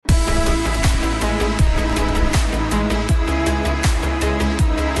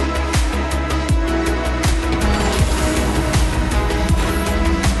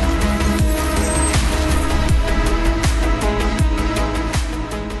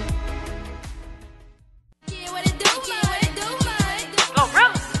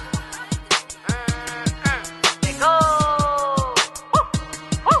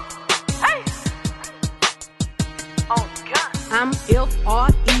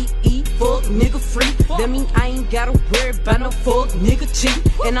nigga free. That mean I ain't gotta worry about no fuck nigga cheat.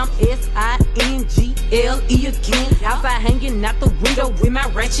 And I'm SINGLE again. Outside hanging out the window with my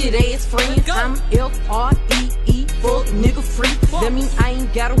ratchet ass friends. I'm FREE, fuck nigga free. That mean I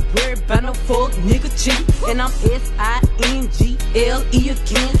ain't gotta worry about no fuck nigga cheat. And I'm SINGLE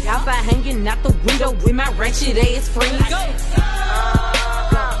again. Outside hanging out the window with my ratchet ass friends. Go,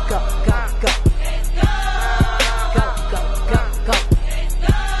 go, go, go.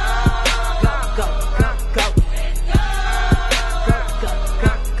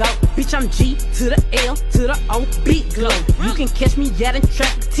 Bitch, I'm G to the L to the O, big glow. You can catch me out in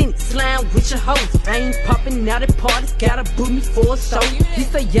traffic, tinted slime with your hoes. I ain't popping out at parties, gotta book me for a show. He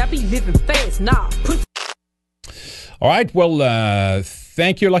say, yeah, be living fast, nah. All right, well,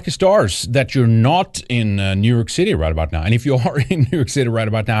 thank you, lucky stars, that you're not in New York City right about now. And if you are in New York City right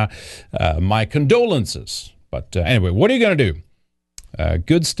about now, my condolences. But anyway, what are you going to do?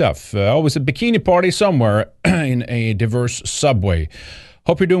 Good stuff. Always a bikini party somewhere in a diverse subway.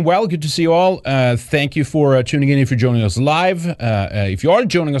 Hope you're doing well. Good to see you all. Thank you for tuning in if you're joining us live. If you are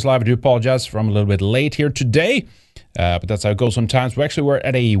joining us live, I do apologize for I'm a little bit late here today. But that's how it goes sometimes. We actually were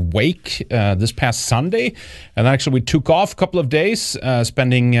at a wake this past Sunday. And actually we took off a couple of days,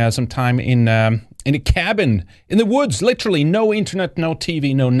 spending some time in a cabin in the woods. Literally no internet, no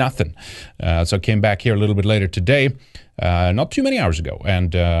TV, no nothing. So I came back here a little bit later today. Not too many hours ago.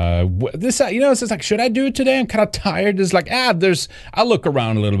 And this, it's just like, should I do it today? I'm kind of tired. It's like, I'll look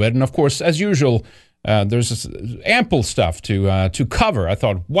around a little bit. And of course, as usual, there's ample stuff to cover. I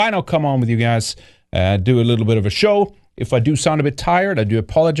thought, why not come on with you guys, do a little bit of a show. If I do sound a bit tired, I do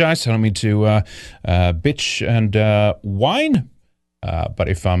apologize. I don't mean to bitch and whine. But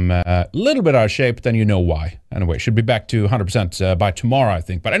if I'm a little bit out of shape, then you know why. Anyway, should be back to 100% by tomorrow, I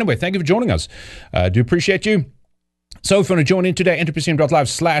think. But anyway, thank you for joining us. Do appreciate you. So if you want to join in today,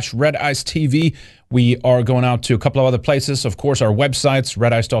 enterprism.live/RedIceTV. We are going out to a couple of other places. Of course, our websites,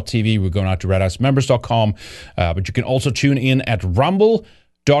 redice.tv. We're going out to redicemembers.com. But you can also tune in at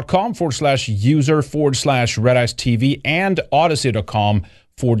rumble.com/user/RedIceTV and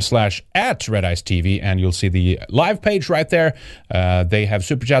odyssey.com/@RedIceTV. And you'll see the live page right there. They have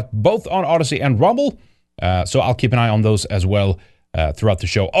Super Chat both on Odyssey and Rumble. So I'll keep an eye on those as well throughout the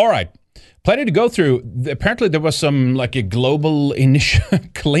show. All right. Plenty to go through. Apparently, there was some like a global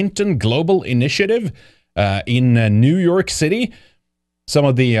Clinton global initiative in New York City. Some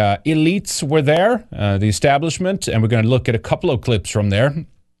of the elites were there, the establishment, and we're going to look at a couple of clips from there.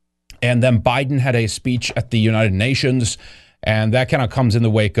 And then Biden had a speech at the United Nations, and that kind of comes in the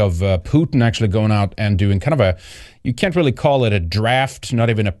wake of Putin actually going out and doing kind of you can't really call it a draft,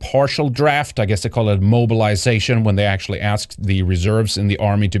 not even a partial draft. I guess they call it mobilization when they actually asked the reserves in the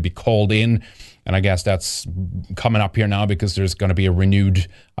army to be called in. And I guess that's coming up here now because there's going to be a renewed,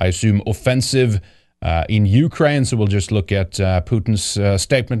 I assume, offensive in Ukraine. So we'll just look at Putin's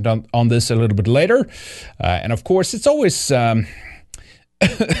statement on this a little bit later. And of course, it's always,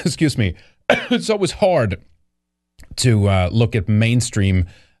 excuse me, it's always hard to look at mainstream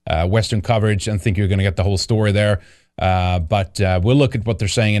Western coverage and think you're going to get the whole story there. But we'll look at what they're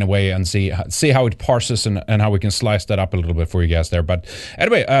saying in a way and see how it parses and how we can slice that up a little bit for you guys there. But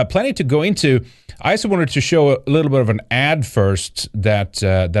anyway, plenty to go into. I also wanted to show a little bit of an ad first that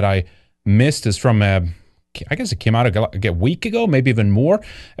I missed. Is from I guess it came out a week ago, maybe even more.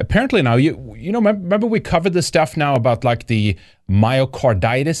 Apparently now, you know, remember we covered this stuff now about like the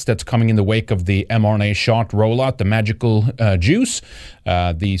myocarditis that's coming in the wake of the mRNA shot rollout, the magical juice,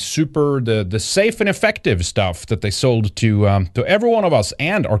 the safe and effective stuff that they sold to every one of us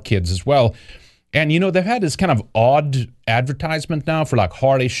and our kids as well. And, you know, they've had this kind of odd advertisement now for like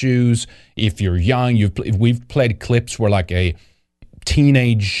heart issues. If you're young, we've played clips where like a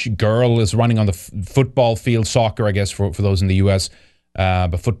teenage girl is running on the football field, soccer, I guess, for those in the U.S.,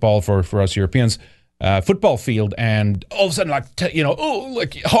 but football for us Europeans, football field, and all of a sudden, like,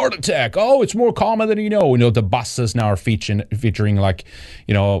 like heart attack. Oh, it's more common than you know. You know, the buses now are featuring like,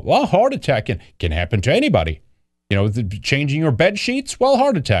 well, heart attack can happen to anybody. You know, changing your bed sheets, well,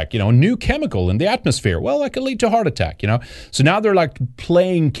 heart attack. You know, new chemical in the atmosphere, well, that could lead to heart attack, So now they're like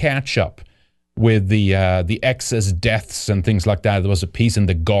playing catch up with the excess deaths and things like that. There was a piece in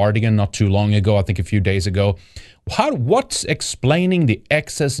The Guardian not too long ago, I think a few days ago. What's explaining the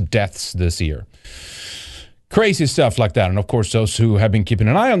excess deaths this year? Crazy stuff like that. And of course, those who have been keeping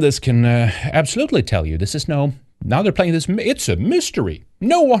an eye on this can absolutely tell you this is now they're playing this. It's a mystery.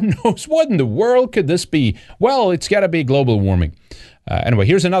 No one knows what in the world could this be. Well, it's got to be global warming. Anyway,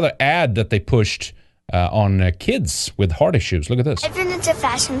 here's another ad that they pushed on kids with heart issues. Look at this. I've been into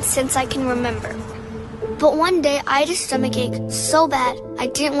fashion since I can remember. But one day, I had a stomachache so bad, I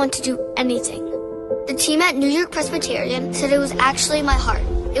didn't want to do anything. The team at New York Presbyterian said it was actually my heart.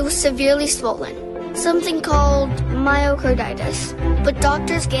 It was severely swollen, something called myocarditis. But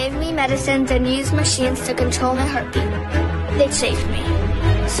doctors gave me medicines and used machines to control my heartbeat. They saved me.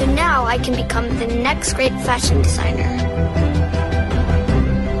 So now I can become the next great fashion designer.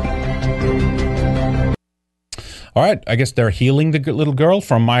 All right, I guess they're healing the little girl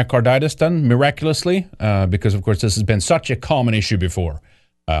from myocarditis then, miraculously, because, of course, this has been such a common issue before.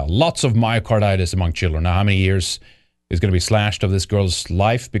 Lots of myocarditis among children. Now, how many years is going to be slashed of this girl's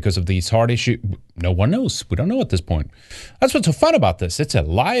life because of these heart issues? No one knows. We don't know at this point. That's what's so fun about this. It's a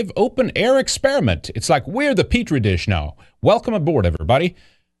live, open-air experiment. It's like we're the Petri dish now. Welcome aboard, everybody.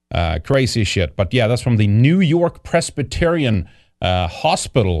 Crazy shit. But, yeah, that's from the New York Presbyterian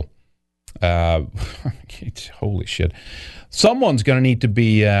Hospital. Holy shit. Someone's going to need to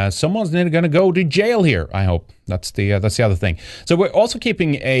be, someone's going to go to jail here, I hope. That's the other thing. So we're also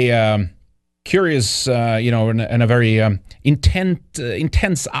keeping a curious, and a very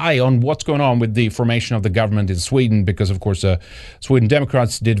intense eye on what's going on with the formation of the government in Sweden, because, of course, Sweden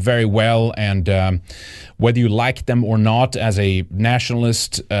Democrats did very well, and whether you like them or not as a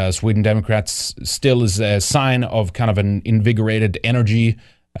nationalist, Sweden Democrats still is a sign of kind of an invigorated energy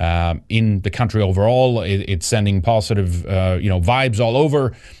in the country overall. It's sending positive, vibes all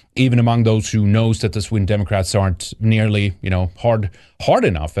over, even among those who knows that the Sweden Democrats aren't nearly, hard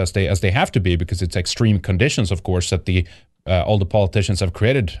enough as they have to be, because it's extreme conditions, of course, that all the politicians have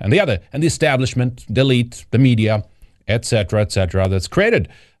created, and the establishment, the elite, the media, etc., that's created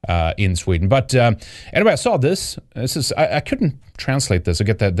in Sweden. But anyway, I saw this. I couldn't translate this. I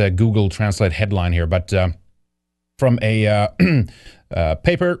get the Google Translate headline here, but from a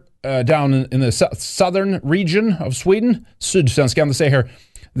paper down in the southern region of Sweden, Sydsvenskan, they say here,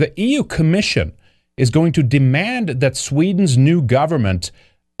 the EU Commission is going to demand that Sweden's new government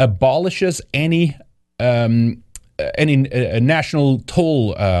abolishes any national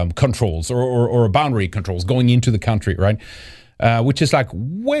toll controls or boundary controls going into the country, right? Which is like,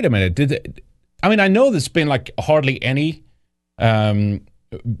 wait a minute. I know there's been like hardly any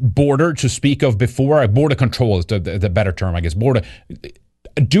border to speak of before. Border control is the better term, I guess.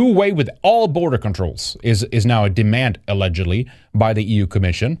 Do away with all border controls is now a demand, allegedly, by the EU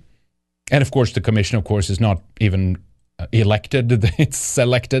Commission. And, of course, the Commission, is not even elected. It's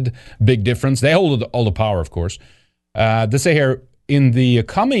selected. Big difference. They hold all the power, of course. They say here, in the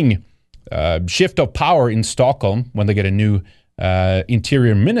coming shift of power in Stockholm, when they get a new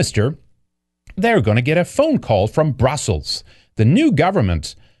interior minister, they're going to get a phone call from Brussels. The new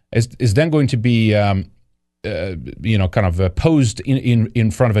government is then going to be posed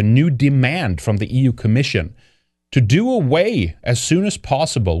in front of a new demand from the EU Commission to do away as soon as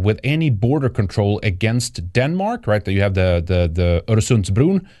possible with any border control against Denmark, right? That you have the Öresund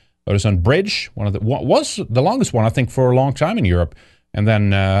Bridge, was the longest one, I think, for a long time in Europe. And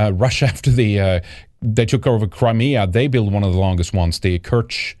then Russia, after they took over Crimea, they built one of the longest ones, the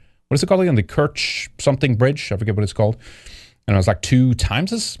Kerch, what is it called again? The Kerch something bridge, I forget what it's called. And it was like 2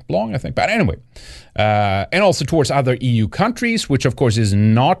 times as long, I think. But anyway, and also towards other EU countries, which of course is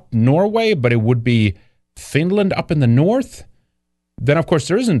not Norway, but it would be Finland up in the north. Then, of course,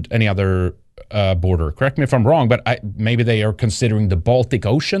 there isn't any other border. Correct me if I'm wrong, but maybe they are considering the Baltic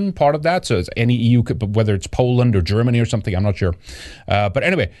Ocean part of that. So it's any EU, whether it's Poland or Germany or something, I'm not sure. But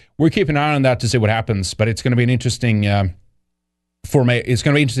anyway, we're keeping an eye on that to see what happens. But it's going to be an interesting it's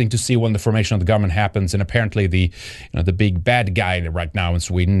going to be interesting to see when the formation of the government happens. And apparently the big bad guy right now in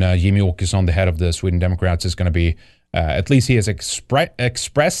Sweden, Jimmie Åkesson, the head of the Sweden Democrats, is going to be, at least he has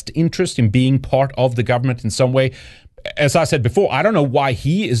expressed interest in being part of the government in some way. As I said before, I don't know why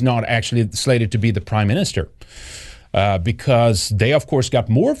he is not actually slated to be the prime minister. Because they, of course, got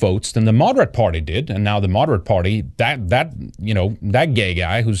more votes than the moderate party did. And now the moderate party, that gay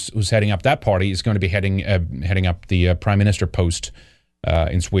guy who's heading up that party is going to be heading up the prime minister post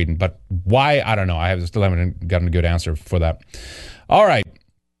in Sweden. But why? I don't know. I still haven't gotten a good answer for that. All right.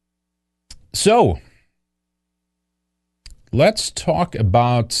 So let's talk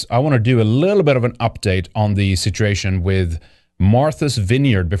about, I want to do a little bit of an update on the situation with Martha's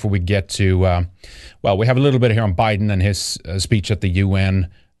Vineyard before we get to, we have a little bit here on Biden and his speech at the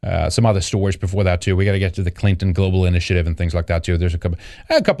UN, some other stories before that too. We got to get to the Clinton Global Initiative and things like that too. There's a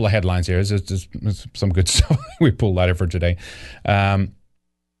couple of headlines here. It's some good stuff we pulled out of for today.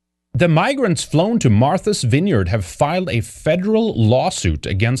 The migrants flown to Martha's Vineyard have filed a federal lawsuit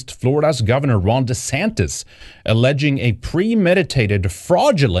against Florida's Governor Ron DeSantis, alleging a premeditated,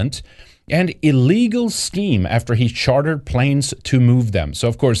 fraudulent, and illegal scheme after he chartered planes to move them. So,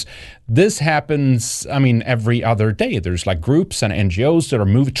 of course, this happens, I mean, every other day. There's like groups and NGOs that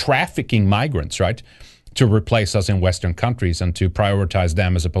are trafficking migrants, right, to replace us in Western countries and to prioritize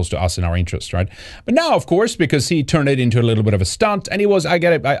them as opposed to us in our interests, right? But now, of course, because he turned it into a little bit of a stunt, and I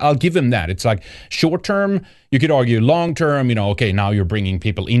get it, I'll give him that. It's like short term, you could argue long term, you know, okay, now you're bringing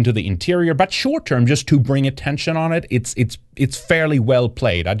people into the interior, but short term, just to bring attention on it, it's fairly well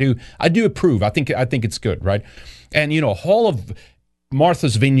played. I do approve. I think it's good, right? And, you know, all of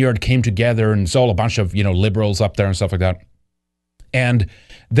Martha's Vineyard came together, and it's all a bunch of, you know, liberals up there and stuff like that. And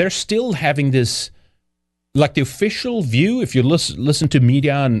they're still having this, like the official view, if you listen to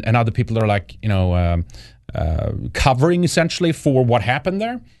media and other people that are like, you know, covering essentially for what happened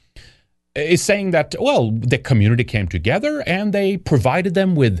there, is saying that, well, the community came together and they provided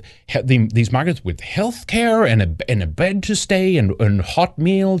them with these migrants with health care and a bed to stay and hot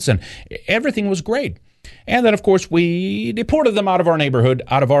meals, and everything was great. And then, of course, we deported them out of our neighborhood,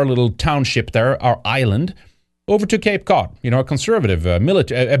 out of our little township there, our island, over to Cape Cod, you know, a conservative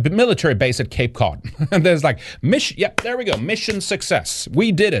military base at Cape Cod. And there's like, there we go, mission success.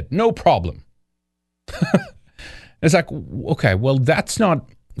 We did it, no problem. It's like, okay, well,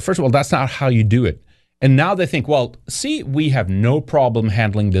 first of all, that's not how you do it. And now they think, well, see, we have no problem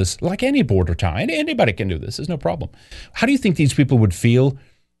handling this like any border town. Anybody can do this, there's no problem. How do you think these people would feel,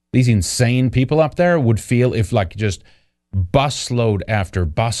 these insane people up there would feel if like just busload after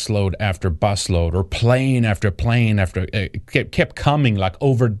busload after busload, or plane after plane after kept coming like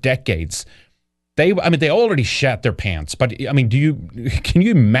over decades? They already shat their pants, but I mean, can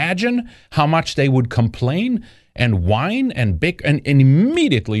you imagine how much they would complain and whine and bicker, and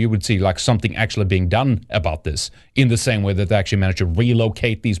immediately you would see like something actually being done about this, in the same way that they actually managed to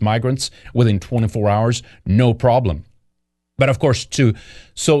relocate these migrants within 24 hours, no problem. But of course, to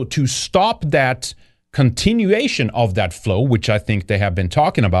stop that continuation of that flow, which I think they have been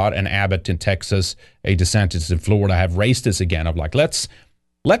talking about, and Abbott in Texas, a DeSantis in Florida have raised this again of like, let's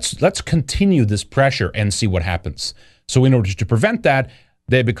continue this pressure and see what happens. So in order to prevent that,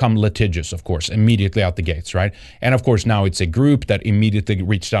 they become litigious, of course, immediately out the gates, right? And of course, now it's a group that immediately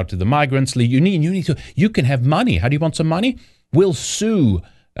reached out to the migrants. You can have money. How do you want some money? We'll sue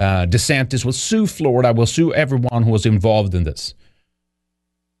DeSantis, we'll sue Florida, we'll sue everyone who was involved in this.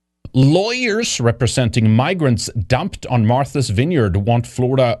 Lawyers representing migrants dumped on Martha's Vineyard want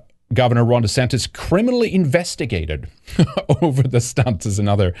Florida Governor Ron DeSantis criminally investigated over the stunts, is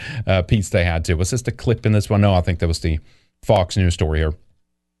another piece they had to. Was this the clip in this one? No, I think that was the Fox News story here.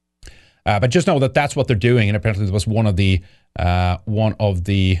 But just know that that's what they're doing, and apparently there was one of the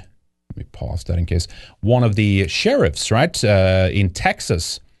let me pause that in case, one of the sheriffs, right, in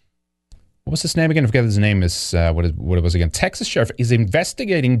Texas. What was his name again? I forget his name is, what it was again. Texas sheriff is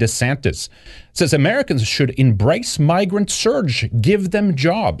investigating DeSantis. Says Americans should embrace migrant surge, give them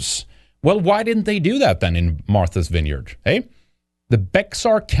jobs. Well, why didn't they do that then in Martha's Vineyard? Hey? The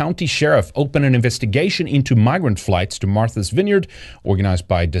Bexar County Sheriff opened an investigation into migrant flights to Martha's Vineyard, organized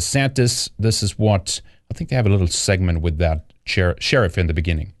by DeSantis. This is what, I think they have a little segment with that sheriff in the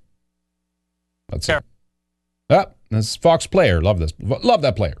beginning. Let's see. This Fox player. Love this. Love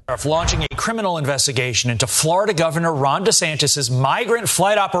that player. Launching a criminal investigation into Florida Governor Ron DeSantis' migrant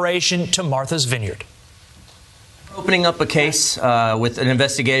flight operation to Martha's Vineyard. Opening up a case with an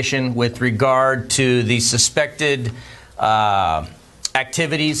investigation with regard to the suspected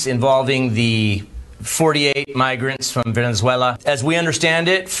activities involving the 48 migrants from Venezuela. As we understand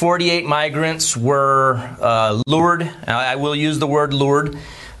it, 48 migrants were lured, I will use the word lured,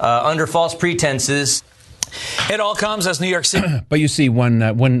 under false pretenses. It all comes as New York City. But you see,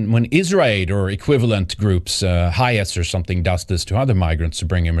 when Israel or equivalent groups, Hayas or something, does this to other migrants to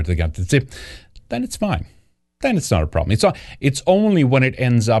bring them into the country, then it's fine. Then it's not a problem. It's only when it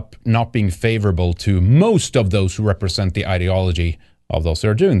ends up not being favorable to most of those who represent the ideology of those that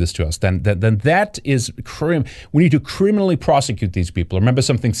are doing this to us. Then that is we need to criminally prosecute these people. Remember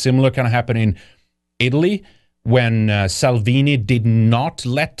something similar kind of happened in Italy when Salvini did not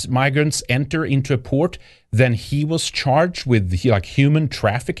let migrants enter into a port. Then he was charged with human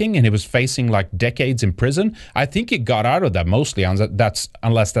trafficking, and he was facing decades in prison. I think he got out of that mostly,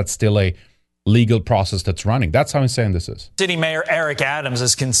 unless that's still a legal process that's running. That's how insane this is. City Mayor Eric Adams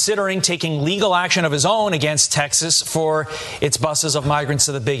is considering taking legal action of his own against Texas for its buses of migrants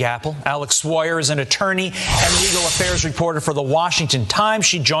to the Big Apple. Alex Swoyer is an attorney and legal affairs reporter for the Washington Times.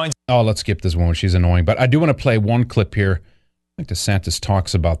 She joins. Oh, let's skip this one. She's annoying. But I do want to play one clip here. I think DeSantis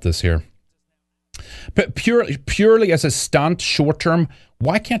talks about this here. But purely as a stunt, short term,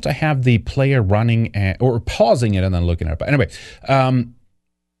 why can't I have the player running or pausing it and then looking at it? But anyway,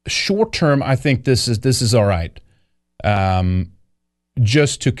 short term, I think this is all right.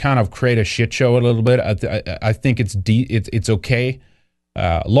 Just to kind of create a shit show a little bit, I think it's okay.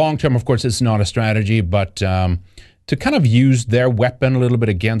 Long term, of course, it's not a strategy, but to kind of use their weapon a little bit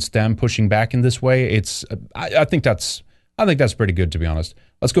against them, pushing back in this way, I think that's pretty good, to be honest.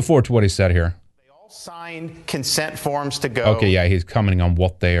 Let's go forward to what he said here. They all signed consent forms to go. Okay, yeah, he's commenting on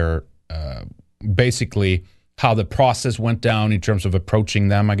what they are, basically how the process went down in terms of approaching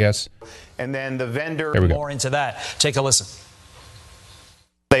them, I guess. And then the vendor. There we go. More into that. Take a listen.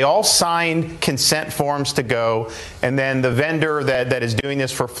 They all signed consent forms to go, and then the vendor that is doing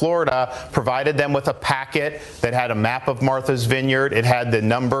this for Florida provided them with a packet that had a map of Martha's Vineyard. It had the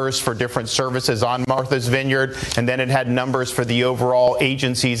numbers for different services on Martha's Vineyard, and then it had numbers for the overall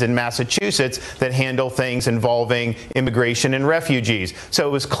agencies in Massachusetts that handle things involving immigration and refugees. So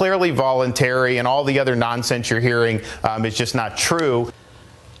it was clearly voluntary, and all the other nonsense you're hearing is just not true.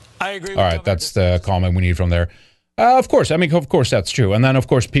 I agree. All right, that's the comment we need from there. Of course that's true. And then, of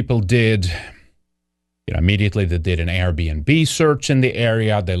course, people did, immediately they did an Airbnb search in the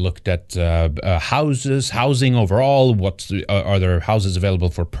area. They looked at housing overall. Are there houses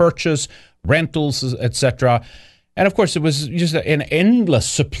available for purchase, rentals, etc. And of course, it was just an endless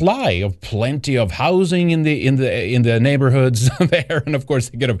supply of plenty of housing in the neighborhoods there. And of course,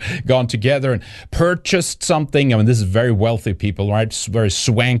 they could have gone together and purchased something. I mean, this is very wealthy people, right? It's a very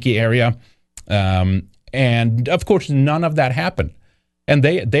swanky area. And of course, none of that happened. And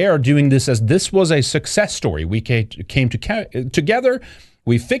they are doing this as this was a success story. We came together,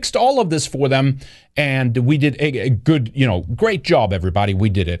 we fixed all of this for them, and we did a good, great job, everybody. We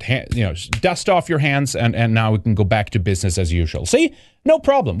did it. Dust off your hands, and now we can go back to business as usual. See, no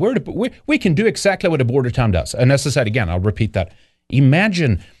problem. We can do exactly what a border town does. And as I said again, I'll repeat that.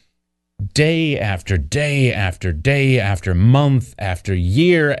 Imagine day after day after day after month after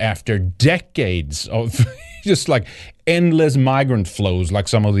year after decades of just like endless migrant flows like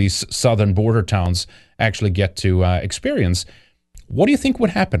some of these southern border towns actually get to experience. What do you think would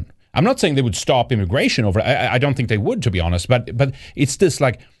happen? I'm not saying they would stop immigration over. I don't think they would, to be honest. But it's this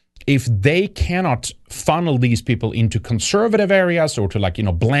like, if they cannot funnel these people into conservative areas or to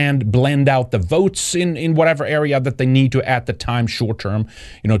blend out the votes in whatever area that they need to at the time short term,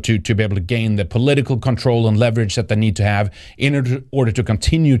 to be able to gain the political control and leverage that they need to have in order to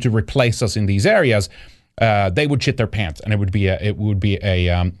continue to replace us in these areas, they would shit their pants, and it would be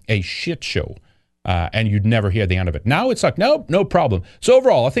a shit show. And you'd never hear the end of it. Now it's like, no problem. So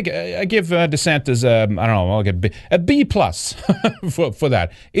overall, I think I give DeSantis, I'll get a B plus for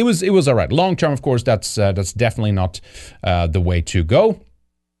that. It was all right. Long term, of course, that's definitely not the way to go.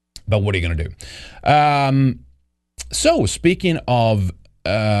 But what are you going to do? So speaking of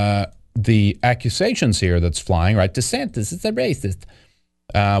the accusations here that's flying, right? DeSantis is a racist.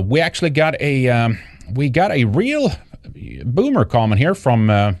 We actually got a real boomer comment here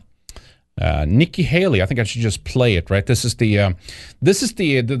from Nikki Haley. I think I should just play it, right? This is the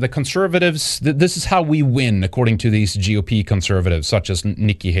conservatives. This is how we win, according to these GOP conservatives, such as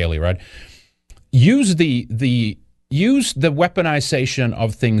Nikki Haley, right? Use the weaponization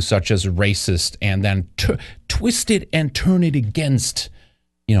of things such as racist, and then twist it and turn it against,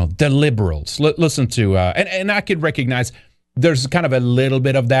 the liberals. Listen to, and I could recognize there's kind of a little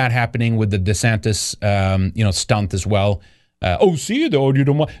bit of that happening with the DeSantis, stunt as well. They're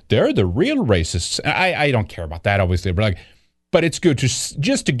the real racists. I don't care about that, obviously, but it's good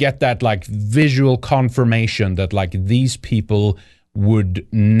to get that visual confirmation that these people would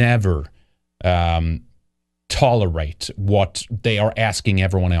never tolerate what they are asking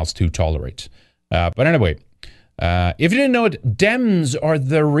everyone else to tolerate. But anyway, if you didn't know it, Dems are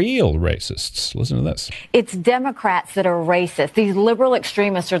the real racists. Listen to this. It's Democrats that are racist. These liberal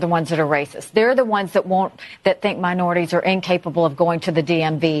extremists are the ones that are racist. They're the ones that think minorities are incapable of going to the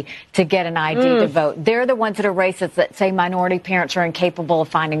DMV to get an ID to vote. They're the ones that are racist that say minority parents are incapable of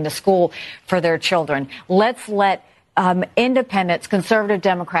finding the school for their children. Let's let independents, conservative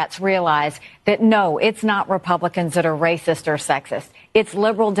Democrats realize that no, it's not Republicans that are racist or sexist. It's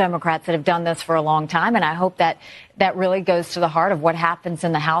liberal Democrats that have done this for a long time, and I hope that really goes to the heart of what happens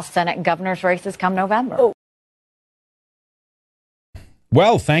in the House, Senate, and governor's races come November. Oh.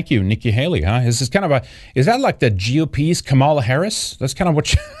 Well, thank you, Nikki Haley. Huh? Is that like the GOP's Kamala Harris? That's kind of what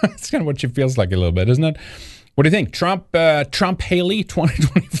she feels like a little bit, isn't it? What do you think, Trump Haley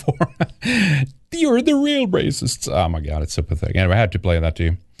 2024? You're the real racists. Oh my God, it's so pathetic. Anyway, I had to play that to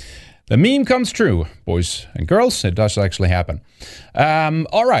you. The meme comes true, boys and girls. It does actually happen.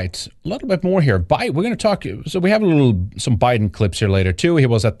 All right, a little bit more here. We're going to talk. So we have some Biden clips here later too. He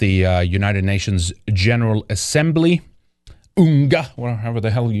was at the United Nations General Assembly Unga, whatever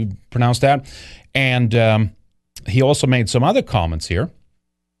the hell you pronounce that. And he also made some other comments here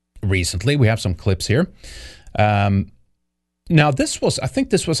recently. We have some clips here. Now, I think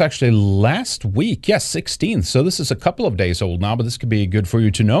this was actually last week. Yes, 16th. So this is a couple of days old now, but this could be good for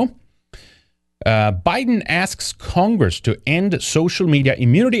you to know. Biden asks Congress to end social media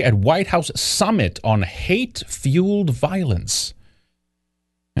immunity at White House summit on hate-fueled violence.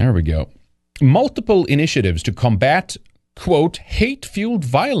 There we go. Multiple initiatives to combat, quote, hate-fueled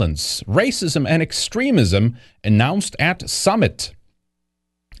violence, racism, and extremism announced at a summit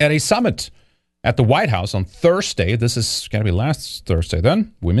at the White House on Thursday. This is going to be last Thursday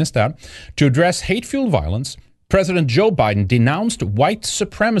then. We missed that. To address hate-fueled violence, President Joe Biden denounced white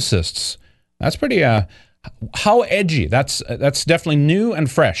supremacists. That's pretty, how edgy. That's definitely new and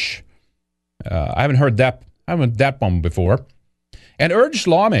fresh. I haven't heard that one before. And urged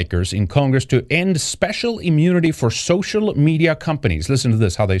lawmakers in Congress to end special immunity for social media companies. Listen to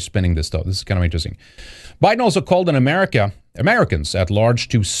this, how they're spinning this stuff. This is kind of interesting. Biden also called on Americans at large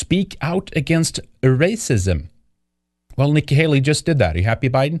to speak out against racism. Well, Nikki Haley just did that. Are you happy,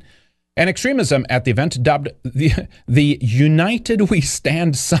 Biden? And extremism at the event dubbed the United We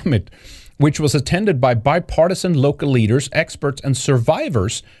Stand Summit, which was attended by bipartisan local leaders, experts, and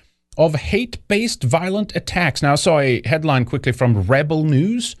survivors of hate-based violent attacks. Now, I saw a headline quickly from Rebel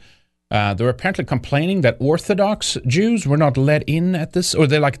News. They were apparently complaining that Orthodox Jews were not let in at this, or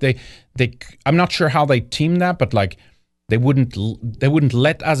they I'm not sure how they teamed that, but like they wouldn't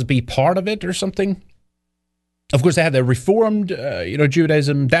let us be part of it or something. Of course, they had the Reformed,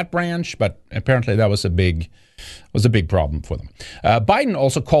 Judaism, that branch, but apparently that was a big problem for them. Biden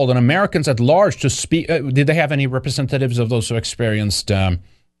also called on Americans at large to speak. Did they have any representatives of those who experienced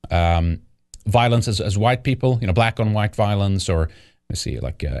violence as white people? Black on white violence, or let's see,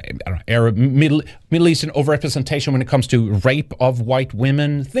 like Arab, Middle Eastern overrepresentation when it comes to rape of white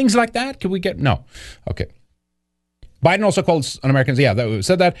women, things like that. Can we get no? Okay. Biden also calls on Americans,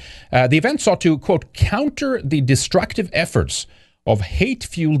 said that the event sought to, quote, counter the destructive efforts of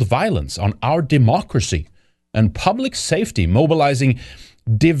hate-fueled violence on our democracy and public safety, mobilizing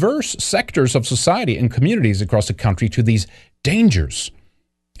diverse sectors of society and communities across the country to these dangers,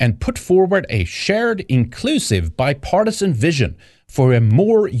 and put forward a shared, inclusive, bipartisan vision for a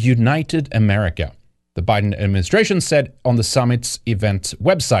more united America, the Biden administration said on the summit's event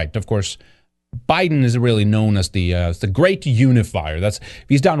website. Of course, Biden is really known as the great unifier. If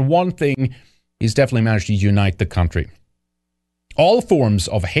he's done one thing, he's definitely managed to unite the country. All forms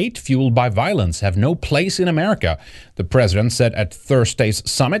of hate fueled by violence have no place in America, the president said at Thursday's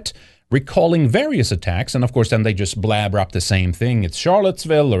summit, recalling various attacks. And of course, then they just blabber up the same thing. It's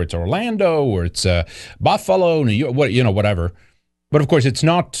Charlottesville, or it's Orlando, or it's Buffalo, New York, whatever. But of course, it's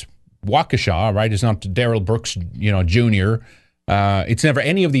not Waukesha, right? It's not Darrell Brooks, Jr., it's never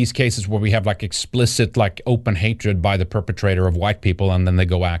any of these cases where we have like explicit, like open hatred by the perpetrator of white people, and then they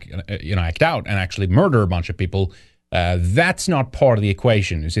go act out and actually murder a bunch of people. That's not part of the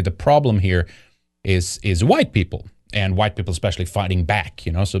equation. You see, the problem here is white people, and white people especially fighting back.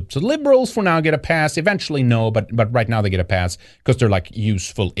 So liberals for now get a pass. Eventually, no, but right now they get a pass because they're like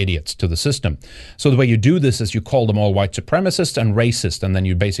useful idiots to the system. So the way you do this is you call them all white supremacists and racist, and then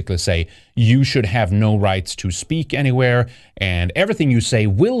you basically say you should have no rights to speak anywhere, and everything you say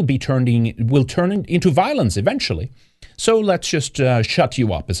will turn into violence eventually. So let's just shut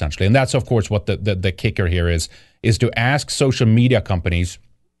you up, essentially. And that's, of course, what the kicker here is to ask social media companies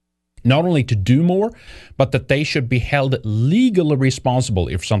not only to do more, but that they should be held legally responsible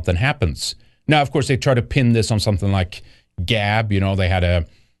if something happens. Now, of course, they try to pin this on something like Gab. They had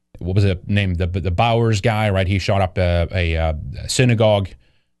what was it named? The Bowers guy, right? He shot up a synagogue.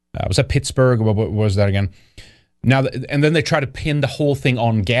 Was that Pittsburgh? What was that again? Now, and then they try to pin the whole thing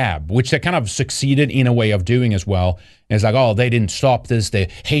on Gab, which they kind of succeeded in a way of doing as well. And it's like, oh, they didn't stop this. The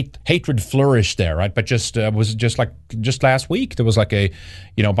hatred flourished there, right? But just last week, there was like a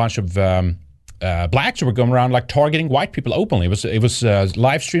bunch of blacks who were going around like targeting white people openly. It was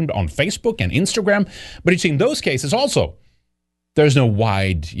live streamed on Facebook and Instagram. But you see, in those cases also, there's no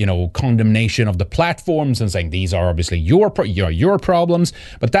wide, condemnation of the platforms and saying these are obviously your problems.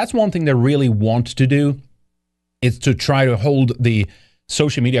 But that's one thing they really want to do. Is to try to hold the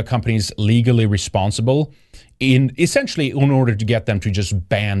social media companies legally responsible in order to get them to just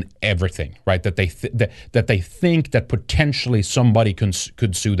ban everything, right? That they think that potentially somebody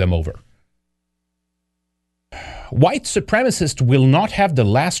could sue them over. White supremacists will not have the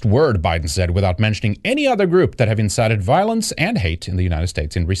last word, Biden said, without mentioning any other group that have incited violence and hate in the United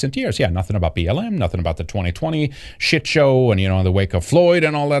States in recent years. Yeah, nothing about BLM, nothing about the 2020 shit show and, the wake of Floyd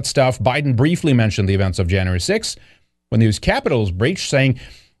and all that stuff. Biden briefly mentioned the events of January 6th when the U.S. Capitol was breached, saying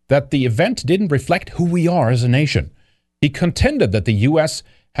that the event didn't reflect who we are as a nation. He contended that the U.S.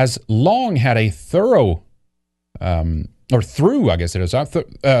 has long had a through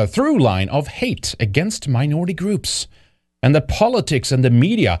line of hate against minority groups, and that politics and the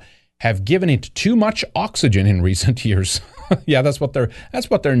media have given it too much oxygen in recent years. Yeah, that's what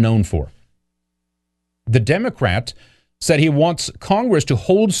they're known for. The Democrat said he wants Congress to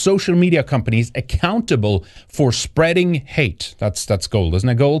hold social media companies accountable for spreading hate. That's gold, isn't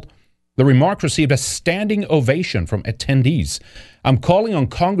it gold? The remark received a standing ovation from attendees. I'm calling on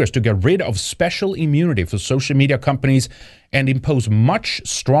Congress to get rid of special immunity for social media companies and impose much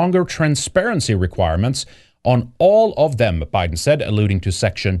stronger transparency requirements on all of them, Biden said, alluding to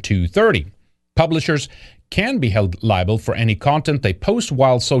Section 230. Publishers can be held liable for any content they post,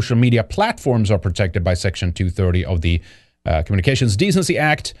 while social media platforms are protected by Section 230 of the Communications Decency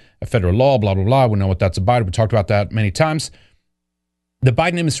Act, a federal law, blah, blah, blah. We know what that's about. We talked about that many times. The Biden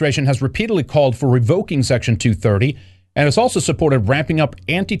administration has repeatedly called for revoking Section 230 and has also supported ramping up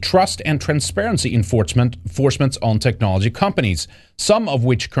antitrust and transparency enforcements on technology companies, some of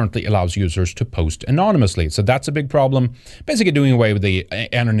which currently allows users to post anonymously. So that's a big problem. Basically doing away with the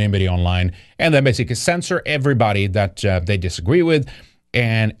anonymity online, and then basically censor everybody that they disagree with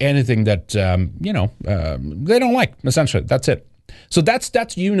and anything that they don't like. Essentially, that's it. So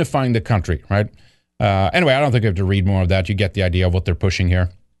that's unifying the country, right? Anyway, I don't think I have to read more of that. You get the idea of what they're pushing here.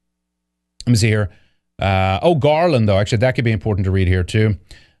 Let me see here. Garland, though, actually, that could be important to read here, too.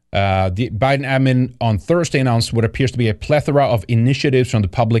 The Biden admin on Thursday announced what appears to be a plethora of initiatives from the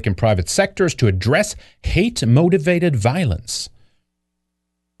public and private sectors to address hate-motivated violence.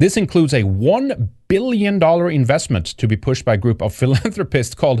 This includes a $1 billion investment to be pushed by a group of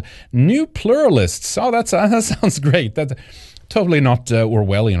philanthropists called New Pluralists. Oh, that sounds great. That's totally not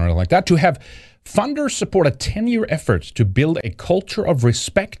Orwellian or anything like that. To have funders support a 10-year effort to build a culture of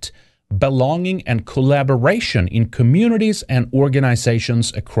respect, belonging, and collaboration in communities and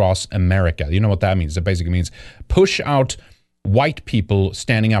organizations across America. You know what that means? It basically means push out white people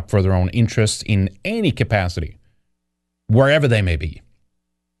standing up for their own interests in any capacity, wherever they may be.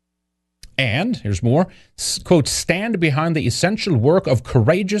 And, here's more, quote, stand behind the essential work of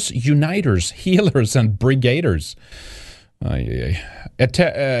courageous uniters, healers, and brigaders.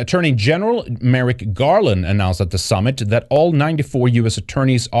 Attorney General Merrick Garland announced at the summit that all 94 U.S.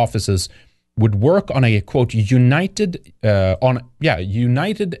 attorneys' offices would work on a, quote, united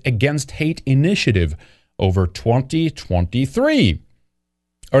against hate initiative over 2023.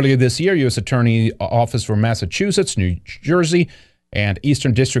 Earlier this year, U.S. Attorney Office for Massachusetts, New Jersey, and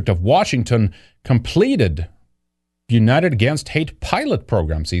Eastern District of Washington completed United Against Hate pilot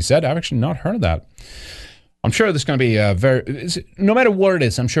programs, he said. I've actually not heard of that. I'm sure this is going to be no matter what it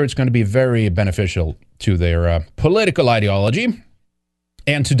is, I'm sure it's going to be very beneficial to their political ideology.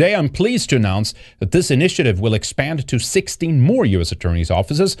 And today I'm pleased to announce that this initiative will expand to 16 more U.S. attorneys'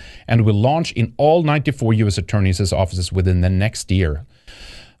 offices and will launch in all 94 U.S. attorneys' offices within the next year.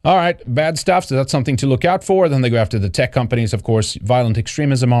 All right, bad stuff, so that's something to look out for. Then they go after the tech companies, of course, violent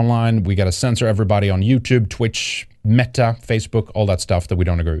extremism online. We got to censor everybody on YouTube, Twitch, Meta, Facebook, all that stuff that we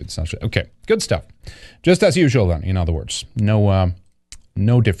don't agree with, essentially. Okay, good stuff. Just as usual, then, in other words. No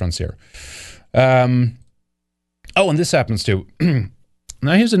difference here. And this happens too.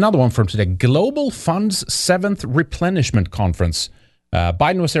 Now, here's another one from today. Global Fund's 7th Replenishment Conference.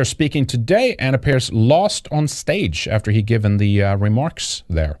 Biden was there speaking today and appears lost on stage after he given the remarks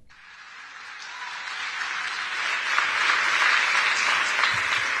there.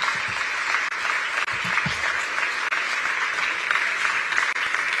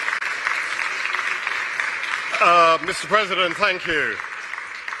 Mr. President, thank you.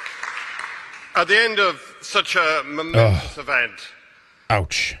 At the end of such a momentous event,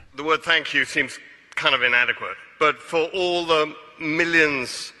 ouch, the word thank you seems kind of inadequate. But for all the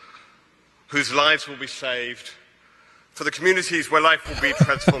millions whose lives will be saved, for the communities where life will be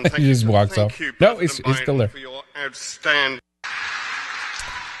transformed, thank he you. Just walks thank off. you, No, President he's still there. for your outstanding.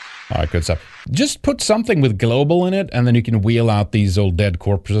 All right, good stuff. Just put something with global in it, and then you can wheel out these old dead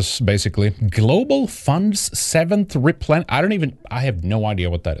corpses, basically. Global Fund's 7th I have no idea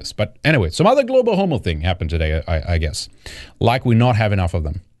what that is. But anyway, some other global homo thing happened today, I guess. Like we not have enough of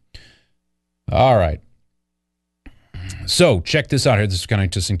them. All right. So, check this out here. This is kind of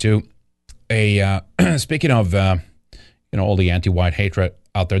interesting, too. Speaking of, all the anti-white hatred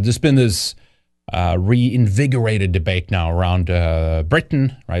out there, there's been this reinvigorated debate now around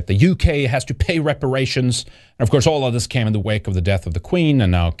Britain, right? The UK has to pay reparations. And of course, all of this came in the wake of the death of the Queen,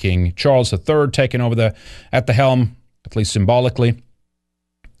 and now King Charles III taking over at the helm, at least symbolically.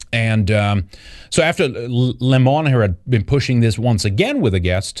 And so after Le Monde here had been pushing this once again with a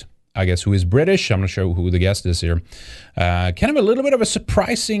guest, I guess, who is British. I'm not sure who the guest is here. Kind of a little bit of a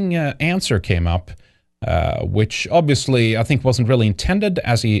surprising answer came up, which obviously I think wasn't really intended,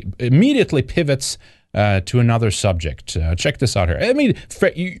 as he immediately pivots to another subject. Check this out here. I mean,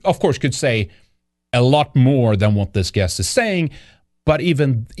 you, of course, could say a lot more than what this guest is saying, but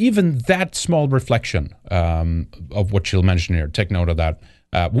even that small reflection of what she'll mention here, take note of that,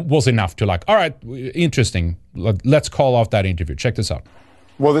 was enough to like, all right, interesting. Let's call off that interview. Check this out.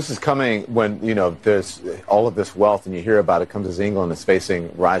 Well, this is coming when, you know, there's all of this wealth, and you hear about it comes as England is facing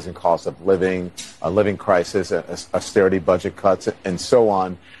rising costs of living, a living crisis, austerity budget cuts, and so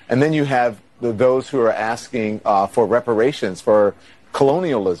on. And then you have those who are asking for reparations for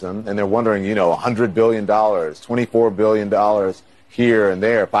colonialism, and they're wondering, you know, $100 billion, $24 billion here and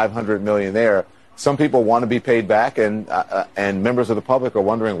there, $500 million there. Some people want to be paid back, and members of the public are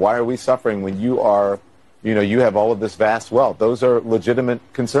wondering, why are we suffering when you are, you know, you have all of this vast wealth? Those are legitimate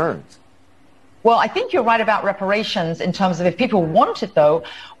concerns. Well, I think you're right about reparations in terms of if people want it, though,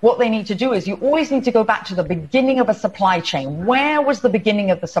 what they need to do is you always need to go back to the beginning of a supply chain. Where was the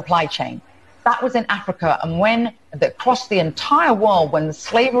beginning of the supply chain? That was in Africa. And when across the entire world, when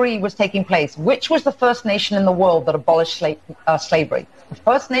slavery was taking place, which was the first nation in the world that abolished slavery? The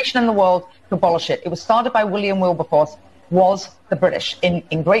first nation in the world to abolish it. It was started by William Wilberforce, was the British.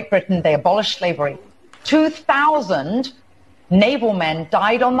 In Great Britain, they abolished slavery. 2,000 naval men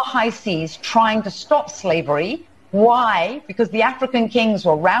died on the high seas trying to stop slavery. Why? Because the African kings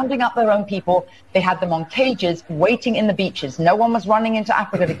were rounding up their own people. They had them on cages waiting in the beaches. No one was running into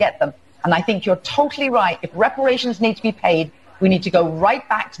Africa to get them. And I think you're totally right. If reparations need to be paid, we need to go right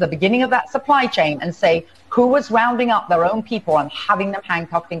back to the beginning of that supply chain and say who was rounding up their own people and having them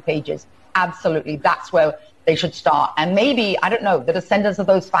handcuffed in cages. Absolutely. That's where they should start. And maybe, I don't know, the descendants of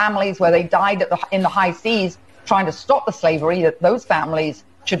those families where they died in the high seas trying to stop the slavery, that those families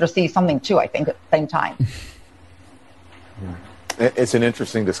should receive something too, I think, at the same time. It's an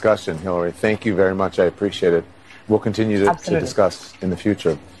interesting discussion, Hillary. Thank you very much. I appreciate it. We'll continue to discuss in the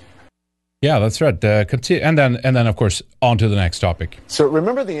future. Yeah, that's right. Continue, and then of course on to the next topic. So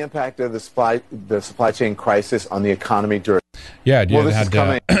remember the impact of the supply chain crisis on the economy during. Yeah, you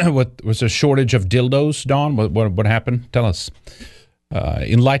had what was a shortage of dildos, Don? What happened? Tell us,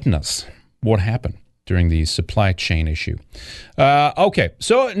 enlighten us. What happened during the supply chain issue? Okay,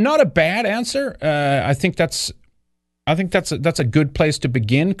 so not a bad answer. I think that's a good place to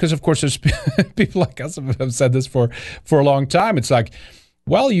begin, because of course there's people like us have said this for a long time. It's like,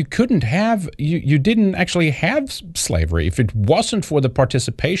 well, you didn't actually have slavery if it wasn't for the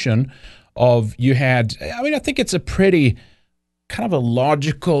participation of, I think it's a pretty kind of a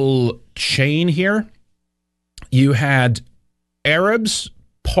logical chain here. You had Arabs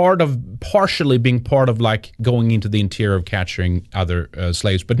partially being part of like going into the interior of capturing other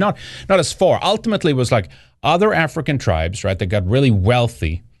slaves, but not as far. Ultimately, it was like other African tribes, right, that got really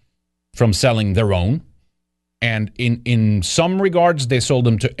wealthy from selling their own. And in some regards, they sold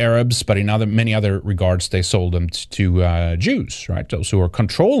them to Arabs, but in many other regards, they sold them to Jews, right? Those who were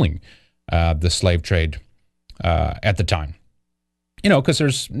controlling the slave trade at the time. You know, because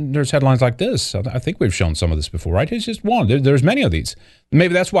there's headlines like this. I think we've shown some of this before, right? It's just one. There's many of these.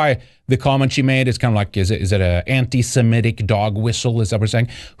 Maybe that's why the comment she made is kind of like, is it an anti-Semitic dog whistle? Is that what we're saying?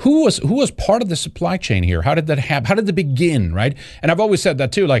 Who was part of the supply chain here? How did that happen? How did it begin, right? And I've always said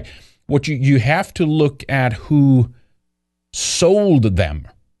that too, like, what you have to look at who sold them,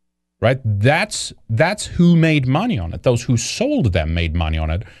 right? That's who made money on it. Those who sold them made money on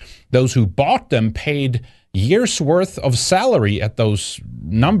it. Those who bought them paid years worth of salary at those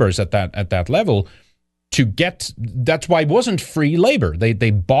numbers at that level to get. That's why it wasn't free labor.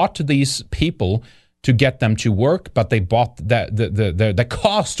 They bought these people to get them to work, but they bought that the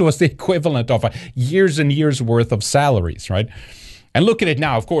cost was the equivalent of years and years worth of salaries, right? And look at it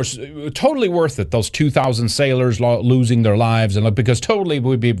now, of course, totally worth it. Those 2,000 sailors losing their lives, and because totally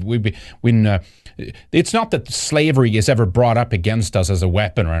it's not that slavery is ever brought up against us as a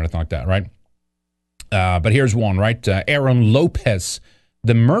weapon or anything like that, right? But here's one, right? Aaron Lopez,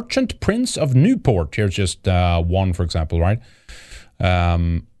 the merchant prince of Newport. Here's just one, for example, right?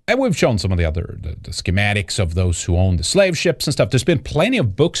 And we've shown some of the other the schematics of those who own the slave ships and stuff. There's been plenty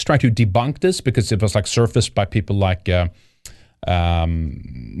of books trying to debunk this because it was like surfaced by people like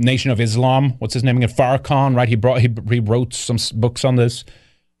Nation of Islam. What's his name again? Farrakhan, right? He wrote some books on this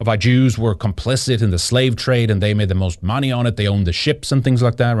of how Jews were complicit in the slave trade and they made the most money on it. They owned the ships and things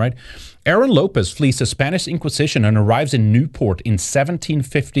like that, right? Aaron Lopez flees the Spanish Inquisition and arrives in Newport in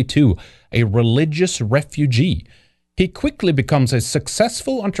 1752, a religious refugee. he quickly becomes a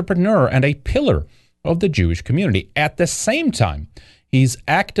successful entrepreneur and a pillar of the Jewish community. At the same time, he's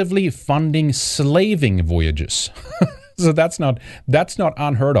actively funding slaving voyages. So that's not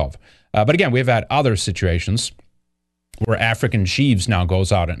unheard of. But again, we've had other situations where African chiefs now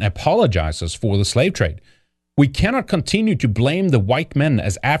goes out and apologizes for the slave trade. We cannot continue to blame the white men,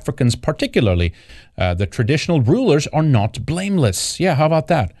 as Africans, particularly the traditional rulers, are not blameless. Yeah, how about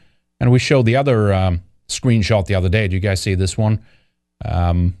that? And we showed the other screenshot the other day. Do you guys see this one?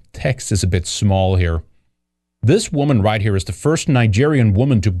 Text is a bit small here. This woman right here is the first Nigerian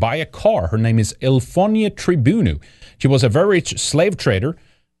woman to buy a car. Her name is Elfonia Tribunu. She was a very rich slave trader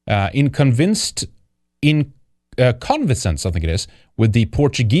in Convincence, I think it is, with the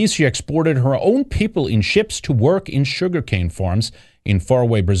Portuguese. She exported her own people in ships to work in sugarcane farms in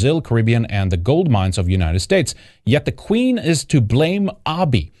faraway Brazil, Caribbean, and the gold mines of the United States. Yet the queen is to blame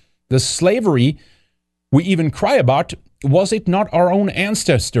Abi. The slavery we even cry about, was it not our own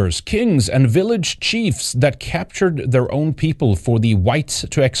ancestors, kings and village chiefs, that captured their own people for the whites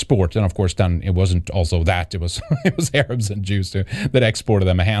to export? And of course, then it wasn't also that. It was it was Arabs and Jews that exported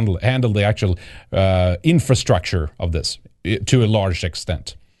them and handled the actual infrastructure of this to a large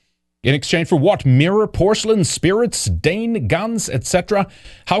extent. In exchange for what? Mirror, porcelain, spirits, Dane, guns, etc.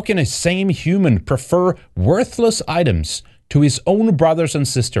 How can a same human prefer worthless items to his own brothers and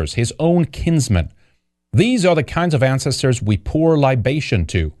sisters, his own kinsmen? These are the kinds of ancestors we pour libation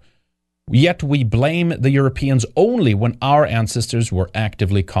to. Yet we blame the Europeans only when our ancestors were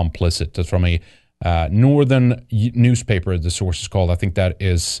actively complicit. That's from a northern newspaper, the source is called. I think that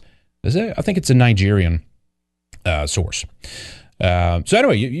is it? I think it's a Nigerian source. So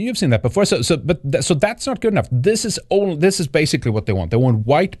anyway, you've seen that before. So that's not good enough. This is basically what they want. They want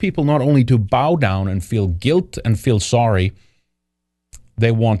white people not only to bow down and feel guilt and feel sorry.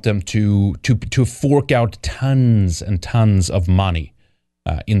 They want them to fork out tons and tons of money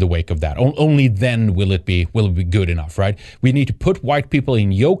in the wake of that. Only then will it be good enough, right? We need to put white people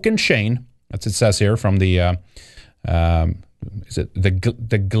in yoke and chain. That's what it says here from the is it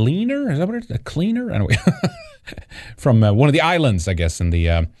the Gleaner? Is that what it is? The Cleaner? Anyway, from one of the islands, I guess, in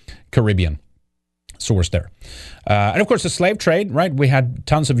the Caribbean. Source there. And of course, the slave trade, right? We had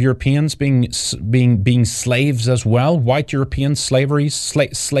tons of Europeans being slaves as well. White European slavery,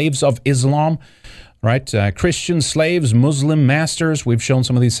 slaves of Islam, right? Christian slaves, Muslim masters. We've shown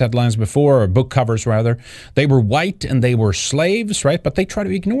some of these headlines before, or book covers rather. They were white and they were slaves, right? But they try to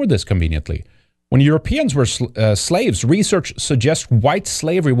ignore this conveniently. When Europeans were slaves, research suggests white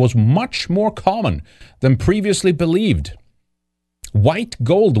slavery was much more common than previously believed. White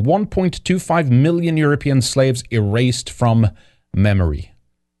gold, 1.25 million European slaves erased from memory.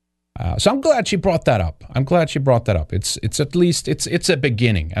 So I'm glad she brought that up. It's at least, it's a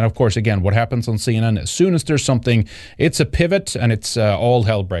beginning. And of course, again, what happens on CNN, as soon as there's something, it's a pivot and it's all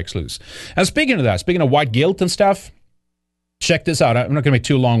hell breaks loose. And speaking of white guilt and stuff, check this out. I'm not going to be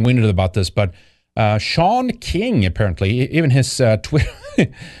too long-winded about this, but Sean King, apparently, even his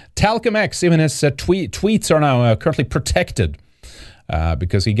Talcum X, even his tweets are now currently protected.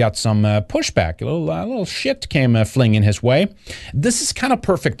 Because he got some pushback. A little shit came flinging his way. This is kind of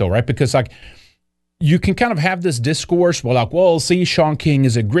perfect, though, right? Because, like, you can kind of have this discourse, well, see, Sean King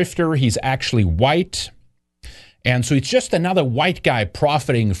is a grifter. He's actually white. And so it's just another white guy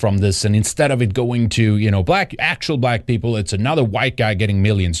profiting from this. And instead of it going to, actual black people, it's another white guy getting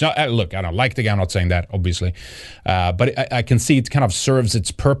millions. Now, look, I don't like the guy. I'm not saying that, obviously. But I can see it kind of serves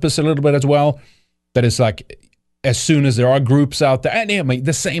its purpose a little bit as well. That is like, as soon as there are groups out there, and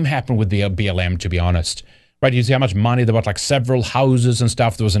the same happened with the BLM, to be honest. Right, you see how much money there was, like several houses and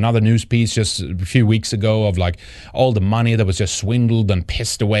stuff. There was another news piece just a few weeks ago of like all the money that was just swindled and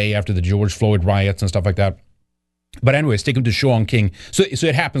pissed away after the George Floyd riots and stuff like that. But anyway, sticking to Sean King. So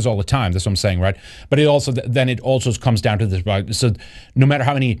it happens all the time. That's what I'm saying, right? But it also comes down to this, right? So no matter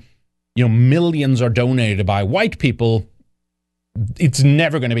how many millions are donated by white people, it's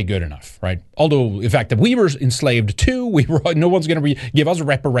never going to be good enough, right? Although the fact that we were enslaved too, no one's going to give us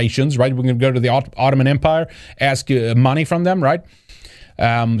reparations, right? We're going to go to the Ottoman Empire, ask money from them, right?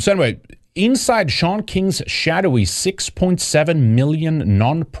 So anyway, inside Sean King's shadowy 6.7 million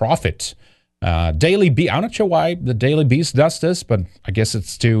nonprofit Daily Beast. I'm not sure why the Daily Beast does this, but I guess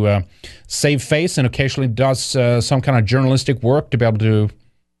it's to save face and occasionally does some kind of journalistic work to be able to,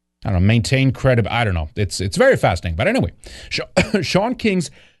 maintain credibility. I don't know. It's very fascinating. But anyway, Sean King's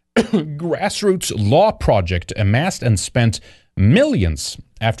grassroots law project amassed and spent millions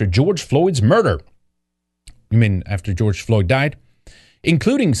after George Floyd's murder. You mean after George Floyd died?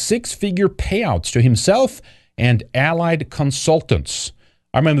 Including six-figure payouts to himself and allied consultants.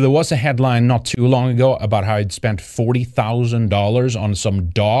 I remember there was a headline not too long ago about how he'd spent $40,000 on some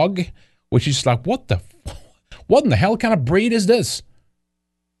dog, which is like, what in the hell kind of breed is this?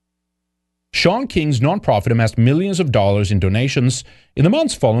 Sean King's nonprofit amassed millions of dollars in donations in the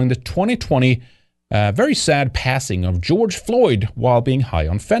months following the 2020 very sad passing of George Floyd while being high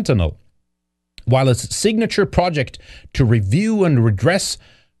on fentanyl. While its signature project to review and redress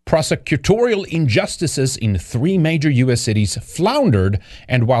prosecutorial injustices in 3 major U.S. cities floundered,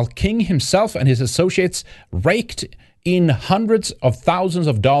 and while King himself and his associates raked in hundreds of thousands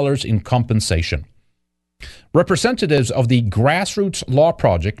of dollars in compensation. Representatives of the Grassroots Law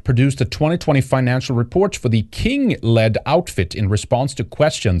Project produced a 2020 financial report for the King-led outfit in response to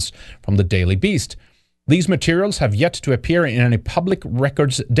questions from the Daily Beast. These materials have yet to appear in any public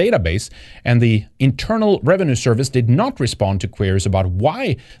records database, and the Internal Revenue Service did not respond to queries about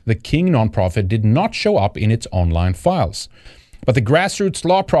why the King nonprofit did not show up in its online files. But the Grassroots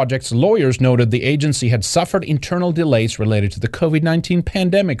Law Project's lawyers noted the agency had suffered internal delays related to the COVID-19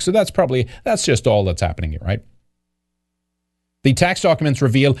 pandemic. So that's just all that's happening here, right? The tax documents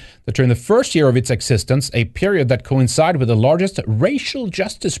reveal that during the first year of its existence, a period that coincided with the largest racial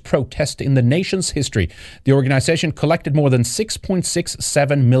justice protest in the nation's history, the organization collected more than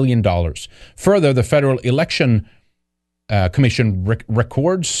 $6.67 million. Further, the Federal Election Commission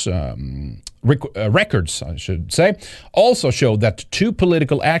records, I should say, also showed that 2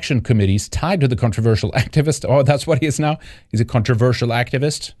 political action committees tied to the controversial activist, oh, that's what he is now? He's a controversial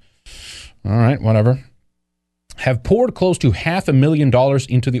activist? All right, whatever. Have poured close to $500,000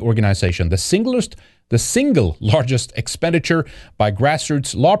 into the organization. The single largest expenditure by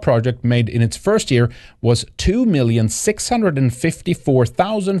Grassroots Law Project made in its first year was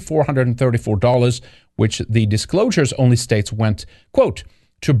 $2,654,434, which the disclosures only states went, quote,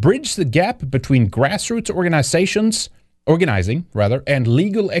 to bridge the gap between grassroots organizing and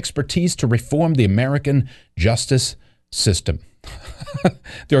legal expertise to reform the American justice system.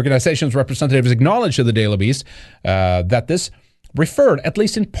 The organization's representatives acknowledged to the Daily Beast that this referred, at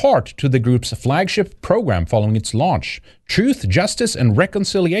least in part, to the group's flagship program following its launch, Truth, Justice, and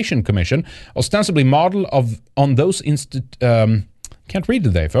Reconciliation Commission, ostensibly modeled on those can't read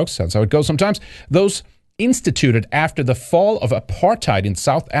today, folks. That's how it goes sometimes. Those instituted after the fall of apartheid in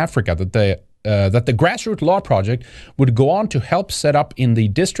South Africa that the Grassroots Law Project would go on to help set up in the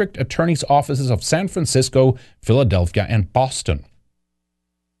district attorney's offices of San Francisco, Philadelphia, and Boston.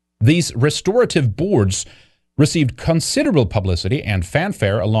 These restorative boards received considerable publicity and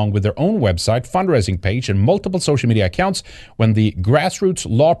fanfare along with their own website, fundraising page, and multiple social media accounts when the Grassroots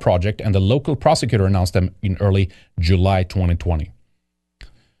Law Project and the local prosecutor announced them in early July 2020.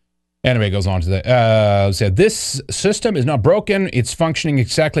 Anyway, it goes on to say, this system is not broken. It's functioning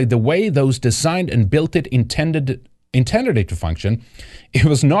exactly the way those designed and built it intended it to function. It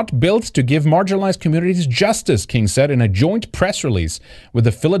was not built to give marginalized communities justice, King said in a joint press release with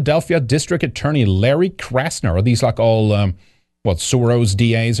the Philadelphia District Attorney Larry Krasner. Are these like all, Soros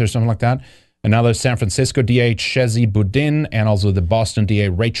DAs or something like that? Another San Francisco DA, Chezi Boudin, and also the Boston DA,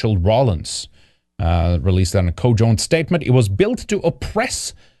 Rachel Rollins, released that in a co-joint statement. It was built to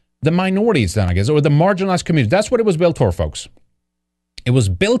oppress the minorities then, I guess, or the marginalized community. That's what it was built for, folks. It was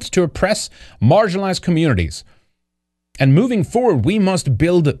built to oppress marginalized communities. And moving forward, we must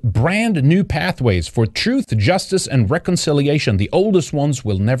build brand new pathways for truth, justice, and reconciliation. The oldest ones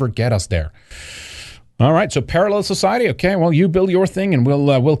will never get us there. All right, so parallel society. Okay, well, you build your thing, and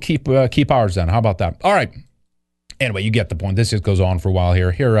we'll keep ours then. How about that? All right. Anyway, you get the point. This just goes on for a while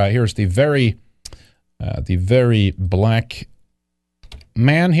here. Here's the very black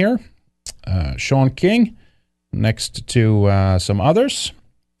man here, Sean King, next to some others.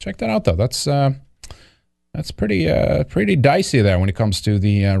 Check that out, though. That's pretty dicey there when it comes to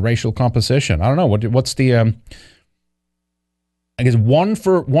the racial composition. I don't know what's the I guess one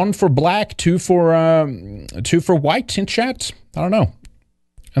for black, two for white in chat. I don't know.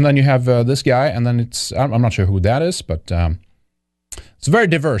 And then you have this guy, and then I'm not sure who that is, but it's very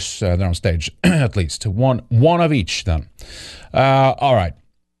diverse there on stage. At least one of each. Then, all right.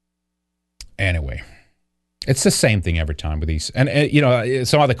 Anyway, it's the same thing every time with these, and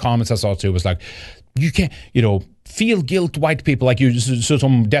some other comments I saw too was like, you can't, feel guilt, white people, like so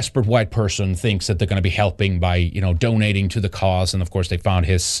some desperate white person thinks that they're going to be helping by, donating to the cause. And of course they found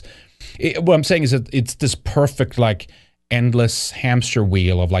what I'm saying is that it's this perfect, like, endless hamster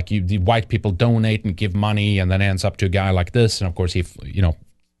wheel of like the white people donate and give money and then ends up to a guy like this. And of course he,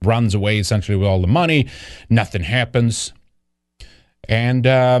 runs away essentially with all the money. Nothing happens. And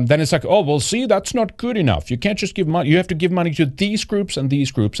then it's like, oh, well, see, that's not good enough. You can't just give money. You have to give money to these groups, and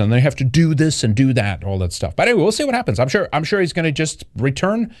they have to do this and do that, all that stuff. But anyway, we'll see what happens. I'm sure he's going to just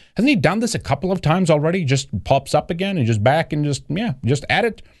return. Hasn't he done this a couple of times already? Just pops up again and just back and just add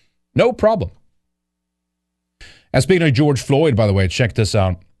it. No problem. And speaking of George Floyd, by the way, check this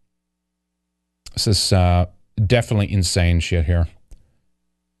out. This is definitely insane shit here.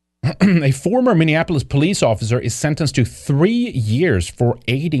 A former Minneapolis police officer is sentenced to 3 years for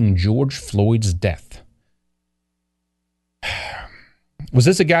aiding George Floyd's death. Was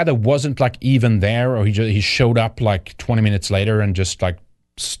this a guy that wasn't like even there, or he showed up like 20 minutes later and just like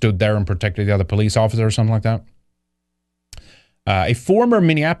stood there and protected the other police officer or something like that? A former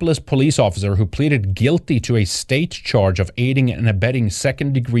Minneapolis police officer who pleaded guilty to a state charge of aiding and abetting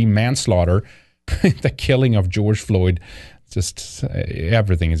second-degree manslaughter in the killing of George Floyd. Just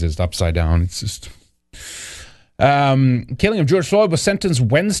everything is just upside down. It's just killing of George Floyd was sentenced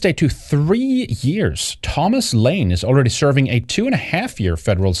Wednesday to 3 years. Thomas Lane is already serving a 2.5-year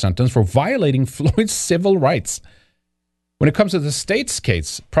federal sentence for violating Floyd's civil rights. When it comes to the state's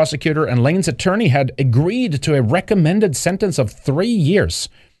case, prosecutor and Lane's attorney had agreed to a recommended sentence of 3 years,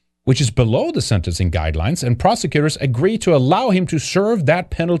 which is below the sentencing guidelines, and prosecutors agreed to allow him to serve that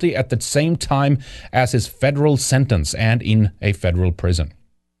penalty at the same time as his federal sentence and in a federal prison.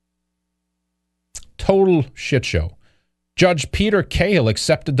 Total shit show. Judge Peter Cahill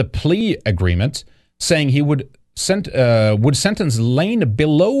accepted the plea agreement, saying he would sentence Lane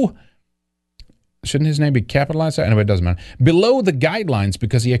below. Shouldn't his name be capitalized? Anyway, it doesn't matter. Below the guidelines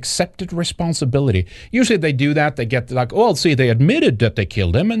because he accepted responsibility. Usually they do that. They get like, oh, see, they admitted that they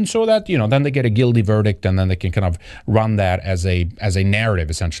killed him. And so that, then they get a guilty verdict, and then they can kind of run that as a narrative,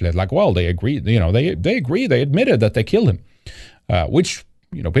 essentially. Like, well, they agree, they agree, they admitted that they killed him. Which,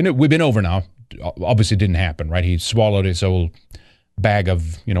 we've been over now. Obviously didn't happen, right? He swallowed his whole bag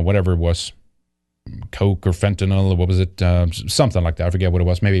of, whatever it was. Coke or fentanyl, or what was it? Something like that. I forget what it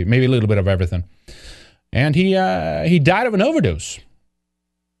was. Maybe a little bit of everything. And he died of an overdose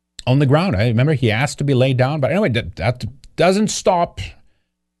on the ground. I remember he asked to be laid down, but anyway, that doesn't stop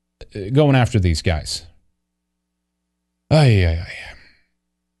going after these guys. All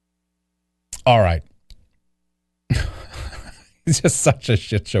right. It's just such a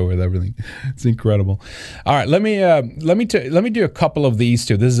shit show with everything. It's incredible. All right, let me do a couple of these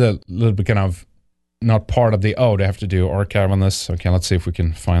too. This is a little bit kind of not part of the, they have to do archive on this. Okay, let's see if we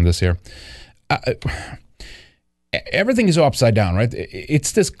can find this here. Everything is upside down, right?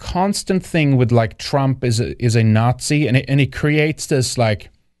 It's this constant thing with like Trump is a Nazi, and it creates this like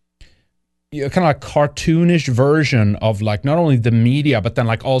kind of like cartoonish version of like not only the media, but then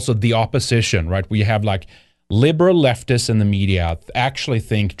like also the opposition, right? We have like liberal leftists in the media actually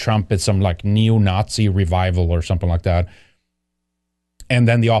think Trump is some like neo-Nazi revival or something like that. And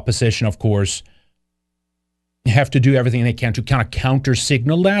then the opposition, of course, have to do everything they can to kind of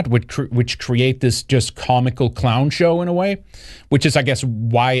counter-signal that, which create this just comical clown show in a way, which is, I guess,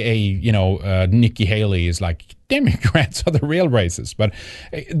 why Nikki Haley is like, Democrats are the real racists. But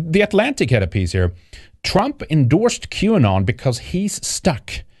The Atlantic had a piece here. Trump endorsed QAnon because he's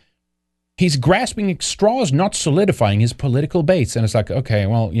stuck. He's grasping at straws, not solidifying his political base. And it's like, okay,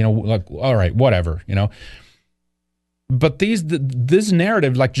 well, like, all right, whatever, But this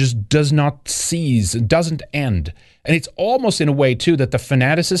narrative like just does not cease, doesn't end. And it's almost in a way, too, that the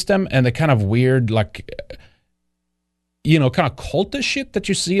fanaticism and the kind of weird, like, kind of cultish shit that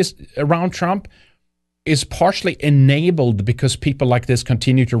you see around Trump is partially enabled because people like this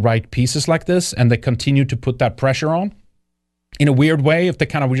continue to write pieces like this, and they continue to put that pressure on. In a weird way, if they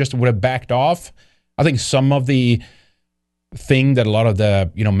kind of just would have backed off, I think some of the thing that a lot of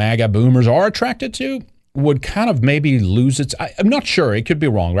the, MAGA boomers are attracted to would kind of maybe lose its, I'm not sure, it could be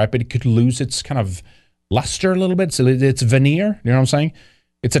wrong, right? But it could lose its kind of luster a little bit. So it's veneer, you know what I'm saying?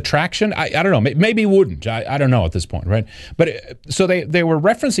 Its attraction. I don't know, maybe it wouldn't. I don't know at this point, right? But so they were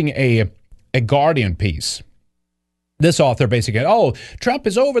referencing a Guardian piece. This author basically, Trump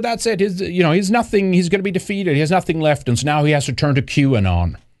is over, that's it. He's nothing, he's going to be defeated. He has nothing left. And so now he has to turn to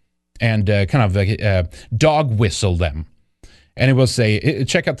QAnon and kind of dog whistle them. And it will say,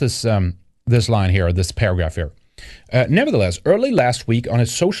 check out this line here, this paragraph here. Nevertheless, early last week on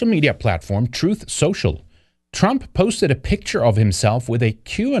his social media platform, Truth Social, Trump posted a picture of himself with a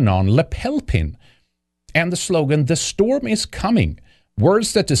QAnon lapel pin and the slogan, "The storm is coming,"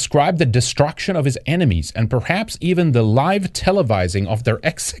 words that describe the destruction of his enemies and perhaps even the live televising of their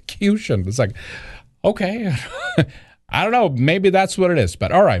execution. It's like, okay, I don't know, maybe that's what it is,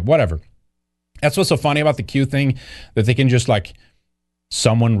 but all right, whatever. That's what's so funny about the Q thing, that they can just like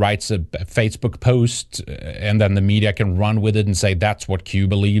someone writes a Facebook post and then the media can run with it and say that's what Q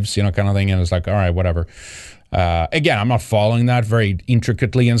believes, kind of thing. And it's like, all right, whatever. Again, I'm not following that very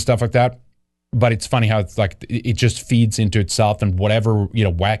intricately and stuff like that. But it's funny how it's like it just feeds into itself, and whatever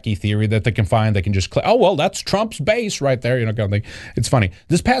wacky theory that they can find, they can just oh well, that's Trump's base right there, kind of thing. It's funny.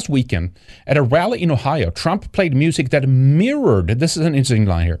 This past weekend at a rally in Ohio, Trump played music that mirrored. This is an interesting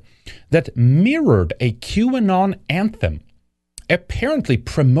line here, that mirrored a QAnon anthem, apparently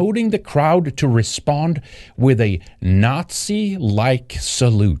promoting the crowd to respond with a Nazi-like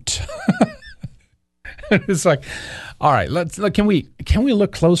salute. It's like, all right, let's look. Can we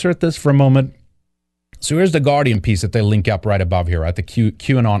look closer at this for a moment? So here's the Guardian piece that they link up right above here, right? The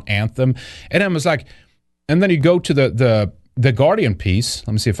QAnon anthem. And then it was like, and then you go to the Guardian piece.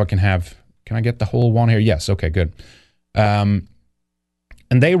 Let me see if can I get the whole one here? Yes. Okay, good. And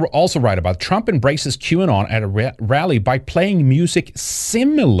they were also right about Trump embraces QAnon at a rally by playing music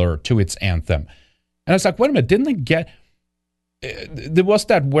similar to its anthem. And I was like, wait a minute, didn't they get... There was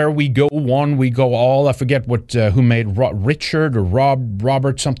that where we go one, we go all. I forget what who made Richard or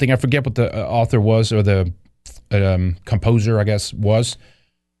Robert something. I forget what the author was, or the composer, I guess, was.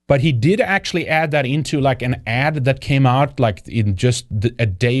 But he did actually add that into like an ad that came out like in just a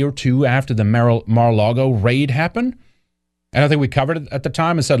day or two after the Mar-a-Lago raid happened. And I think we covered it at the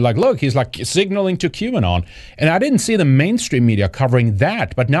time and said, like, look, he's like signaling to QAnon. And I didn't see the mainstream media covering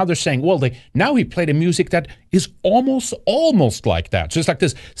that. But now they're saying, well, now he played a music that is almost like that. So it's like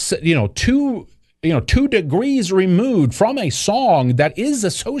this, 2 degrees removed from a song that is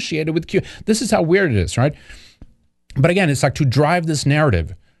associated with Q. This is how weird it is, right? But again, it's like to drive this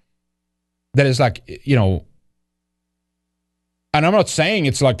narrative that is like, and I'm not saying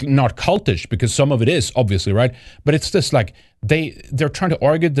it's like not cultish, because some of it is, obviously, right? But it's just like they're trying to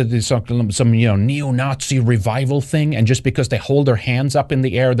argue that there's some neo-Nazi revival thing, and just because they hold their hands up in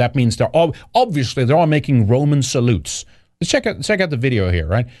the air, that means they're all making Roman salutes. Let's check out the video here,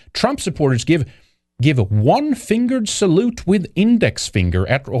 right? Trump supporters give a one-fingered salute with index finger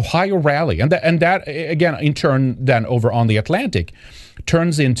at Ohio rally, and that again, in turn, then over on the Atlantic,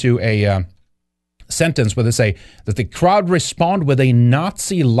 turns into a sentence where they say that the crowd respond with a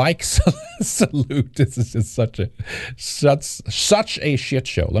Nazi-like salute. This is just such a shit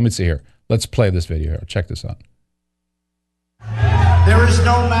show. Let me see here. Let's play this video here. Check this out. There is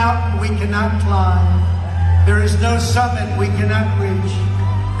no mountain we cannot climb. There is no summit we cannot reach.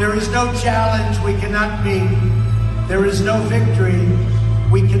 There is no challenge we cannot meet. There is no victory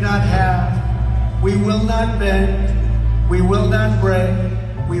we cannot have. We will not bend. We will not break.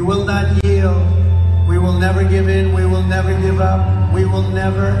 We will not yield. We will never give in. We will never give up. We will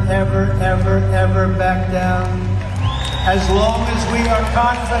never, ever, ever, ever back down. As long as we are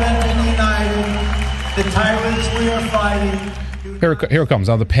confident and united, the tyrants we are fighting... Here it comes.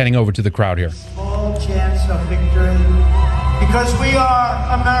 Now they're panning over to the crowd here. ...small chance of victory. Because we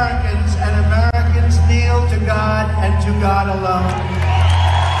are Americans, and Americans kneel to God and to God alone.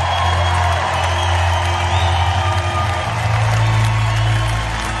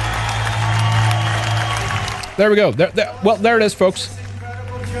 There we go. Well, there it is, folks.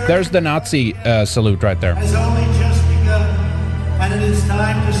 There's the Nazi salute right there. Has only just begun, and it is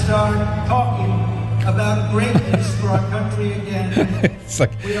time to start talking about greatness for our country again. It's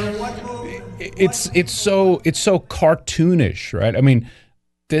like it's so cartoonish, right? I mean,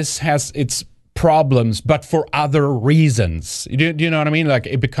 this has its problems, but for other reasons. Do you know what I mean? Like,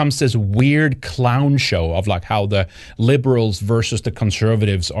 it becomes this weird clown show of like how the liberals versus the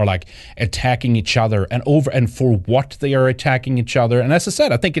conservatives are like attacking each other, and for what they are attacking each other. And as I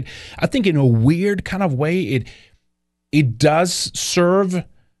said, I think in a weird kind of way, it does serve.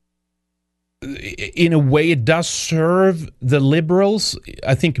 In a way, it does serve the liberals,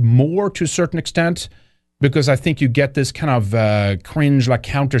 I think, more to a certain extent, because I think you get this kind of cringe, like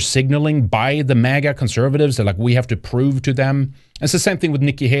counter-signaling by the MAGA conservatives that, like, we have to prove to them. It's the same thing with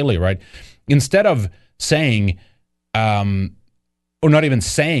Nikki Haley, right? Instead of saying, or not even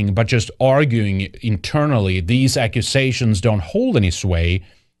saying, but just arguing internally, these accusations don't hold any sway,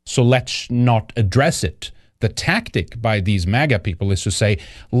 so let's not address it. The tactic by these MAGA people is to say,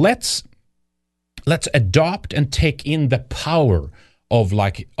 let's adopt and take in the power of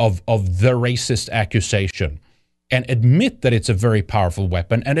the racist accusation, and admit that it's a very powerful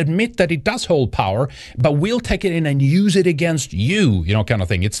weapon, and admit that it does hold power, but we'll take it in and use it against you, kind of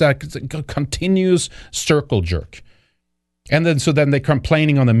thing. It's a continuous circle jerk. And then they're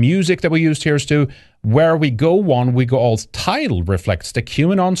complaining on the music that we used here is to where we go one, we go all's title reflects the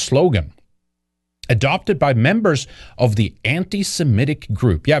QAnon slogan, adopted by members of the anti-Semitic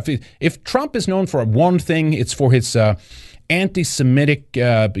group. Yeah, if Trump is known for one thing, it's for his anti-Semitic,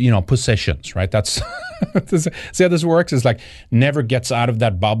 positions, right? That's see how this works. It's like never gets out of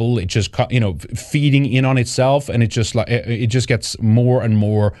that bubble. It just feeding in on itself, and it just gets more and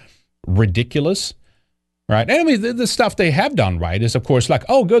more ridiculous, right? And I mean, the stuff they have done right is, of course, like,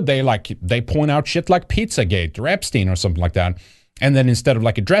 oh, good, they point out shit like Pizzagate or Epstein or something like that. And then instead of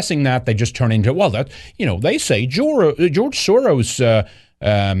like addressing that, they just turn into, well, that, they say George Soros,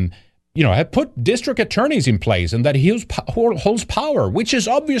 had put district attorneys in place and that he holds power, which is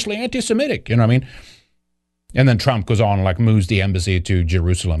obviously anti-Semitic, you know what I mean? And then Trump goes on, like, moves the embassy to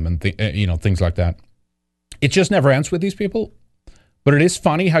Jerusalem and, things like that. It just never ends with these people. But it is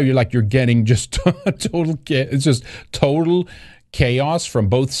funny how you're getting just it's just total chaos from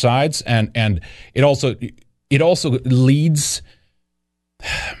both sides. And it also leads...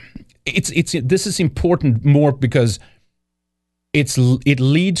 This is important more because it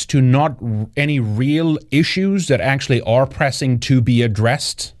leads to not any real issues that actually are pressing to be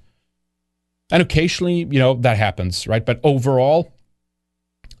addressed. And occasionally, that happens, right? But overall,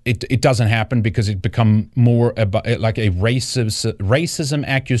 it doesn't happen because it become more about like a racism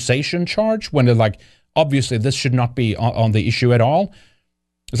accusation charge when they're like, obviously this should not be on the issue at all.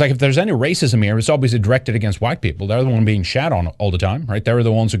 It's like if there's any racism here, it's obviously directed against white people. They're the one being shat on all the time, right? They're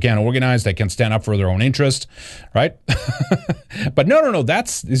the ones who can't organize. They can stand up for their own interest, right? But no,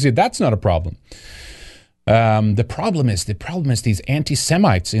 that's not a problem. The problem is these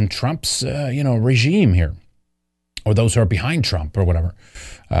anti-Semites in Trump's regime here, or those who are behind Trump or whatever.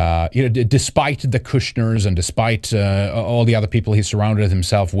 Despite the Kushners and despite all the other people he surrounded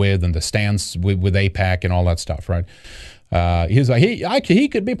himself with and the stands with AIPAC and all that stuff, right? He's like, he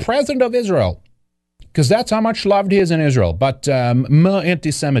could be president of Israel because that's how much loved he is in Israel. But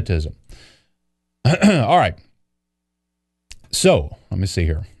anti-Semitism. All right. So let me see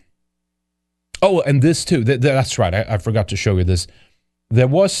here. Oh, and this too. That's right. I forgot to show you this. There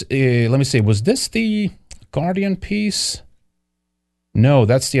was let me see. Was this the Guardian piece? No,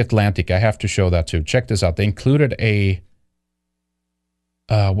 that's the Atlantic. I have to show that too. Check this out. They included a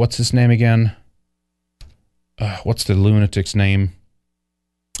what's his name again? What's the lunatic's name?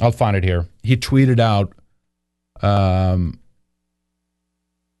 I'll find it here. He tweeted out,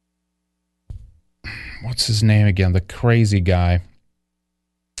 what's his name again? The crazy guy.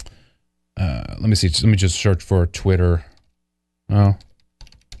 Let me see. Let me just search for Twitter. Oh.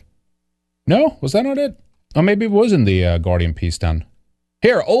 No? Was that not it? Oh, maybe it was in the Guardian piece then.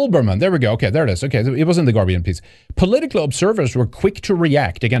 Here, Olbermann. There we go. Okay, there it is. Okay, it was in the Guardian piece. Political observers were quick to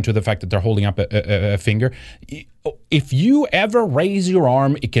react, again, to the fact that they're holding up a finger. If you ever raise your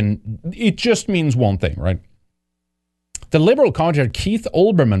arm, it just means one thing, right? The Liberal commentator Keith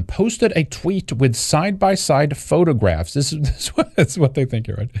Olbermann posted a tweet with side-by-side photographs. This is what they think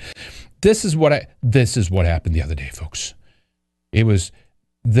here, right? This is what happened the other day, folks. It was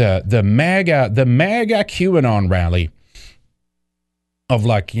the MAGA QAnon rally of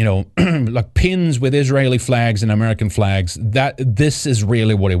like pins with Israeli flags and American flags. This is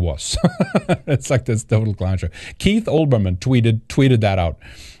really what it was. It's like this total clown show. Keith Olbermann tweeted that out,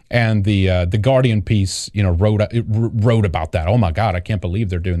 and the Guardian piece wrote about that. Oh my God, I can't believe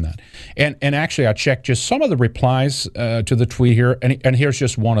they're doing that. And actually, I checked just some of the replies to the tweet here, and here's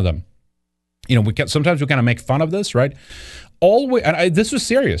just one of them. Sometimes we kind of make fun of this, right? Always, and this was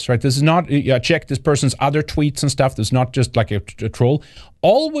serious, right? This is not, check this person's other tweets and stuff. This is not just like a troll.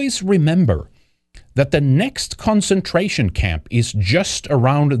 Always remember that the next concentration camp is just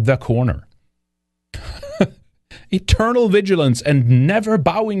around the corner. Eternal vigilance and never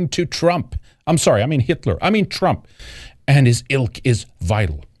bowing to Trump. I'm sorry, I mean Hitler. I mean Trump and his ilk is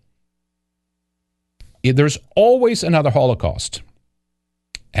vital. There's always another Holocaust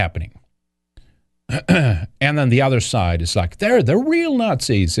happening. And then the other side is like, they're the real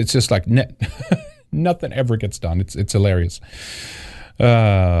Nazis. It's just like nothing ever gets done. It's hilarious.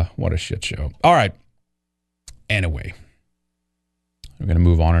 What a shit show. All right. Anyway, we're going to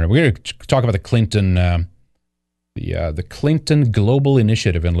move on. We're going to talk about the Clinton, the Clinton Global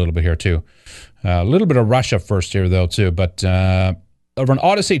Initiative in a little bit here too. A little bit of Russia first here though too. But over on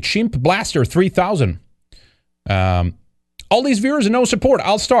Odyssey, Chimp Blaster 3000. All these viewers and no support.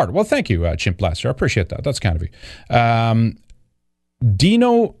 I'll start. Well, thank you, Chimp Blaster. I appreciate that. That's kind of you.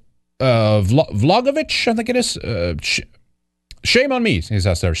 Dino Vlogovich, I think it is. Shame on me, he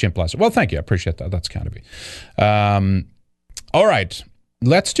says there, Chimp Blaster. Well, thank you. I appreciate that. That's kind of you. All right.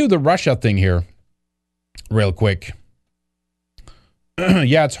 Let's do the Russia thing here real quick.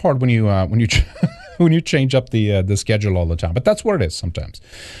 Yeah, it's hard when you when you change up the schedule all the time, but that's what it is sometimes.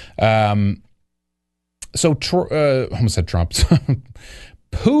 So, I almost said Trump.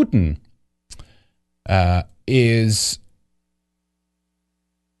 Putin is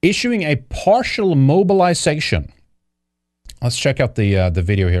issuing a partial mobilization. Let's check out the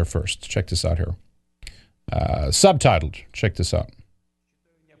video here first. Check this out here. Subtitled. Check this out.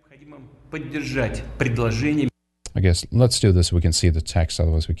 I guess let's do this so we can see the text,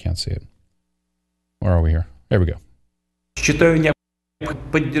 otherwise we can't see it. Where are we here? There we go. Считаю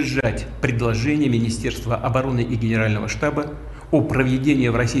необходимым поддержать предложение Министерства обороны и Генерального штаба о проведении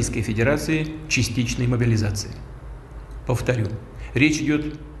в Российской Федерации частичной мобилизации. Повторю, речь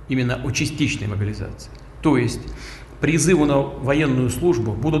идет именно о частичной мобилизации. То есть призыву на военную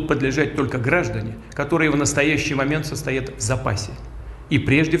службу будут подлежать только граждане, которые в настоящий момент состоят в запасе. И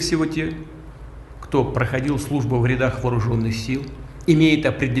прежде всего те, кто проходил службу в рядах вооруженных сил, имеет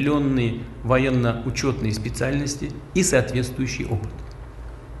определенные военно-учетные специальности и соответствующий опыт.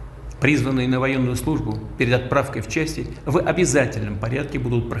 Призванные на военную службу перед отправкой в части в обязательном порядке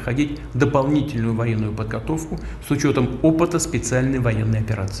будут проходить дополнительную военную подготовку с учетом опыта специальной военной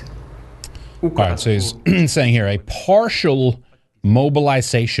операции. Right, so he's saying here a partial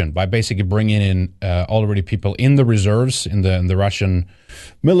mobilization by basically bringing in already people in the reserves in the Russian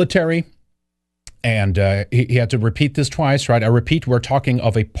military. And he had to repeat this twice, right? I repeat, we're talking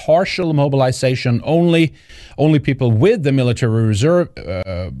of a partial mobilization only. Only people with the military reserve,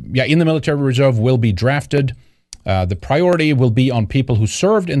 in the military reserve will be drafted. The priority will be on people who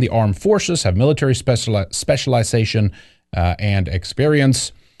served in the armed forces, have military specialization and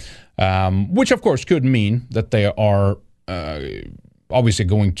experience, which of course could mean that they are obviously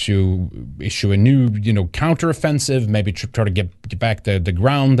going to issue a new, counteroffensive, maybe try to get back the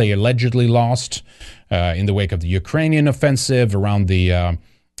ground they allegedly lost in the wake of the Ukrainian offensive around the,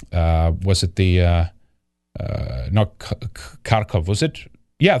 not Kharkov, was it?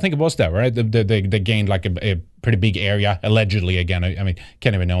 Yeah, I think it was that, right? They gained like a pretty big area, allegedly, again. I mean,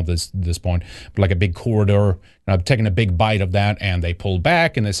 can't even know at this point, but like a big corridor, taking a big bite of that, and they pulled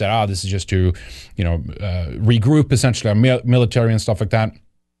back, and they said, this is just to, regroup essentially our military and stuff like that.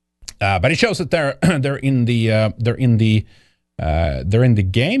 But it shows that they're in the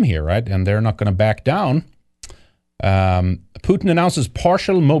game here, right? And they're not going to back down. Putin announces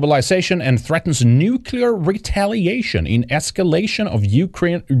partial mobilization and threatens nuclear retaliation in escalation of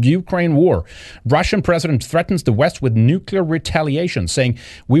Ukraine war. Russian president threatens the West with nuclear retaliation, saying,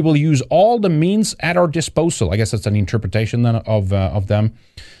 "We will use all the means at our disposal." I guess that's an interpretation then of them.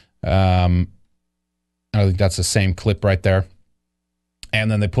 I think that's the same clip right there.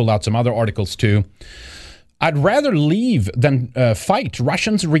 And then they pulled out some other articles too. I'd rather leave than fight.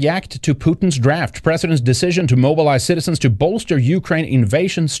 Russians react to Putin's draft. President's decision to mobilize citizens to bolster Ukraine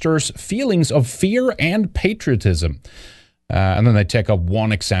invasion stirs feelings of fear and patriotism. And then they take up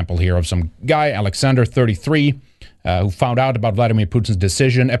one example here of some guy, Alexander, 33, who found out about Vladimir Putin's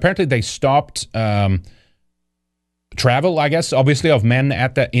decision. Apparently they stopped travel, I guess, obviously, of men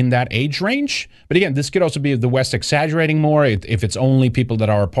in that age range. But again, this could also be the West exaggerating more if it's only people that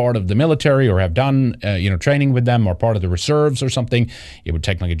are part of the military or have done, training with them or part of the reserves or something. It would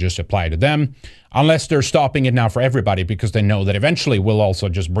technically just apply to them, unless they're stopping it now for everybody because they know that eventually we'll also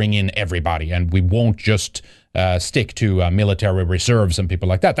just bring in everybody and we won't just stick to military reserves and people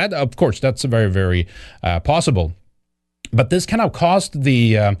like that. That, of course, that's very, very possible. But this kind of caused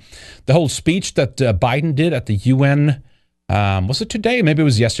the whole speech that Biden did at the UN. Was it today? Maybe it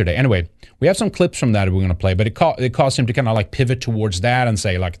was yesterday. Anyway, we have some clips from that we're going to play. But it caused him to kind of like pivot towards that and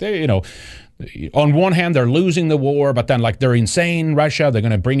say like, on one hand they're losing the war, but then like they're insane, Russia. They're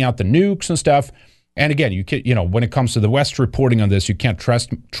going to bring out the nukes and stuff. And again, when it comes to the West reporting on this, you can't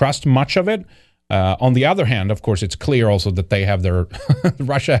trust much of it. On the other hand, of course, it's clear also that they have their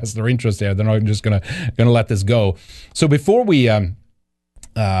Russia has their interest there. They're not just gonna let this go. So before we, I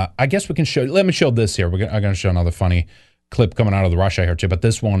guess we can show. Let me show this here. I'm gonna show another funny clip coming out of the Russia here too. But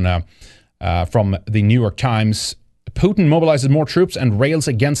this one from the New York Times. Putin mobilizes more troops and rails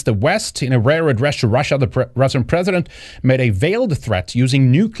against the West. In a rare address to Russia, the Russian president made a veiled threat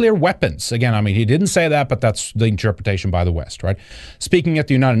using nuclear weapons. Again, I mean, he didn't say that, but that's the interpretation by the West, right? Speaking at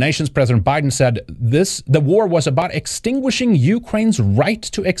the United Nations, President Biden said the war was about extinguishing Ukraine's right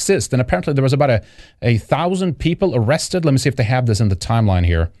to exist. And apparently there was about 1,000 people arrested. Let me see if they have this in the timeline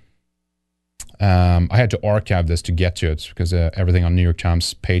here. I had to archive this to get to it because everything on New York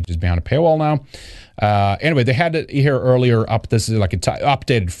Times page is behind a paywall now. Anyway, they had it here earlier up. This is like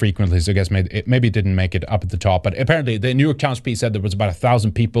updated frequently, so I guess maybe it didn't make it up at the top. But apparently, the New York Times piece said there was about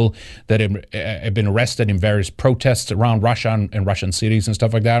 1,000 people that had been arrested in various protests around Russia and Russian cities and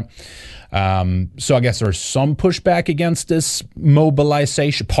stuff like that. So I guess there's some pushback against this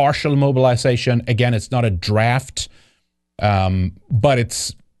mobilization, partial mobilization. Again, it's not a draft, but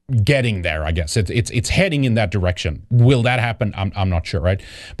it's getting there, I guess. It's heading in that direction. Will that happen? I'm not sure, right?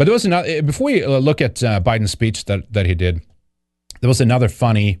 But there was another, before we look at Biden's speech that he did, there was another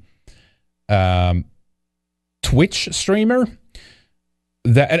funny Twitch streamer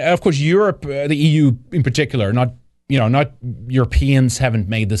that, and of course, Europe, the EU in particular, not Europeans haven't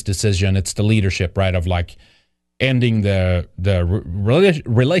made this decision. It's the leadership, right, of like ending the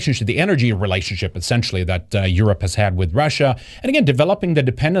relationship, the energy relationship, essentially, that Europe has had with Russia. And again, developing the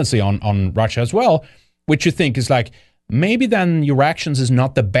dependency on Russia as well, which you think is like, maybe then your actions is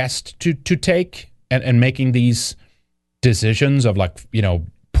not the best to take, and making these decisions of like,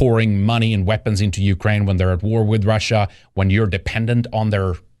 pouring money and weapons into Ukraine when they're at war with Russia, when you're dependent on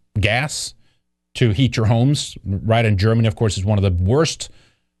their gas to heat your homes, right? And Germany, of course, is one of the worst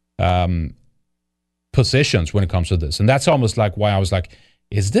positions when it comes to this. And that's almost like why I was like,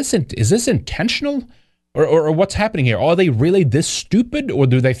 is this intentional? Or what's happening here? Are they really this stupid? Or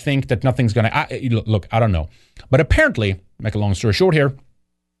do they think that nothing's going to... Look, I don't know. But apparently, make a long story short here,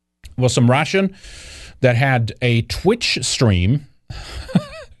 was some Russian that had a Twitch stream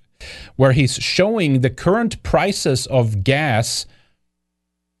where he's showing the current prices of gas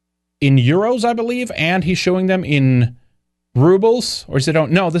in euros, I believe, and he's showing them in rubles, or is it?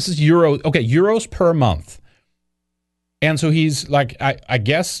 No, this is euro. Okay, euros per month. And so he's like, I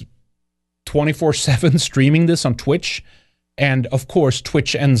guess, 24/7 streaming this on Twitch. And of course,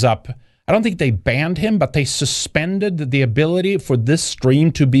 Twitch ends up, I don't think they banned him, but they suspended the ability for this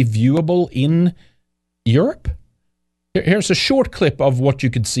stream to be viewable in Europe. Here's a short clip of what you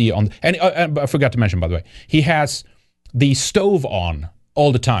could see on, and I forgot to mention, by the way, he has the stove on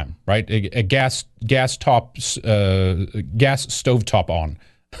all the time, right? A gas stove top on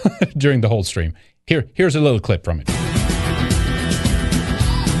during the whole stream. Here's a little clip from it.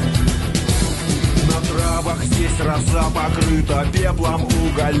 Здесь роса покрыта пеплом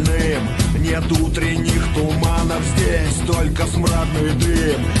угольным. Нет утренних туманов, здесь только смрадный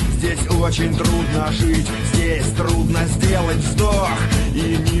дым. Здесь очень трудно жить, здесь трудно сделать вздох.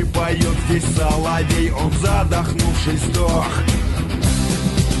 И не поет здесь соловей, он задохнувшись сдох.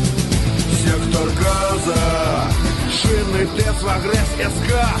 Сектор газа, шины ТЭЦ, Вагрес,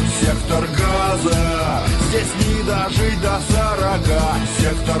 СК. Сектор газа, здесь не дожить до 40.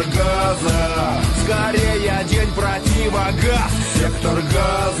 Сектор газа, скорее день противогаз. Сектор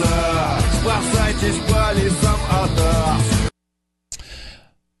газа, спасайтесь по лесам от нас.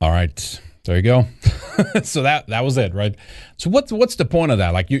 All right, there you go. So that was it, right? So what's the point of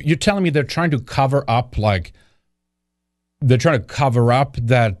that? Like you're telling me they're trying to cover up, like they're trying to cover up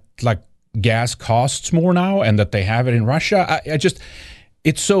that like gas costs more now, and that they have it in Russia. I just,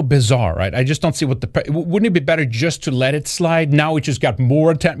 it's so bizarre, right? I just don't see wouldn't it be better just to let it slide? Now it just got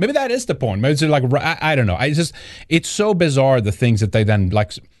more attention. Maybe that is the point. Maybe it's like, I don't know. It's so bizarre, the things that they then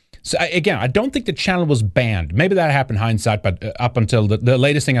like. So again, I don't think the channel was banned. Maybe that happened in hindsight, but up until the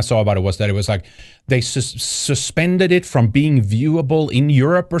latest thing I saw about it was that it was like they suspended it from being viewable in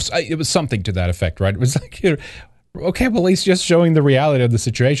Europe, or it was something to that effect, right? It was like, okay, well, he's just showing the reality of the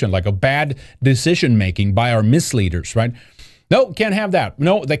situation, like a bad decision making by our misleaders, right? No, can't have that.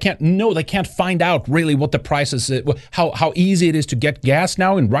 No, they can't. No, they can't find out really what the price is, how easy it is to get gas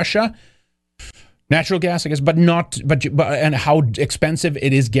now in Russia. Natural gas, I guess, but and how expensive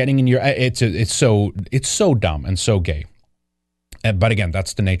it is getting in your. It's so dumb and so gay. But again,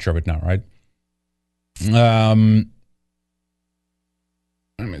 that's the nature of it now, right?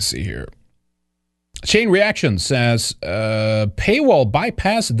 Let me see here. Chain Reaction says paywall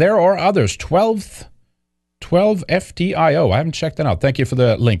bypass. There are others. 12 FTIO. I haven't checked that out. Thank you for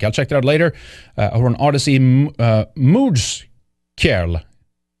the link. I'll check that out later. Over on Odyssey, Moodskerl.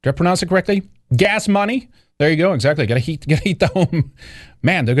 Did I pronounce it correctly? Gas money. There you go. Exactly. Gotta heat the home.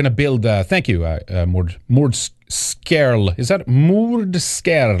 Man, they're gonna build. Thank you, Moodskerl. Is that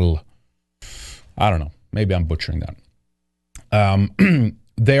Moodskerl? I don't know. Maybe I'm butchering that.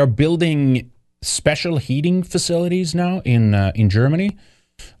 They are building special heating facilities now in Germany.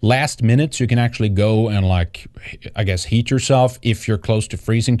 Last minute, so you can actually go and, like, I guess, heat yourself if you're close to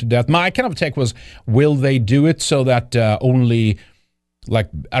freezing to death. My kind of take was, will they do it so that only,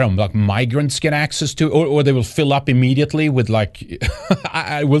 like, I don't know, like migrants get access to, or they will fill up immediately with, like,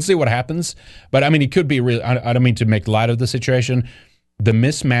 we'll see what happens. But I mean, it could be real. I don't mean to make light of the situation. The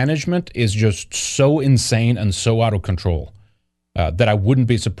mismanagement is just so insane and so out of control that I wouldn't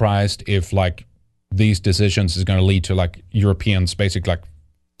be surprised if, like, these decisions is going to lead to, like, Europeans basically, like,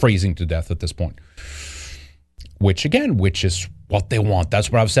 freezing to death at this point. Which is what they want.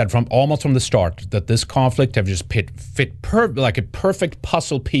 That's what I've said almost from the start, that this conflict have just fit like a perfect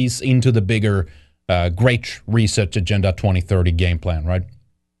puzzle piece into the bigger Great Reset Agenda 2030 game plan, right?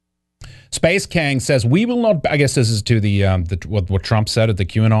 Space Kang says, we will not, I guess this is to the what Trump said at the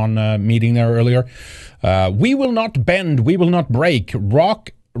QAnon meeting there earlier. We will not bend, we will not break.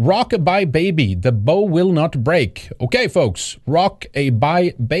 Rock-a-bye baby, the bow will not break. Okay, folks,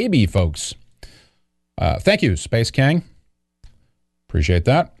 rock-a-bye baby, folks. Thank you, Space Kang. Appreciate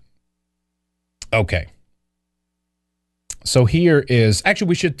that. Okay. So here is,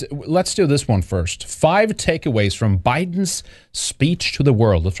 actually let's do this one first. 5 takeaways from Biden's speech to the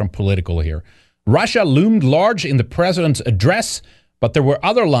world. That's from Political here. Russia loomed large in the president's address, but there were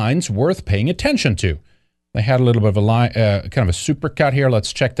other lines worth paying attention to. They had a little bit of a line, kind of a supercut here.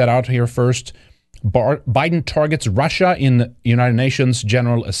 Let's check that out here first. Biden targets Russia in United Nations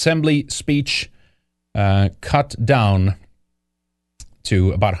General Assembly speech, cut down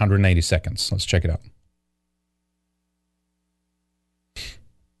to about 180 seconds. Let's check it out.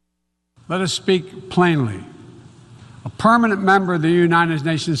 Let us speak plainly. A permanent member of the United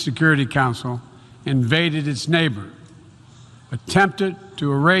Nations Security Council invaded its neighbor, attempted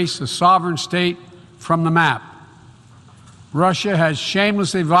to erase a sovereign state from the map. Russia has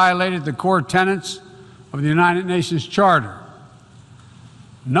shamelessly violated the core tenets of the United Nations Charter.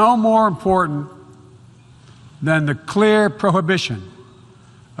 No more important than the clear prohibition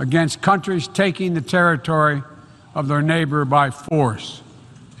against countries taking the territory of their neighbor by force.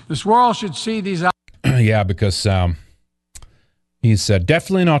 This world should see these. Yeah, because he's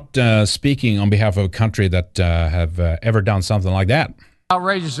definitely not speaking on behalf of a country that have ever done something like that.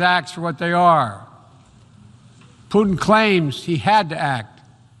 Outrageous acts for what they are. Putin claims he had to act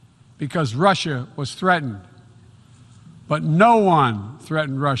because Russia was threatened. But no one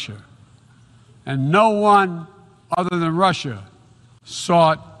threatened Russia. And no one other than Russia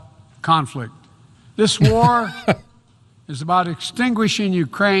sought conflict. This war is about extinguishing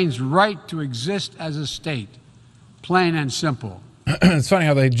Ukraine's right to exist as a state. Plain and simple. It's funny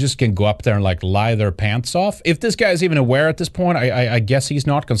how they just can go up there and like lie their pants off. If this guy is even aware at this point, I guess he's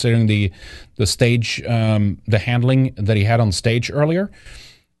not, considering the stage, the handling that he had on stage earlier.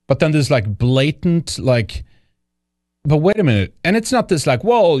 But then there's like blatant, like, but wait a minute. And it's not this like,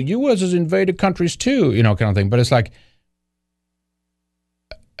 well, U.S. has invaded countries too, you know, kind of thing. But it's like,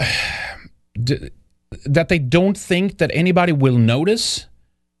 that they don't think that anybody will notice.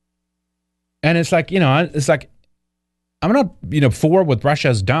 And it's like, you know, it's like, I'm not, you know, for what Russia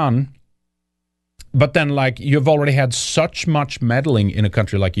has done, but then like you've already had such much meddling in a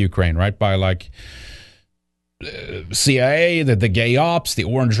country like Ukraine, right? By like CIA, the gay ops, the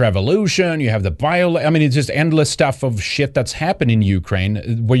Orange Revolution, you have I mean, it's just endless stuff of shit that's happened in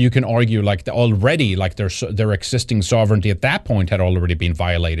Ukraine where you can argue like already like their existing sovereignty at that point had already been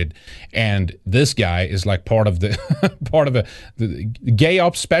violated. And this guy is like part of the the gay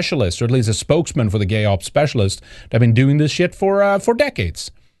ops specialist, or at least a spokesman for the gay ops specialist that have been doing this shit for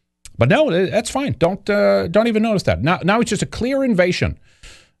decades. But no, that's fine. Don't even notice that. Now it's just a clear invasion.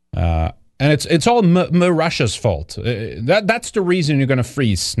 And it's all Russia's fault. That's the reason you're going to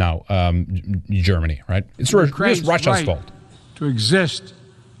freeze now, Germany, right? It's just Russia's right fault. To exist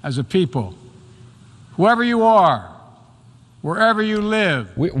as a people, whoever you are, wherever you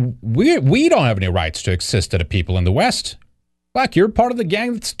live. We don't have any rights to exist as a people in the West. Like, you're part of the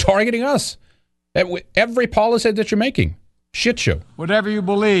gang that's targeting us. Every policy that you're making, shit show. Whatever you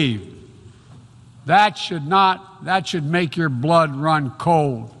believe, that should make your blood run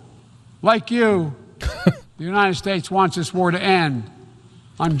cold. Like you, the United States wants this war to end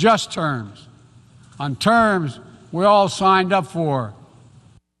on just terms, on terms we all signed up for.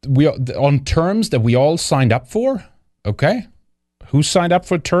 On terms that we all signed up for? Okay. Who signed up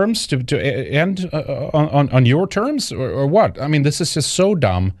for terms to end on your terms or what? I mean, this is just so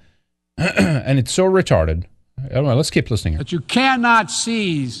dumb and it's so retarded. Well, let's keep listening here. That you cannot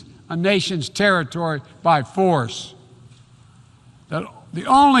seize a nation's territory by force. That the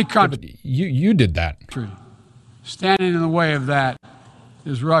only country you did that. Standing in the way of that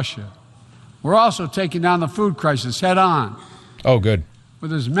is Russia. We're also taking down the food crisis head on. Oh, good.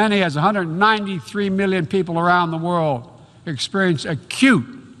 With as many as 193 million people around the world experience acute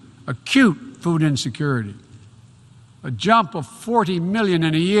food insecurity. A jump of 40 million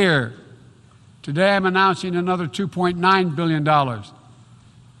in a year. Today I'm announcing another $2.9 billion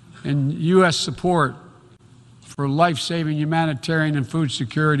in U.S. support for life-saving humanitarian and food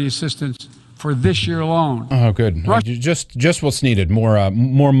security assistance for this year alone. Oh, good. Just what's needed.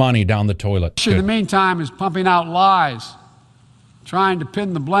 More money down the toilet. Russia, in the meantime, is pumping out lies, trying to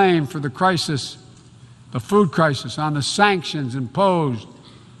pin the blame for the crisis, the food crisis, on the sanctions imposed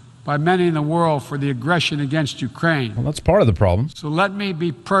by many in the world for the aggression against Ukraine. Well, that's part of the problem. So let me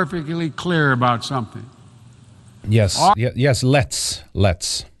be perfectly clear about something. Yes, yes, let's.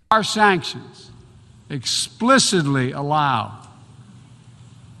 Our sanctions explicitly allow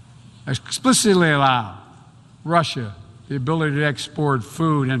Russia the ability to export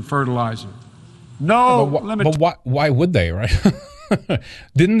food and fertilizer. No limit. But why would they, right?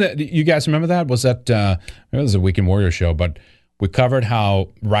 Didn't you guys remember that? Was that it was a Weekend Warrior show, but we covered how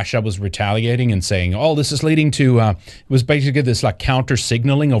Russia was retaliating and saying, "Oh, this is leading to." It was basically this like counter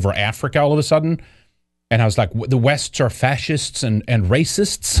signaling over Africa all of a sudden, and I was like, "The Wests are fascists and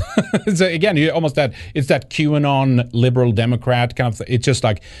racists." So again, it's that QAnon liberal Democrat kind of thing. It's just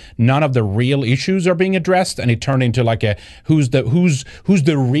like none of the real issues are being addressed, and it turned into like a who's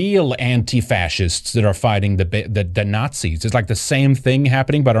the real anti-fascists that are fighting the Nazis. It's like the same thing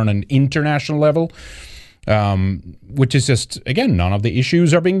happening, but on an international level. Which is just, again, none of the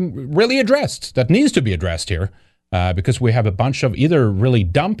issues are being really addressed that needs to be addressed here, because we have a bunch of either really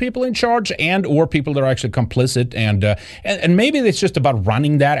dumb people in charge and or people that are actually complicit, and maybe it's just about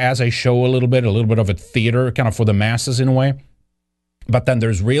running that as a show a little bit of a theater kind of for the masses in a way. But then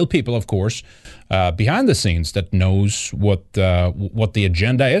there's real people, of course, behind the scenes that knows what the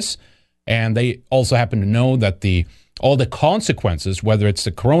agenda is, and they also happen to know that all the consequences, whether it's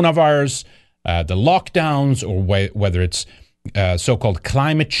the coronavirus, the lockdowns, or whether it's so-called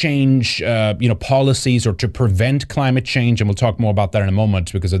climate change, policies, or to prevent climate change, and we'll talk more about that in a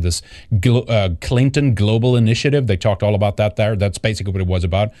moment because of this Clinton Global Initiative. They talked all about that there. That's basically what it was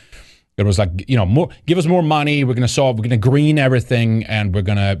about. It was like, give us more money. We're going to green everything, and we're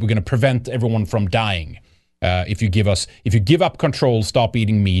going to prevent everyone from dying. If you give up control, stop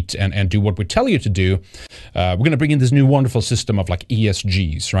eating meat, and do what we tell you to do, we're going to bring in this new wonderful system of like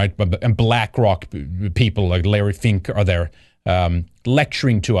ESGs, right? And BlackRock people like Larry Fink are there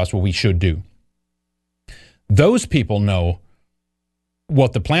lecturing to us what we should do. Those people know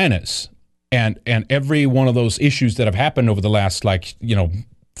what the plan is, and every one of those issues that have happened over the last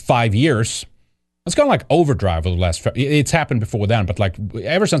 5 years. It's gone like overdrive over the last. It's happened before then, but like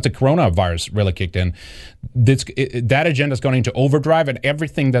ever since the coronavirus really kicked in, that agenda has gone into overdrive, and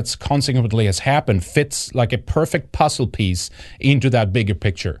everything that's consequently has happened fits like a perfect puzzle piece into that bigger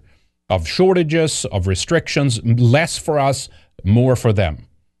picture of shortages, of restrictions, less for us, more for them,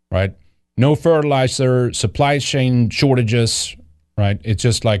 right? No fertilizer, supply chain shortages, right? It's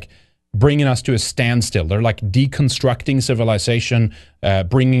just like bringing us to a standstill. They're like deconstructing civilization,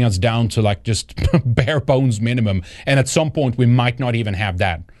 bringing us down to like just bare bones minimum. And at some point, we might not even have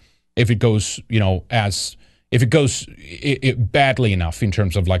that if it goes, badly enough in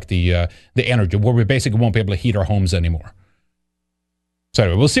terms of like the energy, where we basically won't be able to heat our homes anymore. So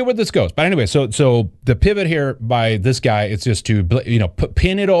anyway, we'll see where this goes. But anyway, so the pivot here by this guy is just to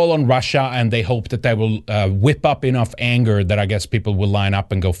pin it all on Russia, and they hope that they will whip up enough anger that I guess people will line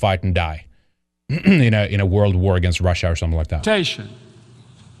up and go fight and die in a world war against Russia or something like that.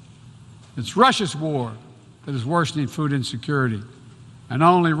 It's Russia's war that is worsening food insecurity, and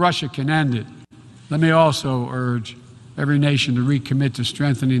only Russia can end it. Let me also urge every nation to recommit to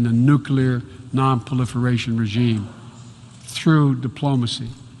strengthening the nuclear non-proliferation regime through diplomacy.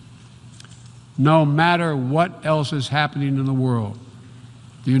 No matter what else is happening in the world,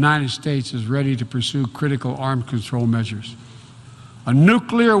 the United States is ready to pursue critical arms control measures. A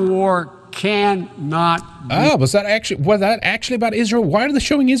nuclear war cannot be... Was that actually about Israel? Why are they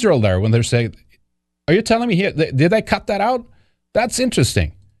showing Israel there when they're saying... Are you telling me here, did they cut that out? That's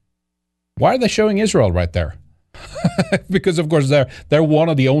interesting. Why are they showing Israel right there? Because of course they're one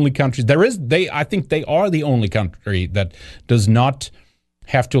of the only countries. I think they are the only country that does not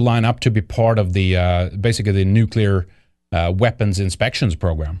have to line up to be part of the basically the nuclear weapons inspections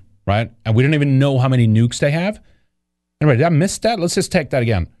program, right? And we don't even know how many nukes they have. Anyway, did I miss that? Let's just take that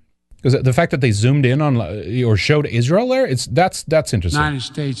again, because the fact that they zoomed in on or showed Israel there, that's interesting. The United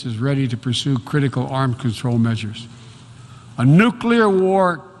States is ready to pursue critical arms control measures. A nuclear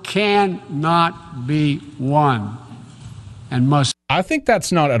war cannot be won and must. I think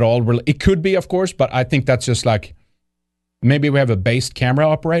that's not at all really. It could be, of course, but I think that's just like maybe we have a based camera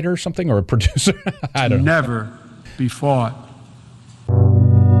operator or something, or a producer. I don't know. Never be fought.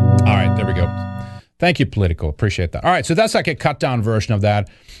 All right, there we go. Thank you, Politico. Appreciate that. All right, so that's like a cut down version of that.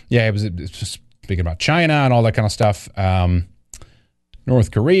 Yeah, it's just speaking about China and all that kind of stuff.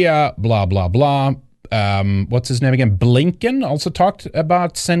 North Korea, blah, blah, blah. What's his name again? Blinken also talked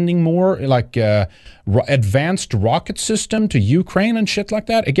about sending more like advanced rocket system to Ukraine and shit like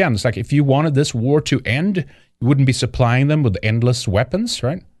that. Again, it's like if you wanted this war to end, you wouldn't be supplying them with endless weapons,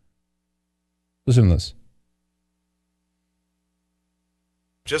 right? Listen to this.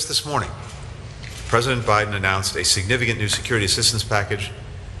 Just this morning, President Biden announced a significant new security assistance package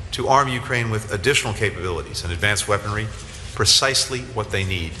to arm Ukraine with additional capabilities and advanced weaponry precisely what they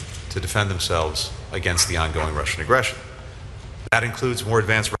need to defend themselves against the ongoing Russian aggression. That includes more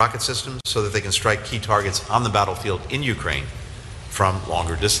advanced rocket systems so that they can strike key targets on the battlefield in Ukraine from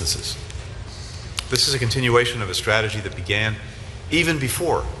longer distances. This is a continuation of a strategy that began even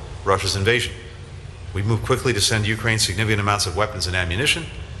before Russia's invasion. We moved quickly to send Ukraine significant amounts of weapons and ammunition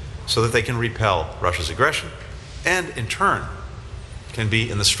so that they can repel Russia's aggression and, in turn, can be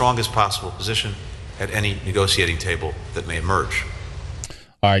in the strongest possible position at any negotiating table that may emerge.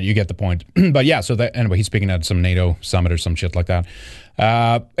 All right, you get the point. But yeah, so that, anyway, he's speaking at some NATO summit or some shit like that.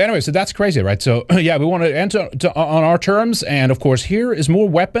 Anyway, so that's crazy, right? So yeah, we want to enter on our terms. And of course, here is more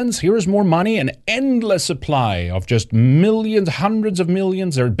weapons. Here is more money, an endless supply of just millions, hundreds of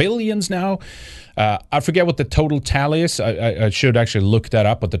millions, or billions now. I forget what the total tally is. I should actually look that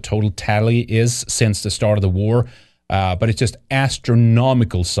up, what the total tally is since the start of the war. But it's just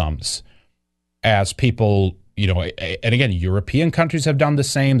astronomical sums as people, you know, and again, European countries have done the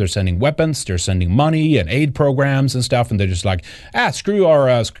same. They're sending weapons, they're sending money and aid programs and stuff, and they're just like, screw our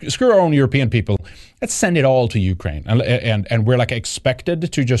own European people. Let's send it all to Ukraine, and we're like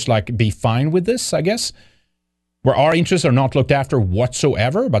expected to just like be fine with this, I guess, where our interests are not looked after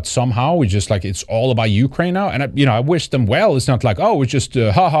whatsoever. But somehow we just like it's all about Ukraine now, and I wish them well. It's not like it's just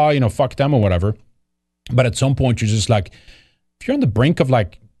fuck them or whatever. But at some point, you're just like, if you're on the brink of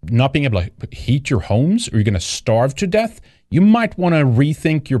like not being able to heat your homes, or you're going to starve to death, you might want to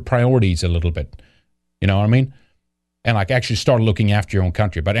rethink your priorities a little bit. You know what I mean? And like actually start looking after your own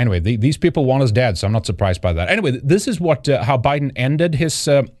country. But anyway, these people want us dead, so I'm not surprised by that. Anyway, this is what how Biden ended his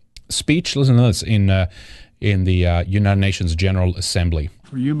speech. Listen to this in the United Nations General Assembly.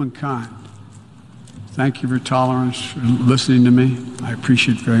 For humankind, thank you for tolerance, for listening to me. I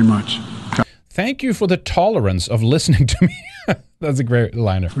appreciate it very much. Thank you for the tolerance of listening to me. That's a great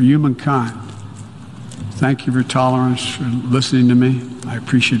liner. For humankind, thank you for tolerance, for listening to me. I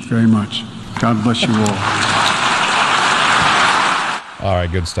appreciate it very much. God bless you all. All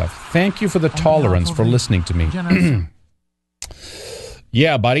right, good stuff. Thank you for the tolerance for listening to me.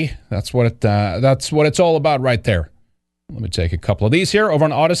 Yeah, buddy, that's what it's all about right there. Let me take a couple of these here. Over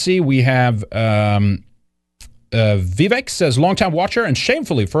on Odyssey, we have Vivek says, longtime watcher and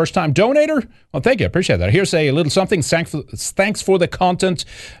shamefully first-time donator. Well, thank you. I appreciate that. Here's a little something. Thanks for the content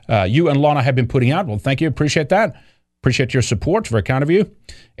you and Lana have been putting out. Well, thank you. Appreciate that. Appreciate your support. Very kind of you.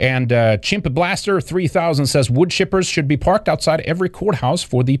 And Chimp Blaster 3000 says, wood chippers should be parked outside every courthouse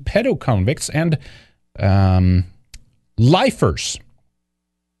for the pedo convicts and lifers.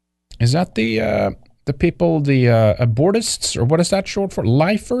 Is that the people, the abortists, or what is that short for?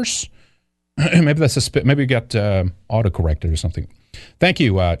 Lifers? Maybe that's maybe you got autocorrected or something. Thank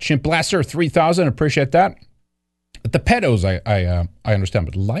you, Chimp Blaster 3000. Appreciate that. But the pedos, I understand,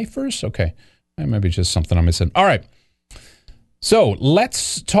 but lifers, okay, maybe just something I'm missing. All right, so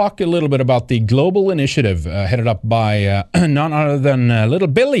let's talk a little bit about the global initiative headed up by none other than little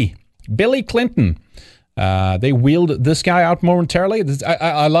Billy Clinton. They wheeled this guy out momentarily.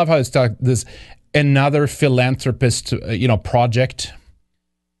 I love how it's this another philanthropist, project.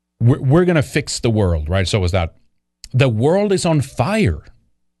 We're going to fix the world, right? So is that the world is on fire,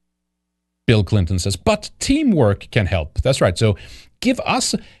 Bill Clinton says, but teamwork can help. That's right. So give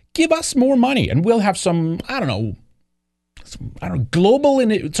us more money and we'll have some global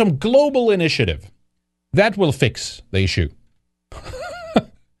initiative that will fix the issue.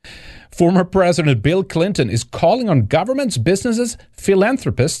 Former President Bill Clinton is calling on governments, businesses,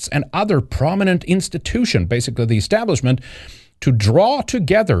 philanthropists, and other prominent institutions, basically the establishment, to draw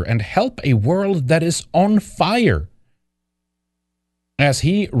together and help a world that is on fire. As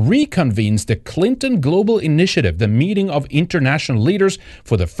he reconvenes the Clinton Global Initiative, the meeting of international leaders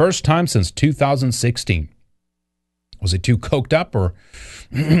for the first time since 2016. Was it too coked up? Or,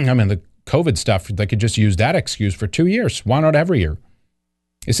 the COVID stuff, they could just use that excuse for 2 years. Why not every year?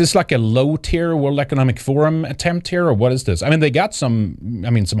 Is this like a low-tier World Economic Forum attempt here, or what is this? They got some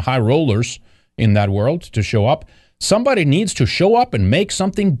high rollers in that world to show up. Somebody needs to show up and make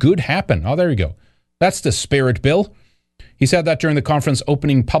something good happen. Oh, there you go. That's the spirit, Bill. He said that during the conference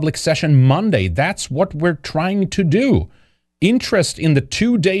opening public session Monday. That's what we're trying to do. Interest in the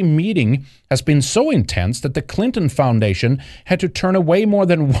 2-day meeting has been so intense that the Clinton Foundation had to turn away more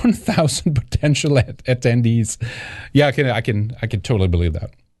than 1,000 potential attendees. Yeah, I can totally believe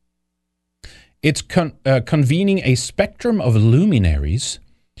that. It's convening a spectrum of luminaries,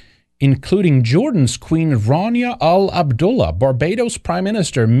 including Jordan's Queen Rania Al Abdullah, Barbados Prime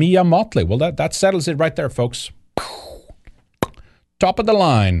Minister Mia Mottley. Well, that settles it right there, folks. Top of the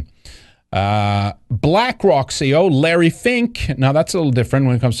line. BlackRock CEO Larry Fink. Now, that's a little different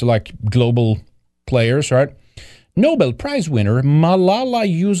when it comes to like global players, right? Nobel Prize winner Malala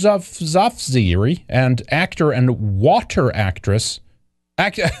Yousafzai and actor and water actress. I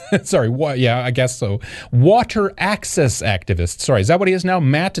guess so. Water access activist. Sorry, is that what he is now?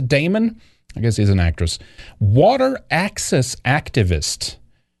 Matt Damon? I guess he's an actress. Water access activist.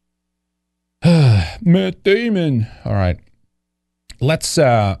 Matt Damon. All right. Let's,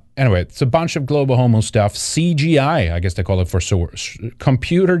 anyway, it's a bunch of global homo stuff. CGI, I guess they call it for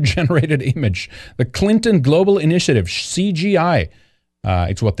computer-generated image. The Clinton Global Initiative, CGI,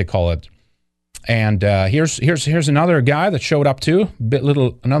 it's what they call it. And here's another guy that showed up too.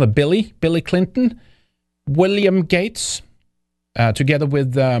 Another Billy Clinton, William Gates, together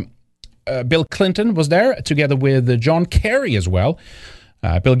with Bill Clinton was there, together with John Kerry as well.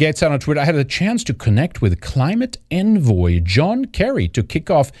 Bill Gates said on Twitter, I had a chance to connect with climate envoy John Kerry to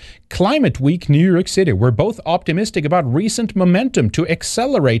kick off Climate Week New York City. We're both optimistic about recent momentum to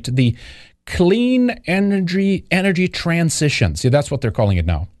accelerate the clean energy transition. See, that's what they're calling it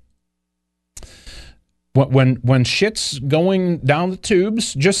now. When shit's going down the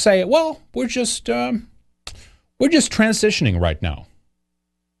tubes, just say, well, we're just transitioning right now.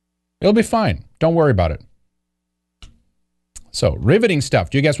 It'll be fine. Don't worry about it. So, riveting stuff.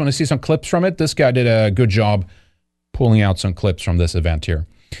 Do you guys want to see some clips from it? This guy did a good job pulling out some clips from this event here.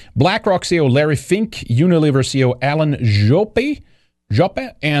 BlackRock CEO Larry Fink, Unilever CEO Alan Jope,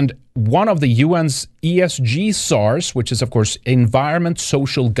 and one of the UN's ESG SARs, which is, of course, Environment,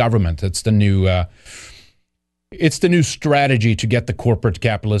 Social Government. It's the new strategy to get the corporate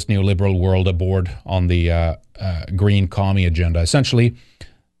capitalist neoliberal world aboard on the green commie agenda. Essentially,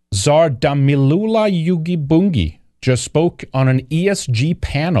 Tsar Damilula Yugibungi just spoke on an ESG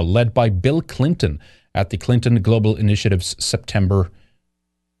panel led by Bill Clinton at the Clinton Global Initiative's September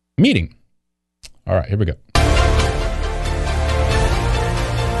meeting. All right, here we go.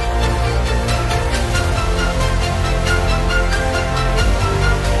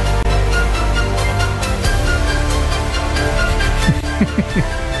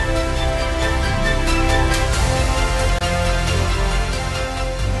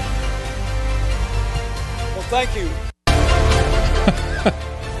 Thank you.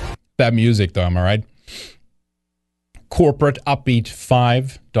 That music, though, am I right? Corporate upbeat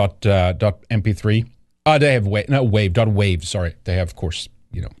 5.mp3. They have wave.wave. Sorry, they have, of course,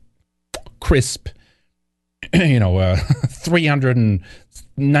 crisp.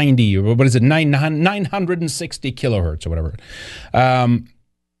 390 or what is it? 960 kilohertz or whatever.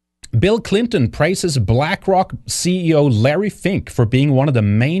 Bill Clinton praises BlackRock CEO Larry Fink for being one of the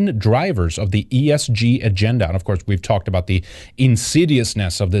main drivers of the ESG agenda. And of course, we've talked about the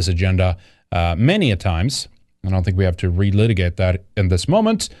insidiousness of this agenda many a times. I don't think we have to relitigate that in this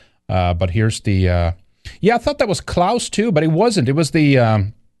moment. But here's the... I thought that was Klaus too, but it wasn't. It was the...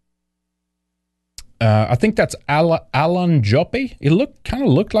 I think that's Alan Jope. It kind of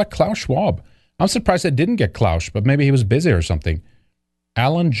looked like Klaus Schwab. I'm surprised they didn't get Klaus, but maybe he was busy or something.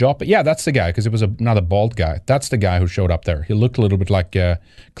 Alan Joppe. Yeah, that's the guy, because it was another bald guy. That's the guy who showed up there. He looked a little bit like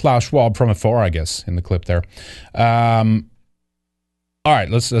Klaus Schwab from afar, I guess, in the clip there. All right,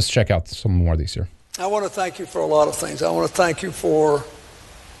 let's check out some more of these here. I want to thank you for a lot of things. I want to thank you for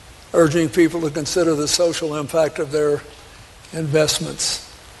urging people to consider the social impact of their investments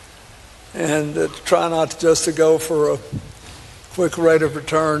and try not just to go for a quick rate of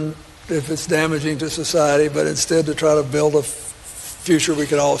return if it's damaging to society, but instead to try to build a future we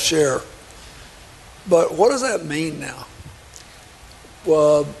can all share. But what does that mean now?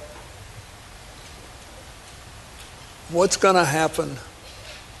 Well, what's going to happen?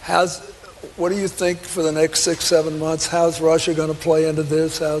 What do you think for the next 6-7 months? How's Russia going to play into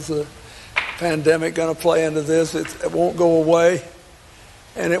this? How's the pandemic going to play into this? It won't go away,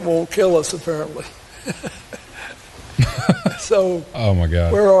 and it won't kill us, apparently. So, oh my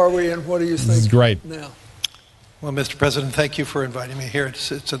God, where are we, and what do you think? This is great. Now? Well, Mr. President, thank you for inviting me here.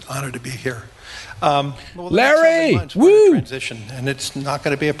 It's an honor to be here. Larry, woo! Transition, and it's not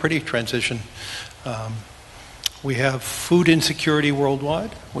going to be a pretty transition. We have food insecurity worldwide,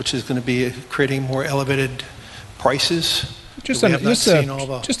 which is going to be creating more elevated prices. Just an increases.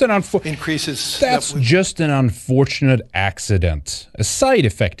 That's just an unfortunate accident, a side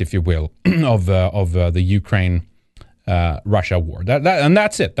effect, if you will, of the Ukraine. Russia war. And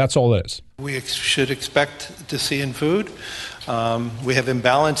that's it. That's all it is. We should expect to see in food. We have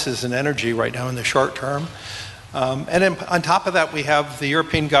imbalances in energy right now in the short term. And on top of that, we have the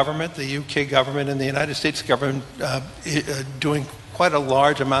European government, the UK government, and the United States government doing quite a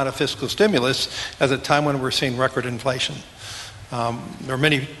large amount of fiscal stimulus at a time when we're seeing record inflation. There are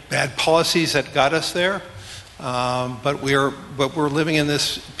many bad policies that got us there. But we're living in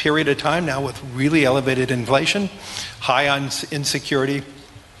this period of time now with really elevated inflation, high on insecurity.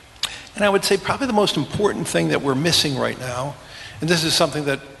 And I would say probably the most important thing that we're missing right now, and this is something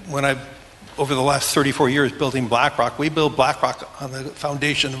that over the last 34 years building BlackRock, we build BlackRock on the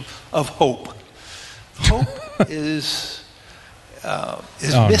foundation of hope. Hope is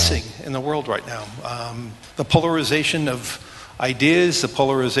missing in the world right now. The polarization of ideas, the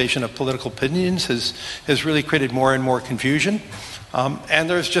polarization of political opinions has really created more and more confusion. And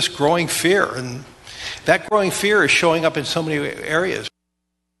there's just growing fear. And that growing fear is showing up in so many areas.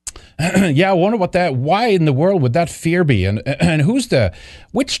 Yeah, I wonder why in the world would that fear be? And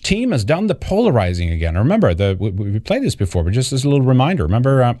which team has done the polarizing again? Remember, we played this before, but just as a little reminder,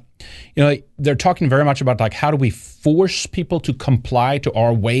 remember, they're talking very much about like, how do we force people to comply to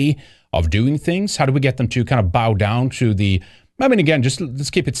our way of doing things? How do we get them to kind of bow down to again, just let's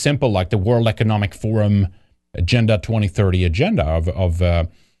keep it simple, like the World Economic Forum Agenda 2030 agenda of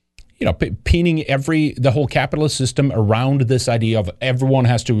pinning the whole capitalist system around this idea of everyone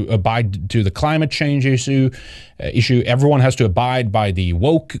has to abide to the climate change issue. Everyone has to abide by the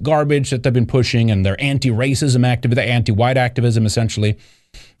woke garbage that they've been pushing and their anti-racism activism, anti-white activism, essentially.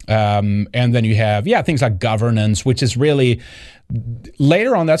 And then you have, things like governance, which is really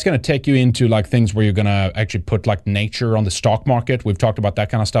later on, that's going to take you into like things where you're going to actually put like nature on the stock market. We've talked about that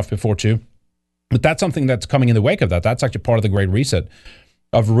kind of stuff before too. But that's something that's coming in the wake of that. That's actually part of the Great Reset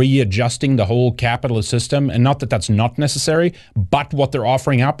of readjusting the whole capitalist system. And not that that's not necessary, but what they're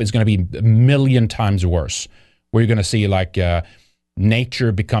offering up is going to be a million times worse, where you're going to see like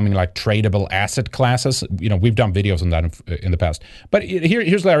nature becoming like tradable asset classes. We've done videos on that in the past. But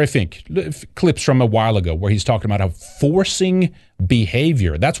here's Larry Fink, clips from a while ago where he's talking about how forcing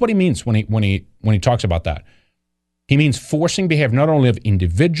behavior. That's what he means when he talks about that. He means forcing behavior not only of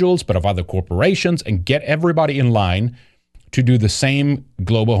individuals but of other corporations and get everybody in line to do the same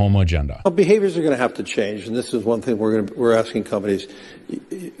global homo agenda. Well, behaviors are going to have to change, and this is one thing we're asking companies.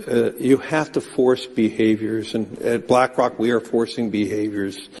 You have to force behaviors, and at BlackRock we are forcing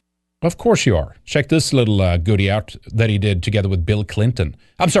behaviors. Of course you are. Check this little goodie out that he did together with Bill Clinton.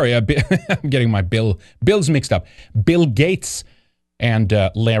 I'm sorry, I'm getting my bills mixed up. Bill Gates and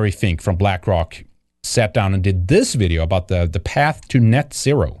Larry Fink from BlackRock sat down and did this video about the path to net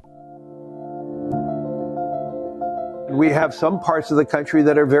zero. We have some parts of the country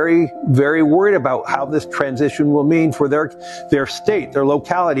that are very, very worried about how this transition will mean for their state, their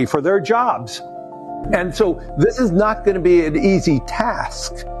locality, for their jobs. And so this is not going to be an easy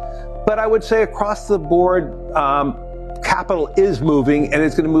task. But I would say across the board, capital is moving, and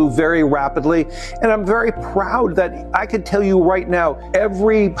it's going to move very rapidly. And I'm very proud that I can tell you right now,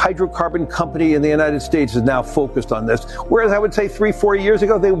 every hydrocarbon company in the United States is now focused on this. Whereas I would say 3-4 years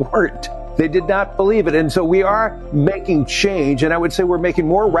ago, they weren't. They did not believe it. And so we are making change. And I would say we're making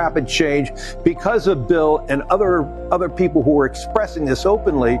more rapid change because of Bill and other people who are expressing this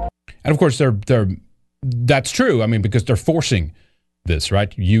openly. And of course, that's true. I mean, because they're forcing this,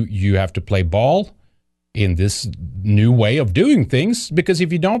 right? You have to play ball in this new way of doing things, because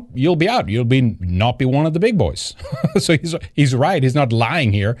if you don't, you'll be out. You'll not be one of the big boys. So he's right. He's not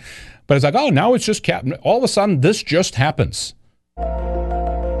lying here. But it's like, oh, now it's just all of a sudden this just happens.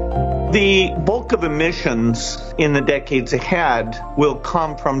 The bulk of emissions in the decades ahead will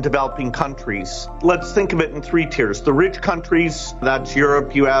come from developing countries. Let's think of it in 3 tiers. The rich countries, that's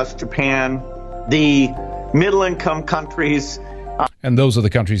Europe, US, Japan. The middle-income countries. And those are the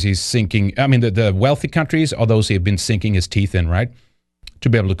countries he's sinking. I mean, the wealthy countries are those he have been sinking his teeth in, right? To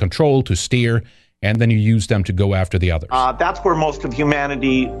be able to control, to steer, and then you use them to go after the others. That's where most of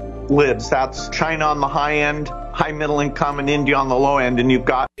humanity lives. That's China on the high end, high middle income, and India on the low end, and you've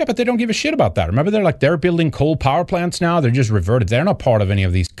got... Yeah, but they don't give a shit about that. Remember, they're building coal power plants now. They're just reverted. They're not part of any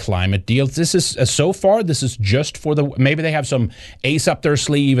of these climate deals. This is, so far, this is just for maybe they have some ace up their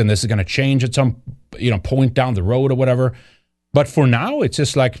sleeve, and this is going to change at some point down the road or whatever. But for now, it's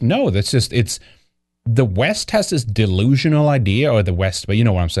just like, no, it's the West has this delusional idea, or the West, but you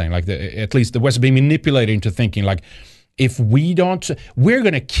know what I'm saying, like at least the West is being manipulated into thinking like, if we don't, we're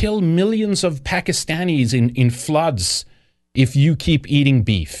going to kill millions of Pakistanis in floods if you keep eating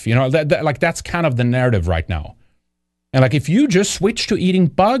beef. That's kind of the narrative right now. And like, if you just switch to eating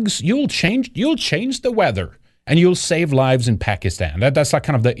bugs, you'll change the weather and you'll save lives in Pakistan. That's like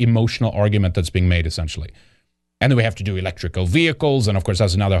kind of the emotional argument that's being made essentially. And then we have to do electrical vehicles. And of course,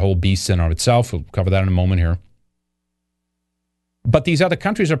 that's another whole beast in and of itself. We'll cover that in a moment here. But these other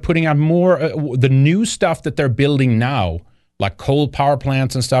countries are putting out more, the new stuff that they're building now, like coal power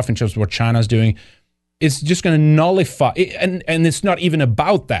plants and stuff in terms of what China's doing. it's just going to nullify, and it's not even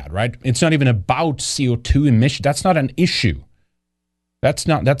about that, right? It's not even about CO2 emission. That's not an issue. That's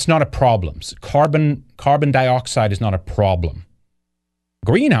not a problem. Carbon dioxide is not a problem.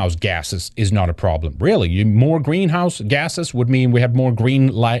 Greenhouse gases is not a problem, really. More greenhouse gases would mean we have more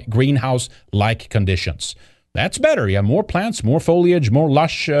greenhouse-like conditions. That's better. You have more plants, more foliage, more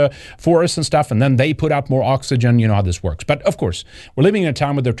lush forests and stuff, and then they put out more oxygen. You know how this works. But, of course, we're living in a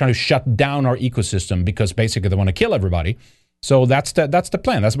time where they're trying to shut down our ecosystem because basically they want to kill everybody. So that's the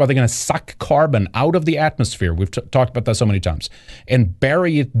plan. That's why they're going to suck carbon out of the atmosphere. We've talked about that so many times. And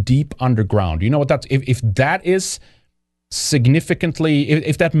bury it deep underground. You know what that's... If that is... significantly,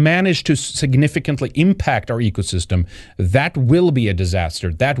 if that managed to significantly impact our ecosystem, that will be a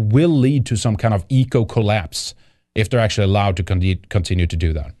disaster. That will lead to some kind of eco-collapse if they're actually allowed to continue to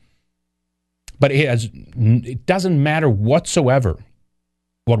do that. But it doesn't matter whatsoever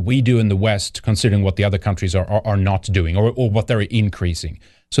what we do in the West, considering what the other countries are not doing or what they're increasing.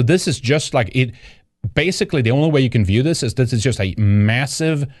 So this is just like it. Basically, the only way you can view this is just a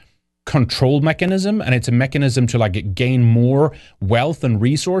massive control mechanism, and it's a mechanism to like gain more wealth and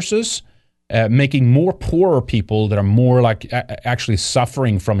resources, making more poorer people that are more like actually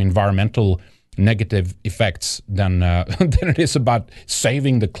suffering from environmental negative effects than it is about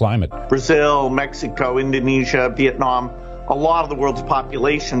saving the climate. Brazil, Mexico, Indonesia, Vietnam, a lot of the world's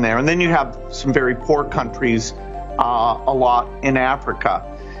population there. And then you have some very poor countries, a lot in Africa.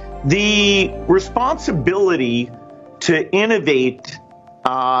 The responsibility to innovate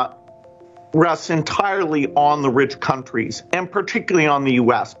rests entirely on the rich countries, and particularly on the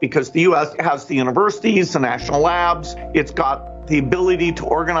U.S., because the U.S. has the universities, the national labs. It's got the ability to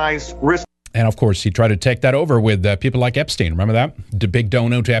organize risk. And, of course, he tried to take that over with people like Epstein. Remember that? The big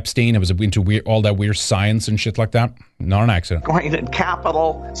dono to Epstein. It was into all that weird science and shit like that. Not an accident. Going in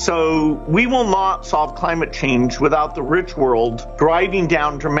capital. So we will not solve climate change without the rich world driving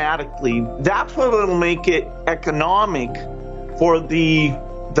down dramatically. That's what will make it economic for the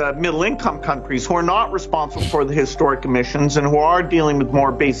middle-income countries who are not responsible for the historic emissions and who are dealing with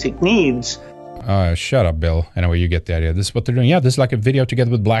more basic needs. Shut up, Bill. Anyway, you get the idea. This is what they're doing. Yeah, this is like a video together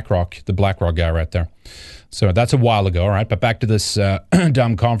with BlackRock, the BlackRock guy right there. So that's a while ago, all right? But back to this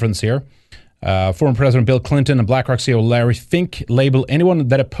dumb conference here. Former President Bill Clinton and BlackRock CEO Larry Fink label anyone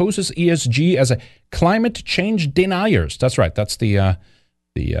that opposes ESG as a climate change deniers. That's right. That's the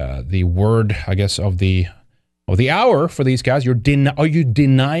word, I guess, of the hour for these guys. Are you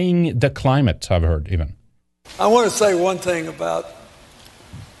denying the climate? I've heard even. I want to say one thing about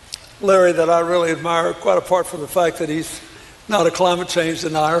Larry that I really admire, quite apart from the fact that he's not a climate change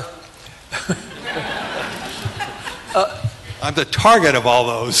denier. I'm the target of all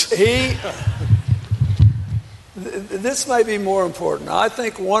those. This may be more important. I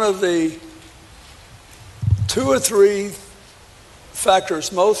think one of the 2 or 3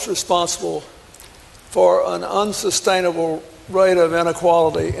 factors most responsible for an unsustainable rate of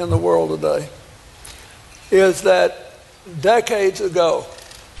inequality in the world today is that decades ago,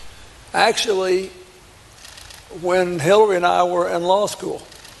 actually, when Hillary and I were in law school,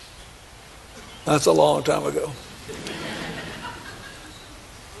 that's a long time ago,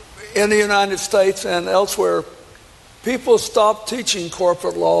 in the United States and elsewhere, people stopped teaching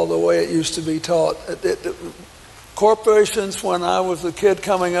corporate law the way it used to be taught. Corporations, when I was a kid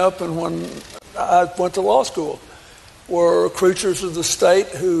coming up and when I went to law school, were creatures of the state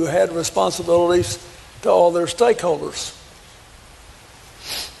who had responsibilities to all their stakeholders.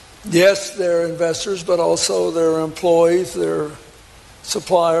 Yes, they're investors, but also their employees, their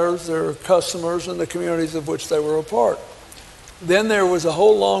suppliers, their customers, and the communities of which they were a part. Then there was a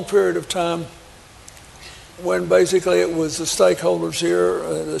whole long period of time when basically it was the stakeholders here,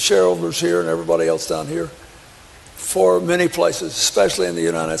 the shareholders here, and everybody else down here for many places, especially in the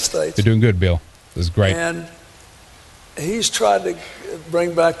United States. You're doing good, Bill. This is great. And he's tried to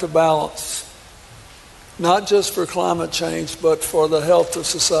bring back the balance, not just for climate change, but for the health of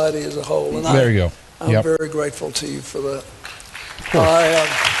society as a whole. And there you go. I'm very grateful to you for that.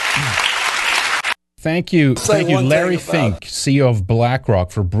 Thank you, Larry Fink, CEO of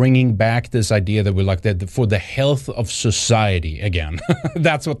BlackRock, for bringing back this idea that we're like that for the health of society again.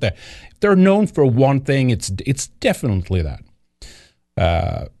 That's what they're known for. One thing, it's definitely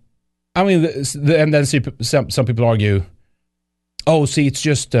that. I mean, and then some people argue, oh, see, it's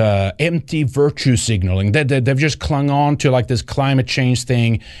just empty virtue signaling. They've just clung on to like this climate change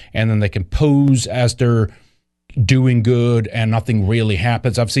thing, and then they can pose as they're doing good, and nothing really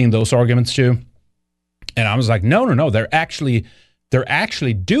happens. I've seen those arguments too. And I was like, no. They're actually they're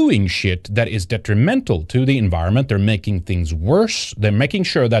actually doing shit that is detrimental to the environment. They're making things worse. They're making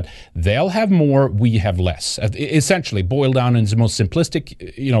sure that they'll have more, we have less. Essentially, boiled down in the most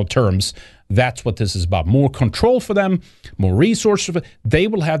simplistic, terms, that's what this is about. More control for them, more resources. They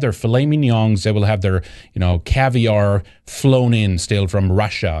will have their filet mignons. They will have their, caviar flown in still from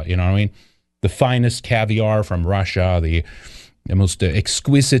Russia. You know what I mean? The finest caviar from Russia, the most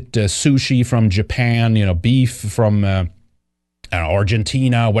exquisite sushi from Japan, beef from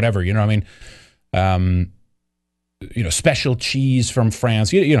Argentina, whatever, you know what I mean? Special cheese from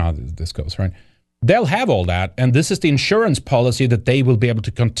France. You know how this goes, right? They'll have all that, and this is the insurance policy that they will be able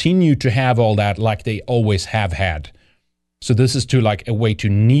to continue to have all that like they always have had. So this is like a way to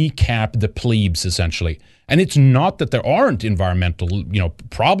kneecap the plebes, essentially. And it's not that there aren't environmental,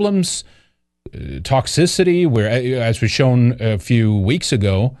 problems, toxicity, where, as we've shown a few weeks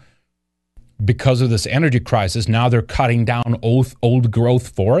ago, because of this energy crisis, now they're cutting down old growth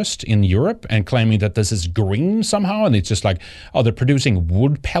forest in Europe and claiming that this is green somehow. And it's just like, they're producing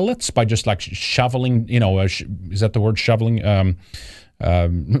wood pellets by just like shoveling, is that the word, shoveling?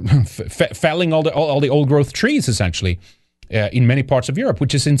 Felling all the old growth trees, essentially, in many parts of Europe,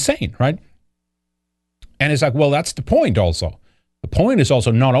 which is insane, right? And it's like, well, that's the point also. The point is also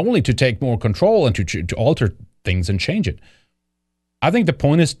not only to take more control and to alter things and change it. I think the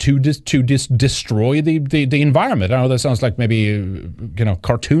point is to destroy the environment. I know that sounds like maybe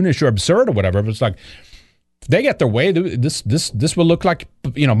cartoonish or absurd or whatever, but it's like if they get their way, this will look like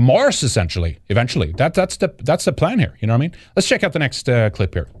Mars essentially. Eventually, that's the plan here. You know what I mean? Let's check out the next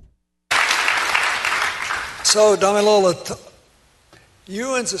clip here. So, Damilola,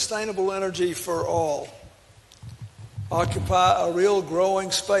 UN Sustainable Energy for All occupy a real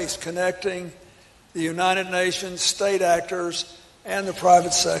growing space connecting the United Nations, state actors, and the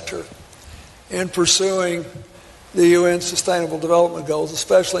private sector in pursuing the UN Sustainable Development Goals,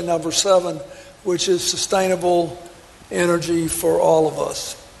 especially number 7, which is sustainable energy for all of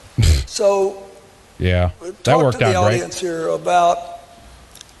us. So, yeah, that talk worked to the out great. audience here about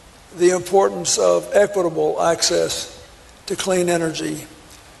the importance of equitable access to clean energy.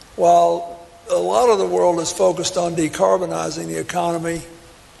 While a lot of the world is focused on decarbonizing the economy,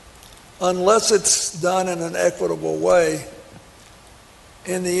 unless it's done in an equitable way,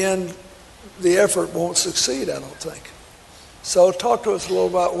 in the end, the effort won't succeed, I don't think. So talk to us a little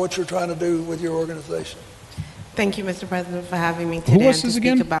about what you're trying to do with your organization. Thank you, Mr. President, for having me today. Who was this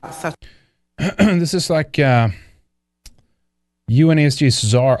again? This is like UNESG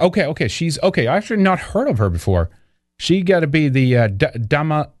Czar. Okay, she's okay. I've actually not heard of her before. She got to be the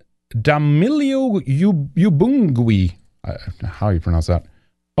Damilio Ubungui. How you pronounce that?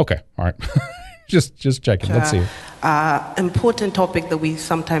 Okay, all right. Just checking. Let's see. Important topic that we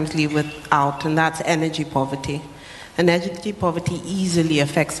sometimes leave without, and that's energy poverty. And energy poverty easily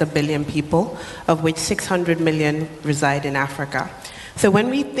affects 1 billion people, of which 600 million reside in Africa. So when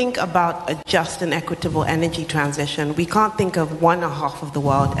we think about a just and equitable energy transition, we can't think of 1/2 of the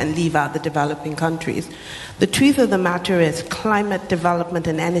world and leave out the developing countries. The truth of the matter is climate development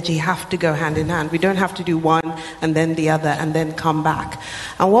and energy have to go hand in hand. We don't have to do one and then the other and then come back.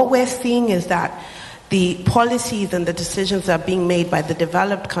 And what we're seeing is that the policies and the decisions that are being made by the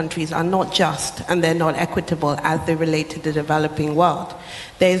developed countries are not just and they're not equitable as they relate to the developing world.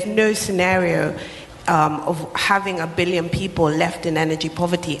 There is no scenario of having 1 billion people left in energy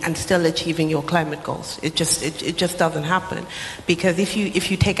poverty and still achieving your climate goals. It just doesn't happen, because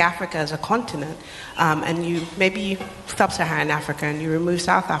if you take Africa as a continent and you maybe sub-Saharan Africa and you remove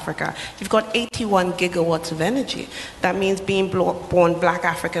South Africa, you've got 81 gigawatts of energy. That means being born black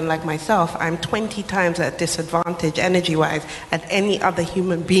African like myself, I'm 20 times at disadvantage energy-wise at any other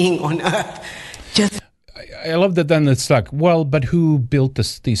human being on earth. I love that. Then it's like, well, but who built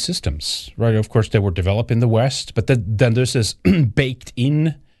these systems, right? Of course, they were developed in the West, but then there's this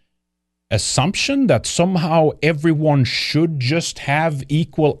baked-in assumption that somehow everyone should just have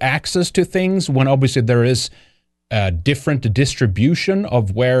equal access to things, when obviously there is a different distribution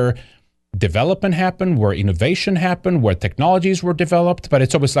of where development happened, where innovation happened, where technologies were developed. But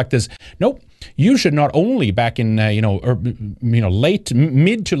it's always like this, nope, you should not only back in mid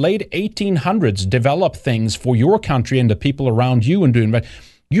to late 1800s develop things for your country and the people around you and doing, but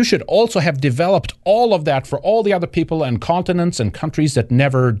you should also have developed all of that for all the other people and continents and countries that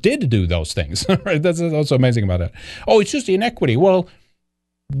never did do those things. Right? That's also amazing about it. Oh, it's just inequity. Well,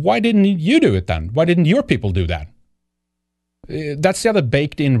 why didn't you do it then? Why didn't your people do that? That's the other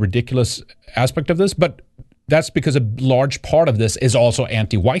baked-in ridiculous aspect of this, but that's because a large part of this is also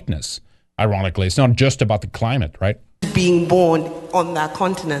anti-whiteness, ironically. It's not just about the climate, right? Being born on that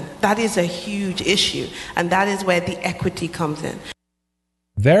continent, that is a huge issue, and that is where the equity comes in.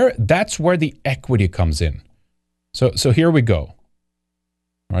 That's where the equity comes in. So here we go.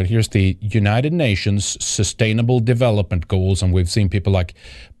 All right, here's the United Nations Sustainable Development Goals, and we've seen people like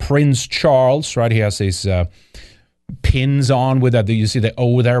Prince Charles, right? He has these pins on with that. You see the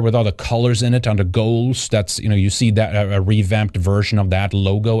O there with all the colors in it on the goals. That's, you see that a revamped version of that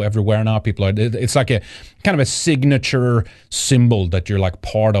logo everywhere now. People are, it's like a kind of a signature symbol that you're like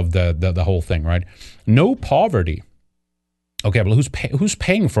part of the whole thing, right? No poverty. Okay, well, who's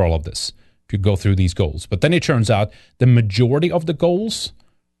paying for all of this if you go through these goals? But then it turns out the majority of the goals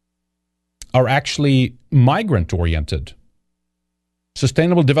are actually migrant-oriented.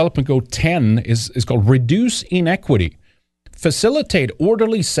 Sustainable Development Goal 10 is called Reduce Inequity, Facilitate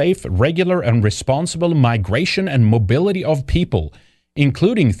Orderly, Safe, Regular, and Responsible Migration and Mobility of People,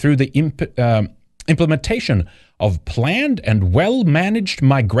 including through the implementation of planned and well-managed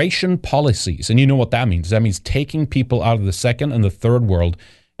migration policies. And you know what that means. That means taking people out of the second and the third world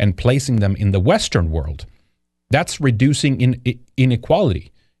and placing them in the Western world. That's reducing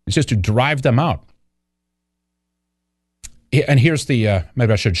inequality. It's just to drive them out. And here's the,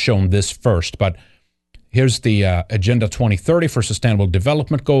 maybe I should have shown this first, but here's the Agenda 2030 for Sustainable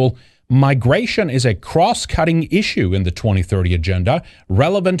Development Goal. Migration is a cross-cutting issue in the 2030 Agenda,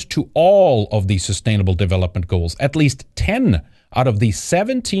 relevant to all of the Sustainable Development Goals. At least 10 out of the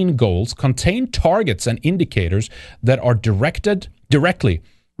 17 goals contain targets and indicators that are directly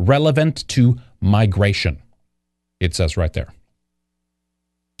relevant to migration. It says right there.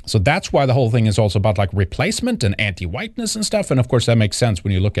 So that's why the whole thing is also about like replacement and anti-whiteness and stuff. And of course, that makes sense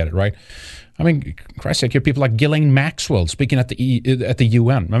when you look at it, right? I mean, Christ's sake, you have people like Ghislaine Maxwell speaking at the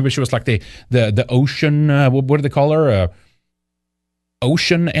UN. Remember, she was like the ocean, what do they call her?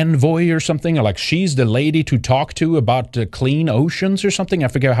 Ocean envoy or something? Or like she's the lady to talk to about clean oceans or something. I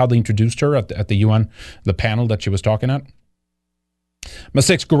forget how they introduced her at the UN, the panel that she was talking at.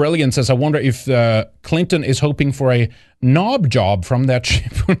 Masix Gorillian says, I wonder if Clinton is hoping for a knob job from that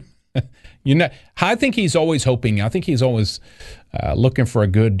ship. I think he's always hoping. I think he's always looking for a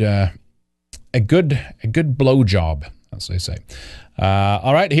good blow job, as they say.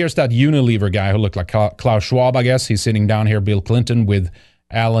 All right, here's that Unilever guy who looked like Klaus Schwab, I guess. He's sitting down here, Bill Clinton, with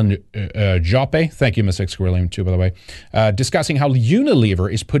Alan Joppe. Thank you, Masix Gorillian, too, by the way. Discussing how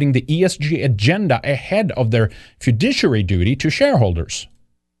Unilever is putting the ESG agenda ahead of their fiduciary duty to shareholders.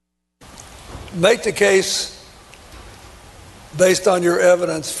 Make the case based on your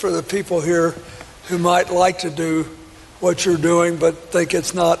evidence for the people here who might like to do what you're doing but think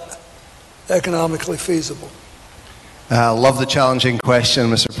it's not economically feasible. Love the challenging question,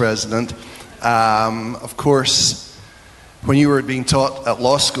 Mr. President. Of course, when you were being taught at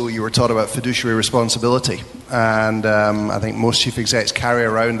law school, you were taught about fiduciary responsibility. And I think most chief execs carry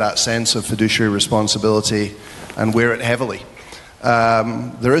around that sense of fiduciary responsibility and wear it heavily.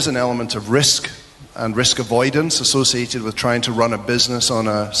 There is an element of risk and risk avoidance associated with trying to run a business on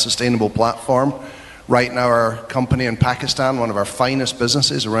a sustainable platform. Right now, our company in Pakistan, one of our finest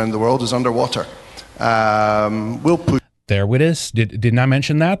businesses around the world, is underwater. We'll put. There it is. Didn't I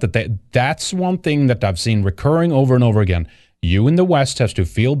mention that? That's one thing that I've seen recurring over and over again. You in the West has to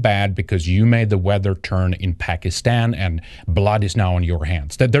feel bad because you made the weather turn in Pakistan and blood is now on your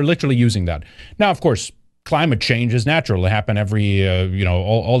hands. They're literally using that. Now, of course, climate change is natural. It happens every,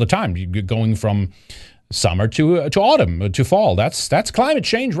 all the time. You're going from summer to autumn to fall. That's climate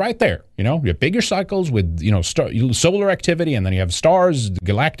change right there. You have bigger cycles with, solar activity, and then you have stars,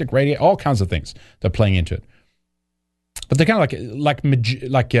 galactic radiation, all kinds of things that are playing into it. But they're kind of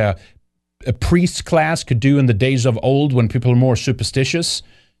like a priest class could do in the days of old when people are more superstitious.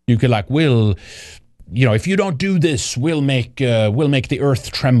 You could if you don't do this, we'll make the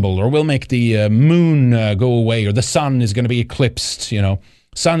earth tremble, or we'll make the moon go away, or the sun is going to be eclipsed.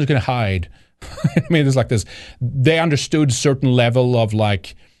 Sun's going to hide. I mean, there's like this. They understood certain level of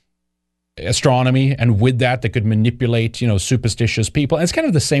like astronomy, and with that, they could manipulate superstitious people. And it's kind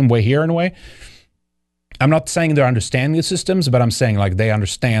of the same way here in a way. I'm not saying they're understanding the systems, but I'm saying like they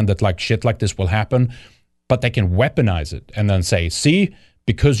understand that like shit like this will happen, but they can weaponize it and then say, see,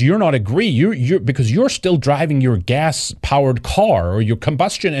 because you're not because you're still driving your gas-powered car or your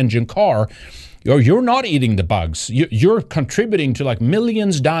combustion engine car, or you're not eating the bugs. You're contributing to like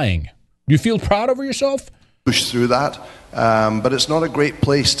millions dying. Do you feel proud over yourself? Push through that, but it's not a great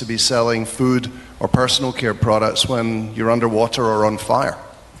place to be selling food or personal care products when you're underwater or on fire.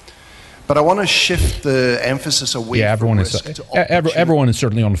 But I want to shift the emphasis away from risk to opportunity. Everyone is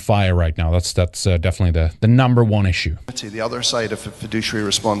certainly on fire right now. That's definitely the number one issue. The other side of fiduciary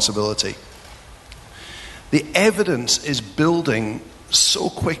responsibility. The evidence is building so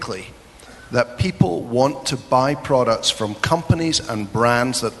quickly that people want to buy products from companies and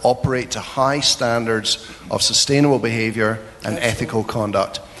brands that operate to high standards of sustainable behavior and ethical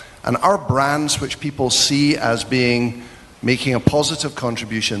conduct. And our brands, which people see as being making a positive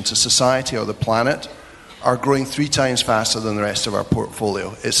contribution to society or the planet, are growing 3 times faster than the rest of our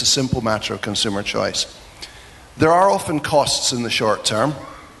portfolio. It's a simple matter of consumer choice. There are often costs in the short term,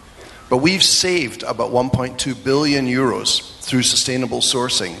 but we've saved about 1.2 billion euros through sustainable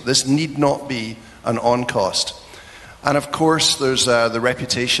sourcing. This need not be an on-cost. And of course, there's the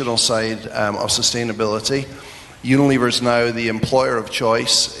reputational side of sustainability. Unilever is now the employer of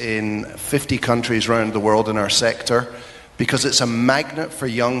choice in 50 countries around the world in our sector because it's a magnet for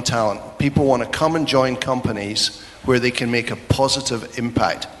young talent. People want to come and join companies where they can make a positive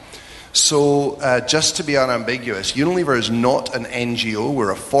impact. So just to be unambiguous, Unilever is not an NGO.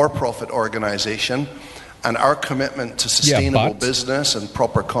 We're a for-profit organization, and our commitment to sustainable business and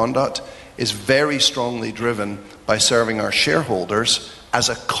proper conduct is very strongly driven by serving our shareholders as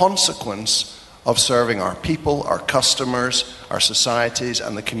a consequence of serving our people, our customers, our societies,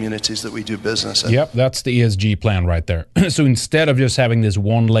 and the communities that we do business in. Yep, that's the ESG plan right there. So instead of just having this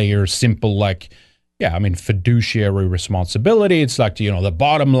one-layer, simple, like, fiduciary responsibility, it's like, the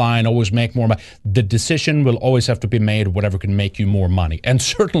bottom line, always make more money. The decision will always have to be made whatever can make you more money. And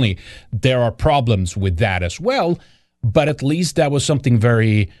certainly there are problems with that as well, but at least that was something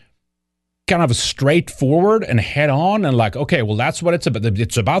very kind of straightforward and head on and like, okay, well, that's what it's about.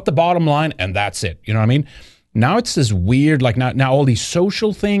 It's about the bottom line and that's it. You know what I mean? Now it's this weird, like now all these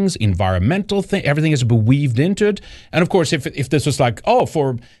social things, environmental things, everything is weaved into it. And of course, if this was like,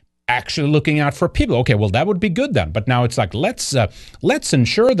 for actually looking out for people, okay, well, that would be good then. But now it's like, let's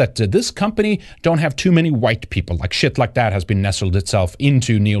ensure that this company don't have too many white people. Like shit like that has been nestled itself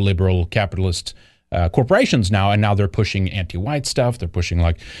into neoliberal capitalist corporations now, and now they're pushing anti-white stuff. They're pushing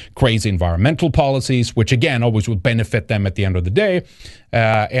like crazy environmental policies, which again always would benefit them at the end of the day,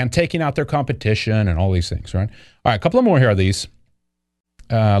 and taking out their competition and all these things, right? All right, a couple of more here of these.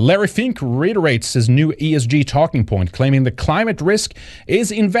 Larry Fink reiterates his new ESG talking point, claiming the climate risk is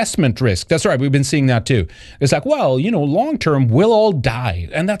investment risk. That's right, we've been seeing that too. It's like, well, long term, we'll all die,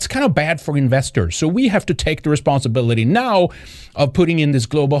 and that's kind of bad for investors. So we have to take the responsibility now of putting in this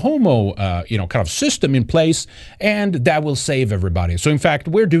global homo, kind of system in place, and that will save everybody. So in fact,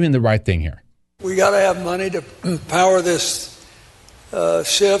 we're doing the right thing here. We got to have money to power this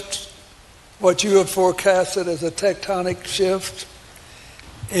shift, what you have forecasted as a tectonic shift,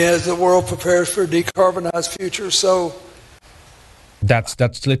 as the world prepares for a decarbonized future. So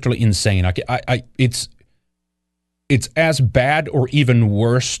that's literally insane. It's as bad or even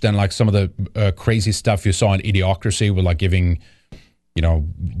worse than like some of the crazy stuff you saw in Idiocracy with like giving,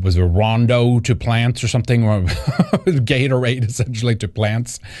 was it Rondo to plants or something, or Gatorade essentially to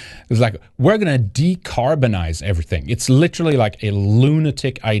plants. It's like, we're going to decarbonize everything. It's literally like a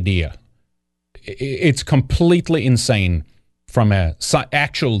lunatic idea. It's completely insane from a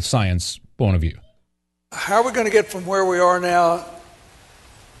actual science point of view. How are we going to get from where we are now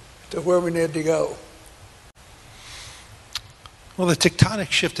to where we need to go? Well, the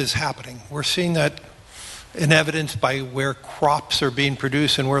tectonic shift is happening. We're seeing that in evidence by where crops are being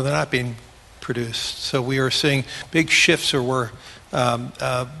produced and where they're not being produced. So we are seeing big shifts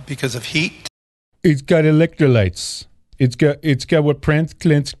because of heat. It's got electrolytes. It's got what plants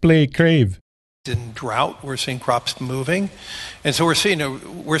crave. In drought, we're seeing crops moving, and so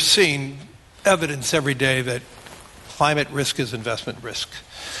we're seeing evidence every day that climate risk is investment risk,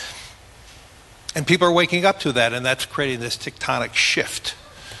 and people are waking up to that, and that's creating this tectonic shift.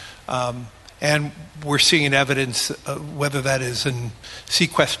 And we're seeing evidence, whether that is in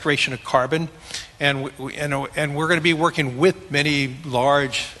sequestration of carbon, and we're going to be working with many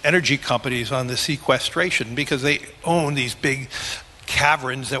large energy companies on the sequestration because they own these big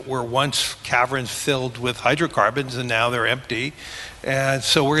caverns that were once caverns filled with hydrocarbons, and now they're empty. And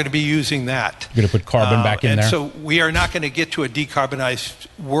so we're going to be using that. You're going to put carbon back in there? And so we are not going to get to a decarbonized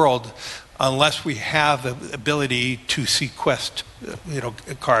world unless we have the ability to sequester,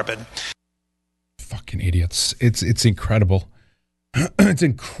 carbon. Fucking idiots. It's incredible. It's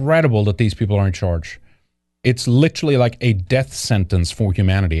incredible that these people are in charge. It's literally like a death sentence for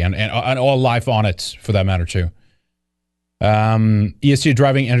humanity and all life on it, for that matter, too. ESG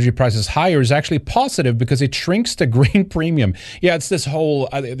driving energy prices higher is actually positive because it shrinks the green premium. Yeah, it's this whole,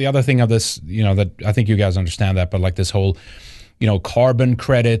 the other thing of this, that I think you guys understand that, but like this whole, carbon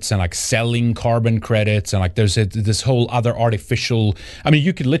credits and like selling carbon credits and like there's this whole other artificial,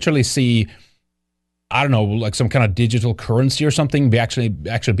 you could literally see, I don't know, like some kind of digital currency or something be actually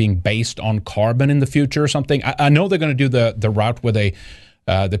being based on carbon in the future or something. I know they're going to do the route where they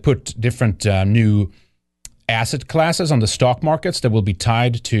They put different new asset classes on the stock markets that will be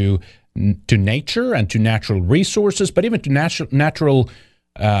tied to nature and to natural resources, but even to natural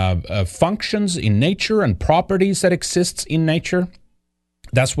functions in nature and properties that exists in nature.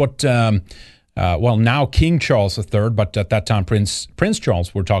 That's what, now King Charles III, but at that time Prince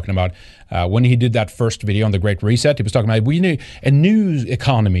Charles, we're talking about, when he did that first video on the Great Reset, he was talking about we need a new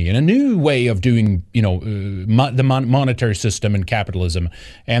economy and a new way of doing, the monetary system and capitalism.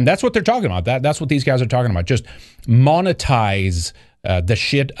 And that's what they're talking about. That's what these guys are talking about. Just monetize the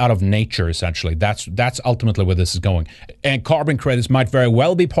shit out of nature, essentially. That's ultimately where this is going. And carbon credits might very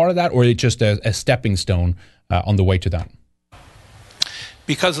well be part of that, or it's just a stepping stone on the way to that.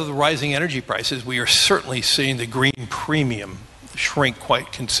 Because of the rising energy prices, we are certainly seeing the green premium shrink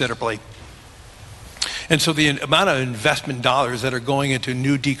quite considerably. And so the amount of investment dollars that are going into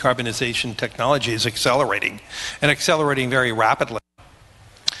new decarbonization technology is accelerating, and accelerating very rapidly.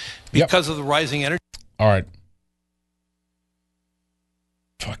 Because of the rising energy. All right.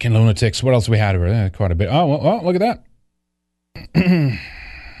 Fucking lunatics. What else we had over there? Quite a bit. Oh, well, look at that.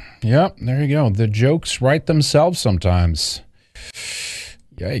 Yep, there you go. The jokes write themselves sometimes.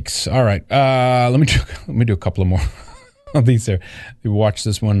 Yikes. All right. Let me do a couple of more of these there. You watch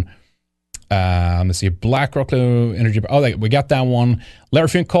this one. Let's see. BlackRock Energy. Oh, we got that one. Larry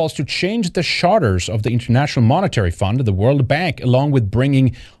Fink calls to change the charters of the International Monetary Fund, the World Bank, along with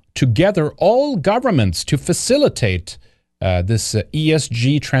bringing together all governments to facilitate this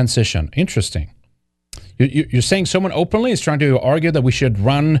ESG transition. Interesting. You're saying someone openly is trying to argue that we should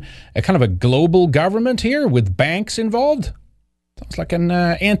run a kind of a global government here with banks involved? Sounds like an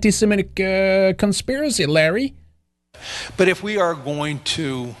anti-Semitic conspiracy, Larry. But if we are going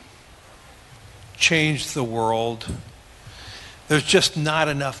to change the world, there's just not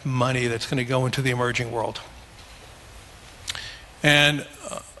enough money that's going to go into the emerging world. And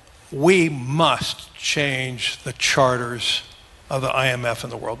we must change the charters of the IMF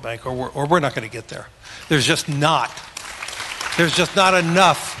and the World Bank, or we're not going to get there. There's just not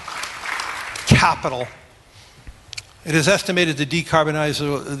enough capital. It is estimated to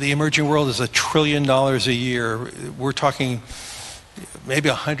decarbonize the emerging world is $1 trillion a year. We're talking maybe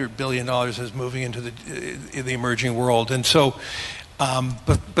 $100 billion is moving into the emerging world, and so,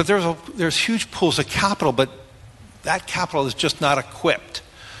 but there's huge pools of capital, but that capital is just not equipped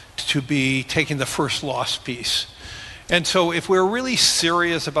to be taking the first loss piece. And so if we're really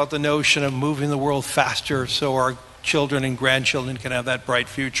serious about the notion of moving the world faster so our children and grandchildren can have that bright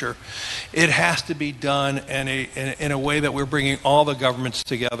future, it has to be done in a way that we're bringing all the governments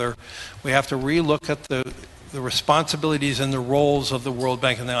together. We have to relook at the responsibilities and the roles of the World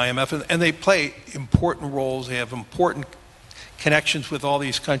Bank and the IMF, and they play important roles. They have important connections with all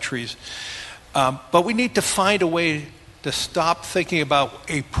these countries. But we need to find a way to stop thinking about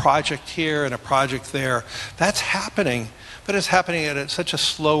a project here and a project there. That's happening, but it's happening at such a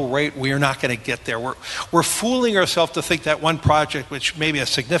slow rate, we are not going to get there. We're fooling ourselves to think that one project, which may be a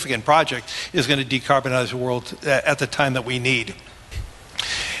significant project, is going to decarbonize the world at the time that we need.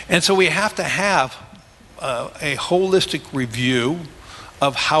 And so we have to have a holistic review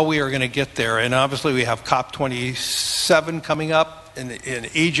of how we are going to get there. And obviously we have COP27 coming up in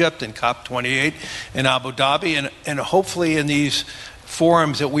Egypt, and COP28 in Abu Dhabi, and hopefully in these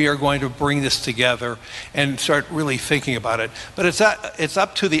forums that we are going to bring this together and start really thinking about it. But it's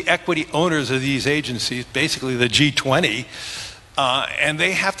up to the equity owners of these agencies, basically the G20, and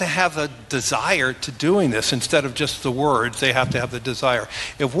they have to have the desire to doing this instead of just the words. They have to have the desire.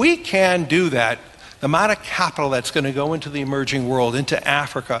 If we can do that, the amount of capital that's going to go into the emerging world, into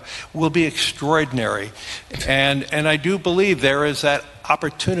Africa, will be extraordinary. And I do believe there is that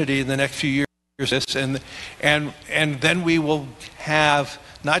opportunity in the next few years. And then we will have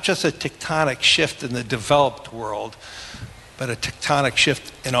not just a tectonic shift in the developed world, but a tectonic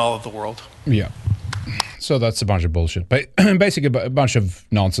shift in all of the world. Yeah. So that's a bunch of bullshit. But basically a bunch of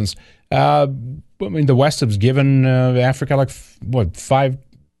nonsense. I mean, the West has given Africa like, $5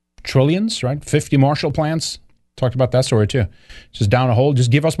 trillion, right? 50 Marshall plans. Talked about that story too. Just down a hole, just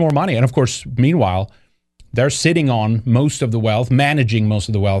give us more money. And of course, meanwhile, they're sitting on most of the wealth, managing most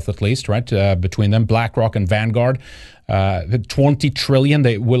of the wealth at least, right? Between them, BlackRock and Vanguard. 20 trillion,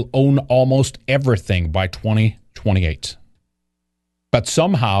 they will own almost everything by 2028. But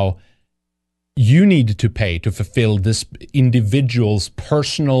somehow, you need to pay to fulfill this individual's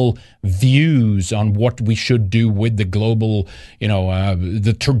personal views on what we should do with the global,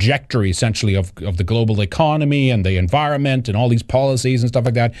 the trajectory essentially of the global economy and the environment and all these policies and stuff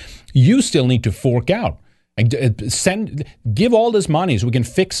like that. You still need to fork out and give all this money so we can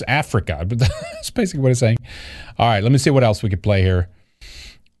fix Africa. But that's basically what it's saying. All right, let me see what else we could play here.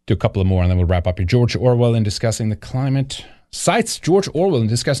 Do a couple of more and then we'll wrap up here. George Orwell in discussing the climate. Cites George Orwell in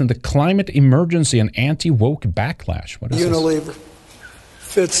discussing the climate emergency and anti-woke backlash. What is Unilever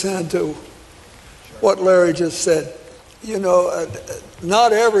fits into what Larry just said. You know,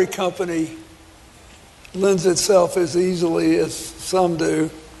 not every company lends itself as easily as some do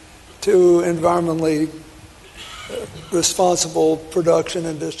to environmentally responsible production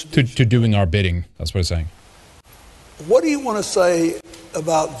and distribution. To doing our bidding, that's what I'm saying. What do you want to say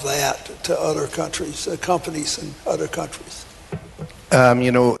about that to other countries, companies in other countries?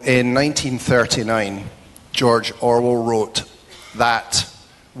 You know, in 1939, George Orwell wrote that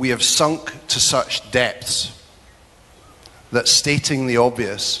we have sunk to such depths that stating the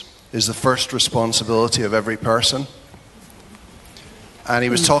obvious is the first responsibility of every person. And he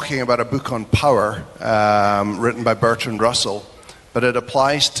was talking about a book on power written by Bertrand Russell, but it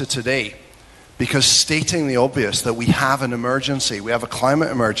applies to today because stating the obvious that we have an emergency, we have a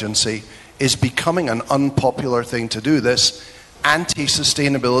climate emergency, is becoming an unpopular thing to do. This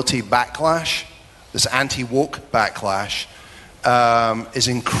anti-sustainability backlash, this anti-woke backlash, is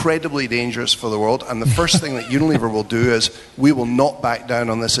incredibly dangerous for the world. And the first thing that Unilever will do is we will not back down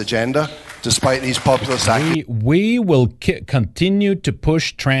on this agenda, despite these populist actions. We will continue to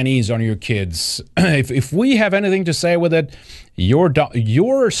push trannies on your kids. If we have anything to say with it,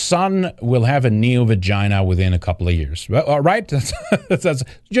 your son will have a neo-vagina within a couple of years. All right? That's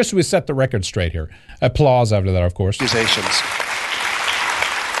just so we set the record straight here. Applause after that, of course. Accusations.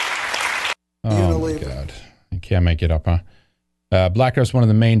 Oh, my God. You can't make it up, huh? BlackRock is one of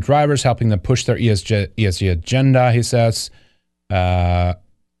the main drivers helping them push their ESG agenda, he says.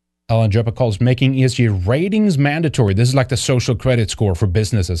 Alan Jopa calls making ESG ratings mandatory. This is like the social credit score for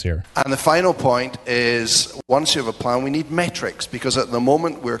businesses here. And the final point is, once you have a plan, we need metrics, because at the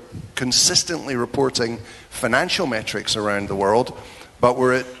moment we're consistently reporting financial metrics around the world, but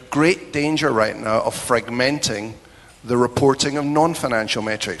we're at great danger right now of fragmenting the reporting of non-financial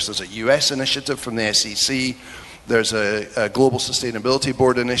metrics. There's a US initiative from the SEC, there's a Global Sustainability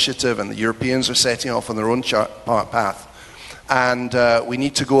Board initiative, and the Europeans are setting off on their own path. And we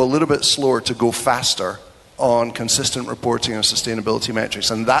need to go a little bit slower to go faster on consistent reporting of sustainability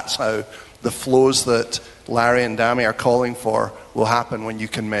metrics. And that's how the flows that Larry and Dami are calling for will happen when you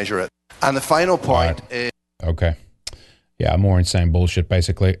can measure it. And the final point is... Okay. Yeah, more insane bullshit,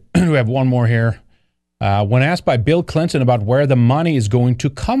 basically. We have one more here. When asked by Bill Clinton about where the money is going to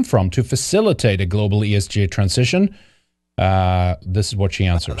come from to facilitate a global ESG transition, this is what she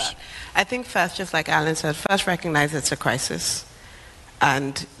answers. I think first, just like Alan said, first recognize it's a crisis.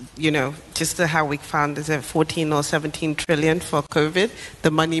 And, you know, just how we found, is it 14 or 17 trillion for COVID?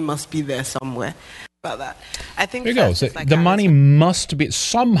 The money must be there somewhere. About that. I think there you go. So like the money must be,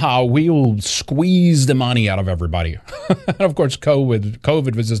 somehow we will squeeze the money out of everybody. And of course,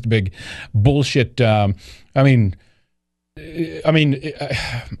 COVID was just a big bullshit.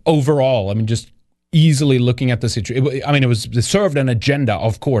 Overall, just easily looking at the situation. It served an agenda,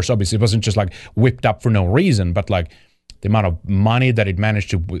 of course. Obviously, it wasn't just like whipped up for no reason, but like the amount of money that it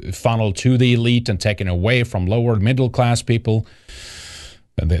managed to funnel to the elite and taken away from lower middle class people.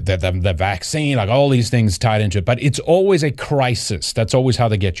 The vaccine, like all these things tied into it. But it's always a crisis. That's always how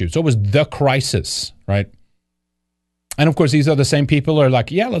they get you. It's always the crisis, right? And of course, these are the same people who are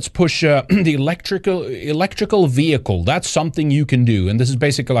like, yeah, let's push the electrical vehicle. That's something you can do. And this is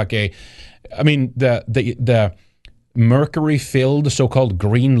basically like the mercury-filled so-called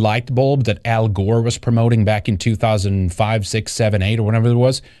green light bulb that Al Gore was promoting back in 2005, 6, 7, 8, or whatever it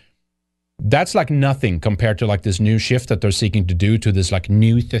was. That's like nothing compared to like this new shift that they're seeking to do to this like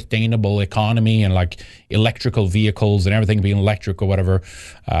new sustainable economy and like electrical vehicles and everything being electric or whatever.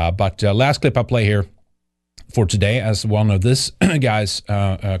 But last clip I'll play here for today, as one of this guys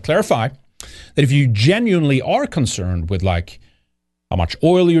clarify that if you genuinely are concerned with like how much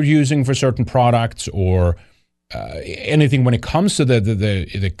oil you're using for certain products or anything when it comes to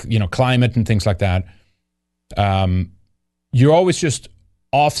the climate and things like that, you're always just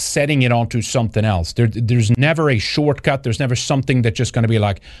offsetting it onto something else. There's never a shortcut. There's never something that's just going to be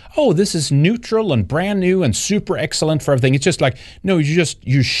like, oh, this is neutral and brand new and super excellent for everything. It's just like, no,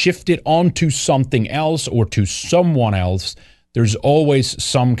 you shift it onto something else or to someone else. There's always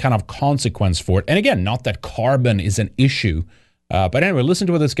some kind of consequence for it. And again, not that carbon is an issue. But anyway, listen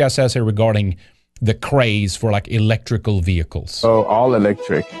to what this guy says here regarding the craze for like electrical vehicles? So all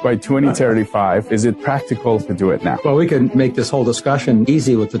electric by 2035. Is it practical to do it now? Well, we can make this whole discussion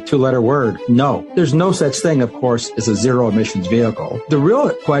easy with the two-letter word, no. There's no such thing, of course, as a zero-emissions vehicle. The real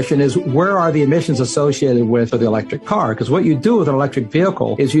question is, where are the emissions associated with the electric car? Because what you do with an electric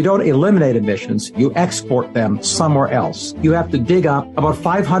vehicle is you don't eliminate emissions, you export them somewhere else. You have to dig up about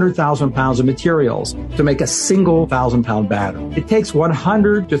 500,000 pounds of materials to make a single 1,000-pound battery. It takes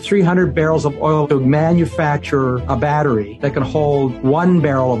 100 to 300 barrels of oil to manufacture a battery that can hold 1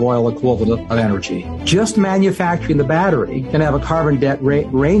 barrel of oil equivalent of energy. Just manufacturing the battery can have a carbon debt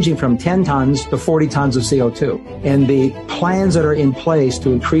ranging from 10 tons to 40 tons of CO2. And the plans that are in place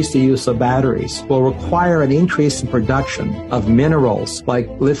to increase the use of batteries will require an increase in production of minerals like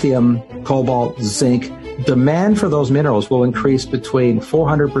lithium, cobalt, zinc. Demand for those minerals will increase between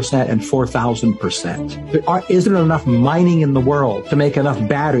 400% and 4,000%. There isn't enough mining in the world to make enough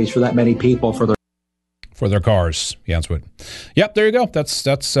batteries for that many people for their cars. The answer would. Yep, there you go. That's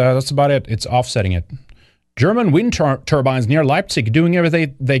about it. It's offsetting it. German wind turbines near Leipzig doing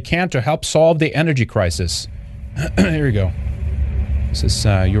everything they can to help solve the energy crisis. Here you go. This is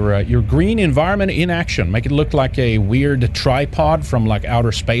your green environment in action. Make it look like a weird tripod from like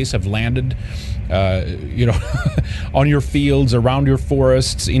outer space have landed, on your fields, around your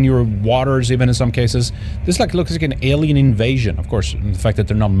forests, in your waters, even in some cases. This looks like an alien invasion. Of course, the fact that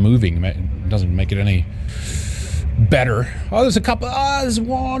they're not moving doesn't make it any better. Oh, there's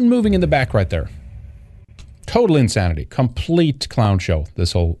one moving in the back right there. Total insanity. Complete clown show,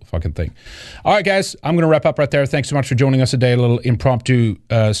 this whole fucking thing. All right, guys, I'm going to wrap up right there. Thanks so much for joining us today. A little impromptu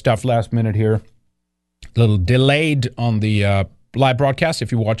stuff last minute here. A little delayed on the live broadcast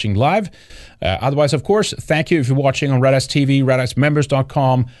if you're watching live. Otherwise, of course, thank you if you're watching on Red Ice TV,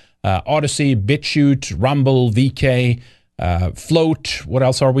 redicemembers.com, Odyssey, BitChute, Rumble, VK, Float. What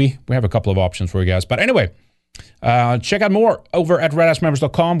else are we? We have a couple of options for you guys. But anyway, check out more over at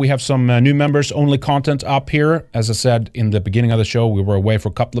redicemembers.com. We have some new members-only content up here. As I said in the beginning of the show, we were away for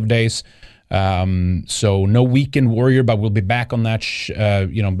a couple of days. So no weekend warrior, but we'll be back on that,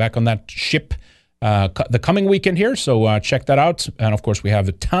 back on that ship the coming weekend here. So check that out. And of course, we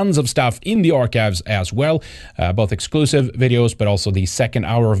have tons of stuff in the archives as well, both exclusive videos, but also the second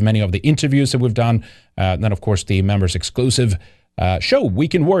hour of many of the interviews that we've done. Then, of course, the members exclusive show,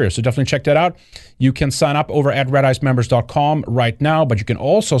 Weekend Warrior. So definitely check that out. You can sign up over at redicemembers.com right now, but you can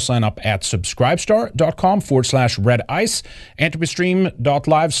also sign up at subscribestar.com/redice,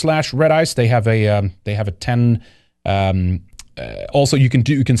 entropystream.live/redice. They have a 10, also you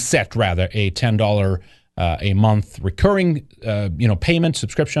can set rather a $10 a month recurring payment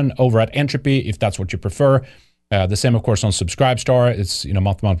subscription over at Entropy if that's what you prefer. The same, of course, on Subscribestar. It's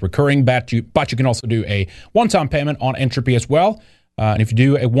month-to-month recurring, but you can also do a one-time payment on Entropy as well. And if you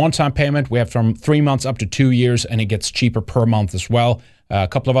do a one-time payment, we have from 3 months up to 2 years, and it gets cheaper per month as well. A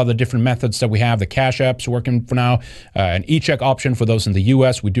couple of other different methods that we have. The Cash App's working for now. An e-check option for those in the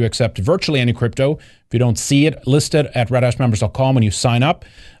U.S. We do accept virtually any crypto. If you don't see it listed at redicemembers.com when you sign up,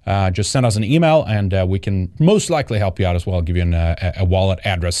 just send us an email, and we can most likely help you out as well, give you a wallet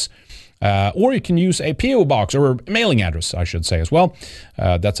address. Or you can use a P.O. box or mailing address, I should say, as well.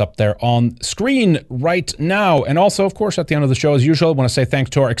 That's up there on screen right now. And also, of course, at the end of the show, as usual, I want to say thanks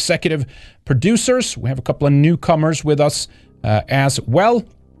to our executive producers. We have a couple of newcomers with us as well.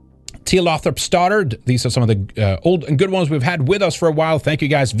 T. Lothrop Stoddard. These are some of the old and good ones we've had with us for a while. Thank you,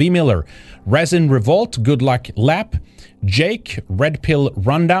 guys. V. Miller, Resin Revolt, Good Luck Lap, Jake, Red Pill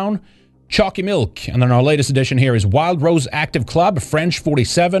Rundown, Chalky Milk, and then our latest edition here is Wild Rose Active Club, French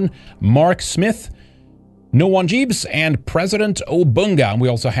 47, Mark Smith, No One Jeebs, and President Obunga. And we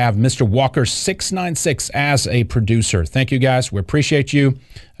also have Mr. Walker 696 as a producer. Thank you, guys. We appreciate you.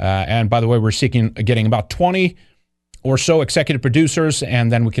 And by the way, we're getting about 20 or so executive producers,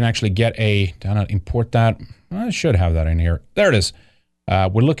 and then we can actually get import that. I should have that in here. There it is.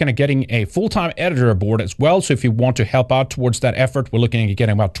 We're looking at getting a full-time editor aboard as well. So if you want to help out towards that effort, we're looking at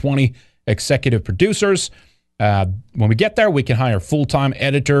getting about 20 executive producers. When we get there, we can hire a full-time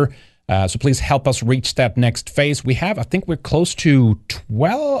editor. So please help us reach that next phase. I think we're close to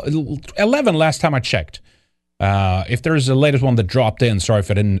 11 last time I checked. If there's a latest one that dropped in, sorry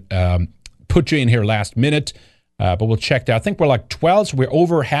if I didn't put you in here last minute, but we'll check that. I think we're like 12, so we're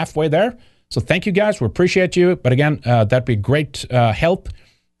over halfway there. So thank you, guys. We appreciate you. But again, that'd be great help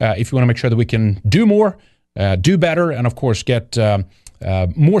if you want to make sure that we can do more, do better, and of course get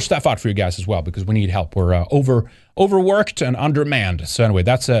more stuff out for you guys as well, because we need help. We're overworked and undermanned. So anyway,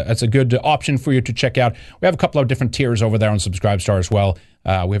 that's a good option for you to check out. We have a couple of different tiers over there on Subscribestar as well.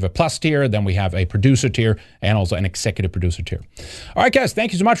 We have a plus tier, then we have a producer tier, and also an executive producer tier. All right, guys,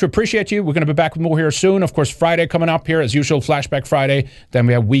 thank you so much. We appreciate you. We're going to be back with more here soon. Of course, Friday coming up here, as usual, Flashback Friday. Then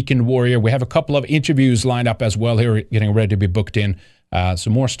we have Weekend Warrior. We have a couple of interviews lined up as well here, getting ready to be booked in.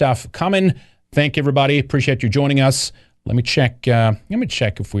 Some more stuff coming. Thank you, everybody. Appreciate you joining us. Let me check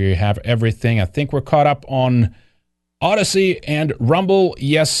if we have everything. I think we're caught up on Odyssey and Rumble.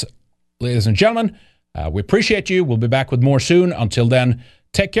 Yes, ladies and gentlemen. We appreciate you. We'll be back with more soon. Until then,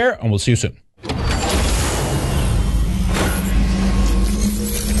 take care, and we'll see you soon.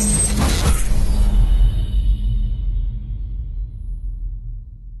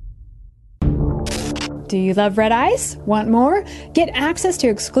 Do you love Red Ice? Want more? Get access to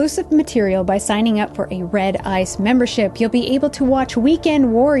exclusive material by signing up for a Red Ice membership. You'll be able to watch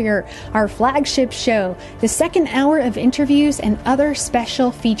Weekend Warrior, our flagship show, the second hour of interviews, and other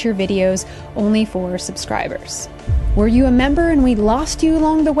special feature videos only for subscribers. Were you a member and we lost you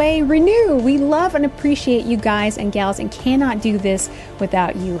along the way? Renew! We love and appreciate you guys and gals and cannot do this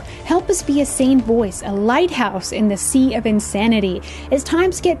without you. Help us be a sane voice, a lighthouse in the sea of insanity. As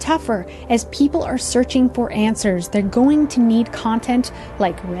times get tougher, as people are searching for answers, they're going to need content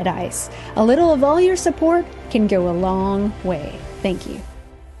like Red Ice. A little of all your support can go a long way. Thank you.